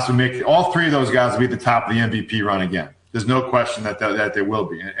to possibly make all three of those guys will be at the top of the MVP run again. There's no question that they will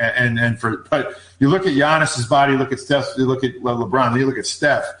be. But you look at Giannis's body, you look at Steph, you look at LeBron, you look at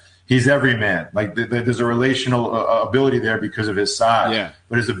Steph. He's every man. Like there's a relational ability there because of his size. Yeah.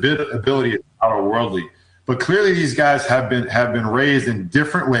 But his ability is otherworldly. But clearly these guys have been raised in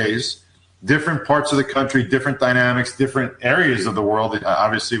different ways, different parts of the country, different dynamics, different areas of the world.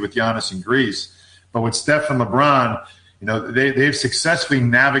 Obviously with Giannis in Greece, but with Steph and LeBron, you know, they've successfully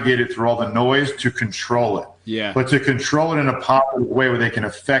navigated through all the noise to control it. Yeah. But to control it in a positive way where they can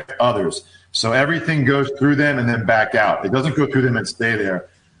affect others. So everything goes through them and then back out. It doesn't go through them and stay there.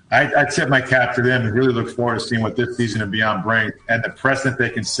 I tip my cap to them and really look forward to seeing what this season and beyond brings and the precedent they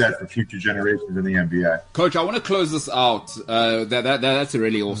can set for future generations in the NBA. Coach, I want to close this out. That's a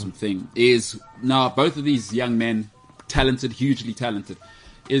really awesome thing. Is now both of these young men, talented, hugely talented,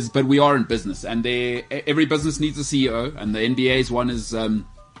 but we are in business, and every business needs a CEO, and the NBA's one is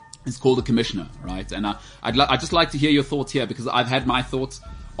called a commissioner, right? And I'd just like to hear your thoughts here, because I've had my thoughts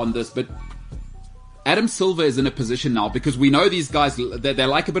on this, but Adam Silver is in a position now, because we know these guys, they're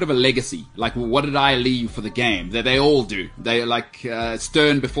like a bit of a legacy. Like, what did I leave for the game? They all do. They like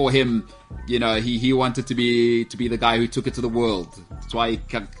Stern before him. You know, he wanted to be the guy who took it to the world. That's why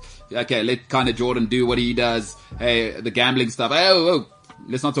let kind of Jordan do what he does. Hey, the gambling stuff. Oh,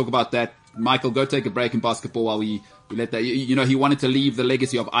 let's not talk about that. Michael, go take a break in basketball while we let that. You know, he wanted to leave the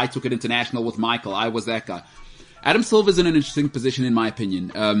legacy of I took it international with Michael. I was that guy. Adam Silver's in an interesting position, in my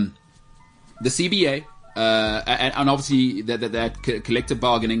opinion. The CBA, and obviously that collective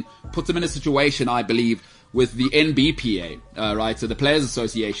bargaining puts him in a situation, I believe, with the NBPA, right? So the Players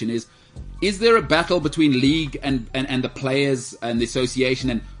Association is there a battle between league and the players and the association?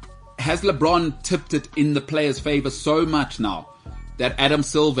 And has LeBron tipped it in the players' favor so much now that Adam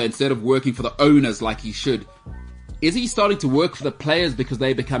Silver, instead of working for the owners like he should, is he starting to work for the players because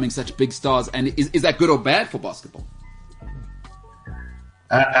they're becoming such big stars? And is that good or bad for basketball?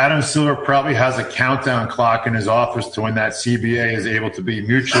 Adam Silver probably has a countdown clock in his office to when that CBA is able to be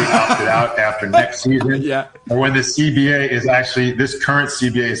mutually opted out after next season. Yeah. Or when the CBA is actually, this current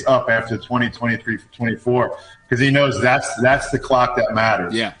CBA is up after 2023-24, because he knows that's the clock that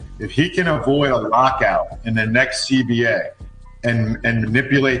matters. Yeah. If he can avoid a lockout in the next CBA and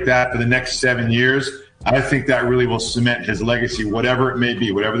manipulate that for the next 7 years, I think that really will cement his legacy, whatever it may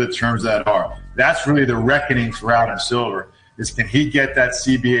be, whatever the terms that are. That's really the reckoning for Adam Silver. Is can he get that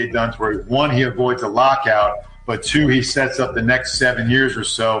CBA done to where, one, he avoids a lockout, but two, he sets up the next 7 years or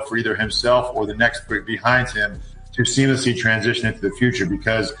so for either himself or the next group behind him to seamlessly transition into the future,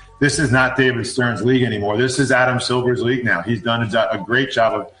 because this is not David Stern's league anymore. This is Adam Silver's league now. He's done a great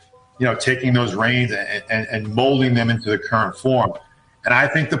job of, taking those reins and molding them into the current form. And I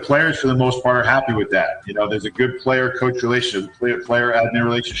think the players, for the most part, are happy with that. There's a good player-coach relationship, player-admin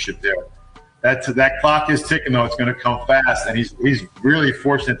relationship there. That clock is ticking, though. It's going to come fast, and he's really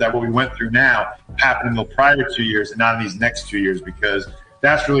fortunate that what we went through now happened in the prior 2 years and not in these next 2 years, because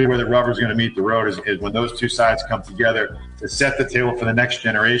that's really where the rubber's going to meet the road is when those two sides come together to set the table for the next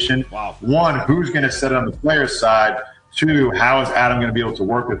generation. Wow. One, who's going to set it on the player's side? Two, how is Adam going to be able to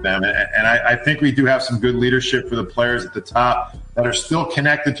work with them? And I think we do have some good leadership for the players at the top that are still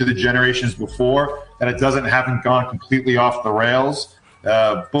connected to the generations before, that it haven't gone completely off the rails.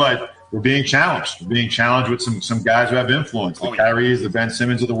 But we're being challenged. We're being challenged with some guys who have influence, the Kyrie's, the Ben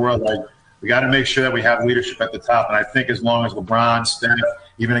Simmons of the world. Like, we got to make sure that we have leadership at the top. And I think as long as LeBron, Steph,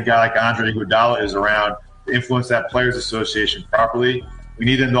 even a guy like Andre Iguodala is around to influence that Players Association properly, we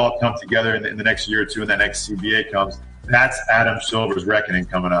need them to all come together in the next year or two when that next CBA comes. That's Adam Silver's reckoning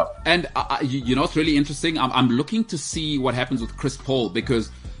coming up. And it's really interesting. I'm looking to see what happens with Chris Paul, because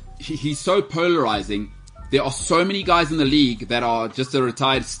he's so polarizing. There are so many guys in the league that are just a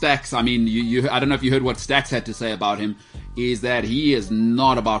retired Stacks. I mean, I don't know if you heard what Stacks had to say about him, is that he is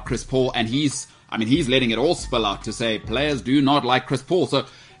not about Chris Paul, and he's letting it all spill out to say players do not like Chris Paul. So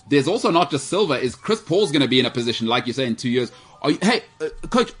there's also not just Silver. Is Chris Paul's going to be in a position, like you say, in 2 years?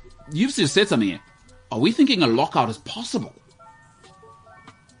 Coach, you've just said something here. Are we thinking a lockout is possible?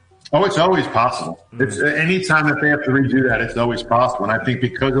 Oh, it's always possible. It's any time that they have to redo that, it's always possible. And I think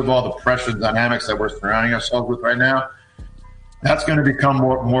because of all the pressure dynamics that we're surrounding ourselves with right now, that's going to become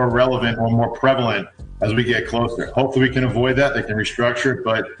more relevant or more prevalent as we get closer. Hopefully we can avoid that. They can restructure it.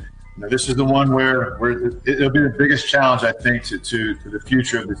 But this is the one where it'll be the biggest challenge, I think, to the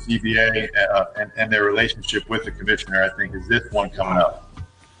future of the CBA and their relationship with the commissioner, I think, is this one coming up.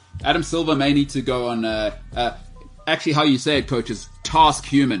 Adam Silver may need to go on actually, how you say it, Coach, is task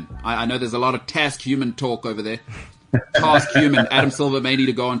human. I know there's a lot of task human talk over there. Task human. Adam Silver may need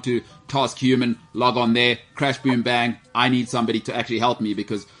to go on to task human, log on there, crash, boom, bang. I need somebody to actually help me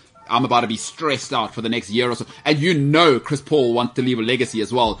because I'm about to be stressed out for the next year or so. And Chris Paul wants to leave a legacy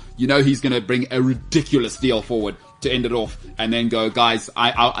as well. He's going to bring a ridiculous deal forward to end it off and then go, guys,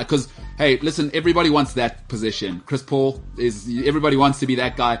 because, hey, listen, everybody wants that position. Chris Paul everybody wants to be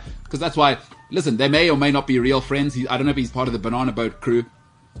that guy, because that's why, listen, they may or may not be real friends. I don't know if he's part of the Banana Boat crew,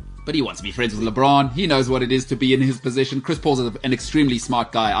 but he wants to be friends with LeBron. He knows what it is to be in his position. Chris Paul's an extremely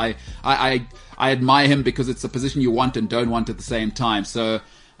smart guy. I admire him because it's a position you want and don't want at the same time. So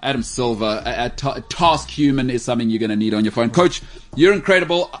Adam Silver, task human is something you're going to need on your phone. Coach, you're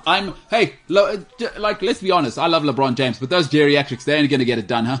incredible. Let's be honest, I love LeBron James, but those geriatrics, they ain't going to get it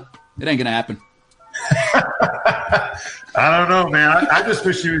done, huh? It ain't going to happen. I don't know, man. I just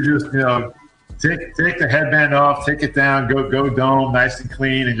wish you would just, take the headband off, take it down, go dome, nice and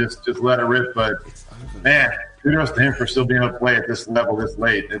clean, and just let it rip. But, man, kudos to him for still being able to play at this level this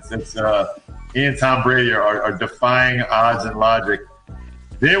late. He and Tom Brady are defying odds and logic.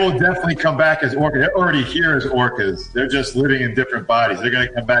 They will definitely come back as orcas. They're already here as orcas. They're just living in different bodies. They're going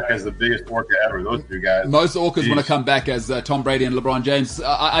to come back as the biggest orca ever, those two guys. Most orcas want to come back as Tom Brady and LeBron James.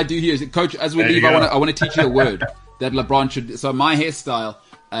 I do hear. Coach, as we leave, I want to teach you a word that LeBron should. So my hairstyle,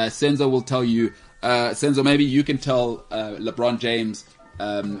 Senzo will tell you. Senzo, maybe you can tell LeBron James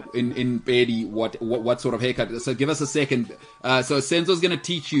in Brady what sort of haircut. So give us a second. So Senzo's going to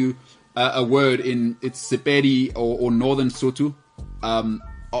teach you a word it's Sepedi or Northern Sotho.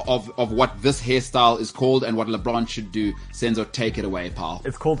 Of what this hairstyle is called and what LeBron should do. Senzo, take it away, pal.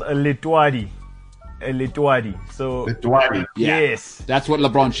 It's called a litwadi. So litwadi. Yeah. Yes, that's what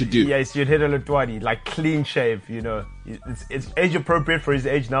LeBron should do. Yes, you'd hit a litwadi, like clean shave. It's age appropriate for his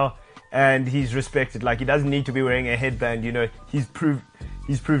age now, and he's respected. Like, he doesn't need to be wearing a headband. He's proved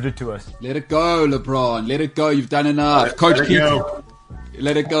it to us. Let it go, LeBron. Let it go. You've done enough, Coach Keith.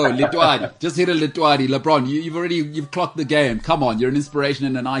 Let it go. Litwadi. Just hit a Litwadi. LeBron, you've clocked the game. Come on. You're an inspiration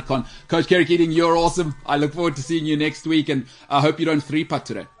and an icon. Coach Kerry Keating, you're awesome. I look forward to seeing you next week, and I hope you don't 3-putt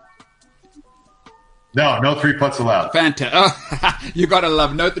today. No 3-putts allowed. Fantastic. You gotta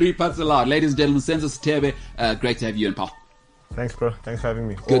love no 3-putts allowed. Ladies and gentlemen, Senzo Satebe, great to have you in, pal. Thanks, bro. Thanks for having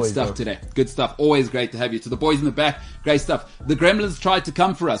me. Good stuff today. Good stuff. Always great to have you. To the boys in the back, great stuff. The Gremlins tried to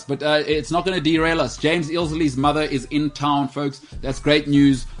come for us, but it's not going to derail us. James Ilsley's mother is in town, folks. That's great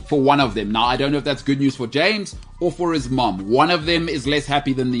news for one of them. Now, I don't know if that's good news for James or for his mom. One of them is less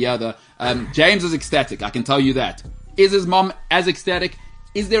happy than the other. James is ecstatic, I can tell you that. Is his mom as ecstatic?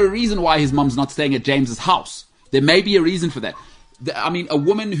 Is there a reason why his mom's not staying at James's house? There may be a reason for that. I mean, a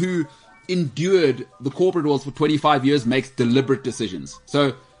woman who endured the corporate world for 25 years makes deliberate decisions.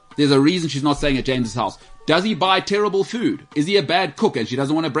 So there's a reason she's not staying at James's house. Does he buy terrible food? Is he a bad cook and she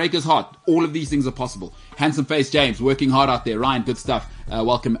doesn't want to break his heart? All of these things are possible. Handsome face James, working hard out there. Ryan, good stuff.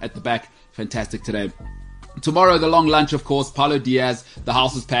 Welcome at the back. Fantastic today. Tomorrow, the long lunch, of course. Paulo Diaz, the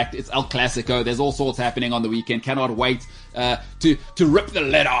house is packed. It's El Clasico. There's all sorts happening on the weekend. Cannot wait to rip the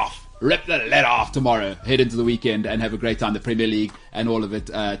lid off. Rip the lid off tomorrow. Head into the weekend and have a great time. The Premier League and all of it.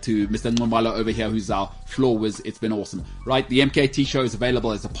 To Mr. Nwamalo over here, who's our floor whiz. It's been awesome. Right, the MKT show is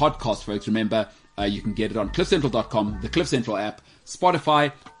available as a podcast, folks. Remember, you can get it on cliffcentral.com, the Cliff Central app,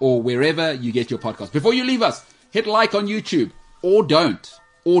 Spotify, or wherever you get your podcast. Before you leave us, hit like on YouTube. Or don't.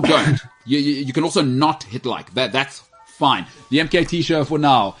 You can also not hit like. That's fine. The MKT show for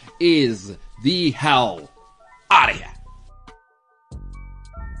now is the hell out of here.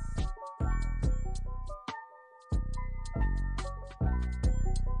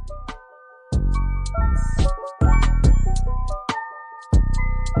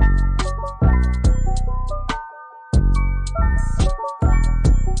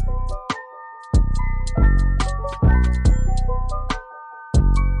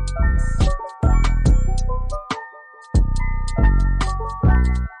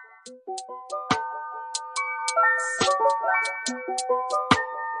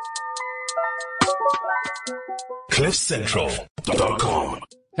 CliffCentral.com.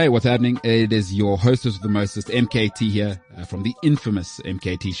 Hey, what's happening? It is your hostess with the mostest, MKT here, from the infamous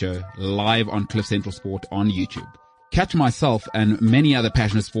MKT show, live on Cliff Central Sport on YouTube. Catch myself and many other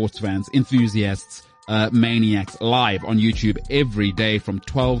passionate sports fans, enthusiasts, maniacs live on YouTube every day from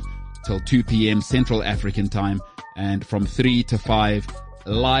 12 till 2 p.m. Central African time, and from 3 to 5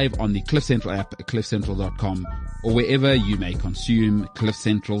 live on the Cliff Central app at cliffcentral.com, or wherever you may consume Cliff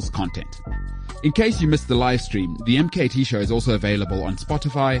Central's content. In case you missed the live stream, the MKT show is also available on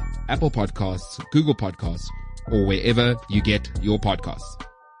Spotify, Apple Podcasts, Google Podcasts, or wherever you get your podcasts.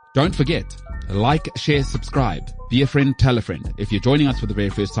 Don't forget, like, share, subscribe, be a friend, tell a friend. If you're joining us for the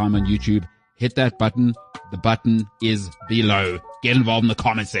very first time on YouTube, hit that button. The button is below. Get involved in the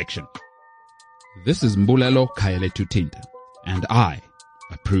comment section. This is Mbulelo Kaele-Tutinta, and I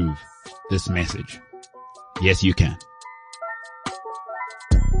approve this message. Yes, you can.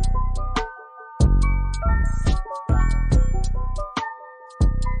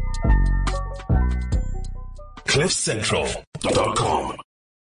 CliffCentral.com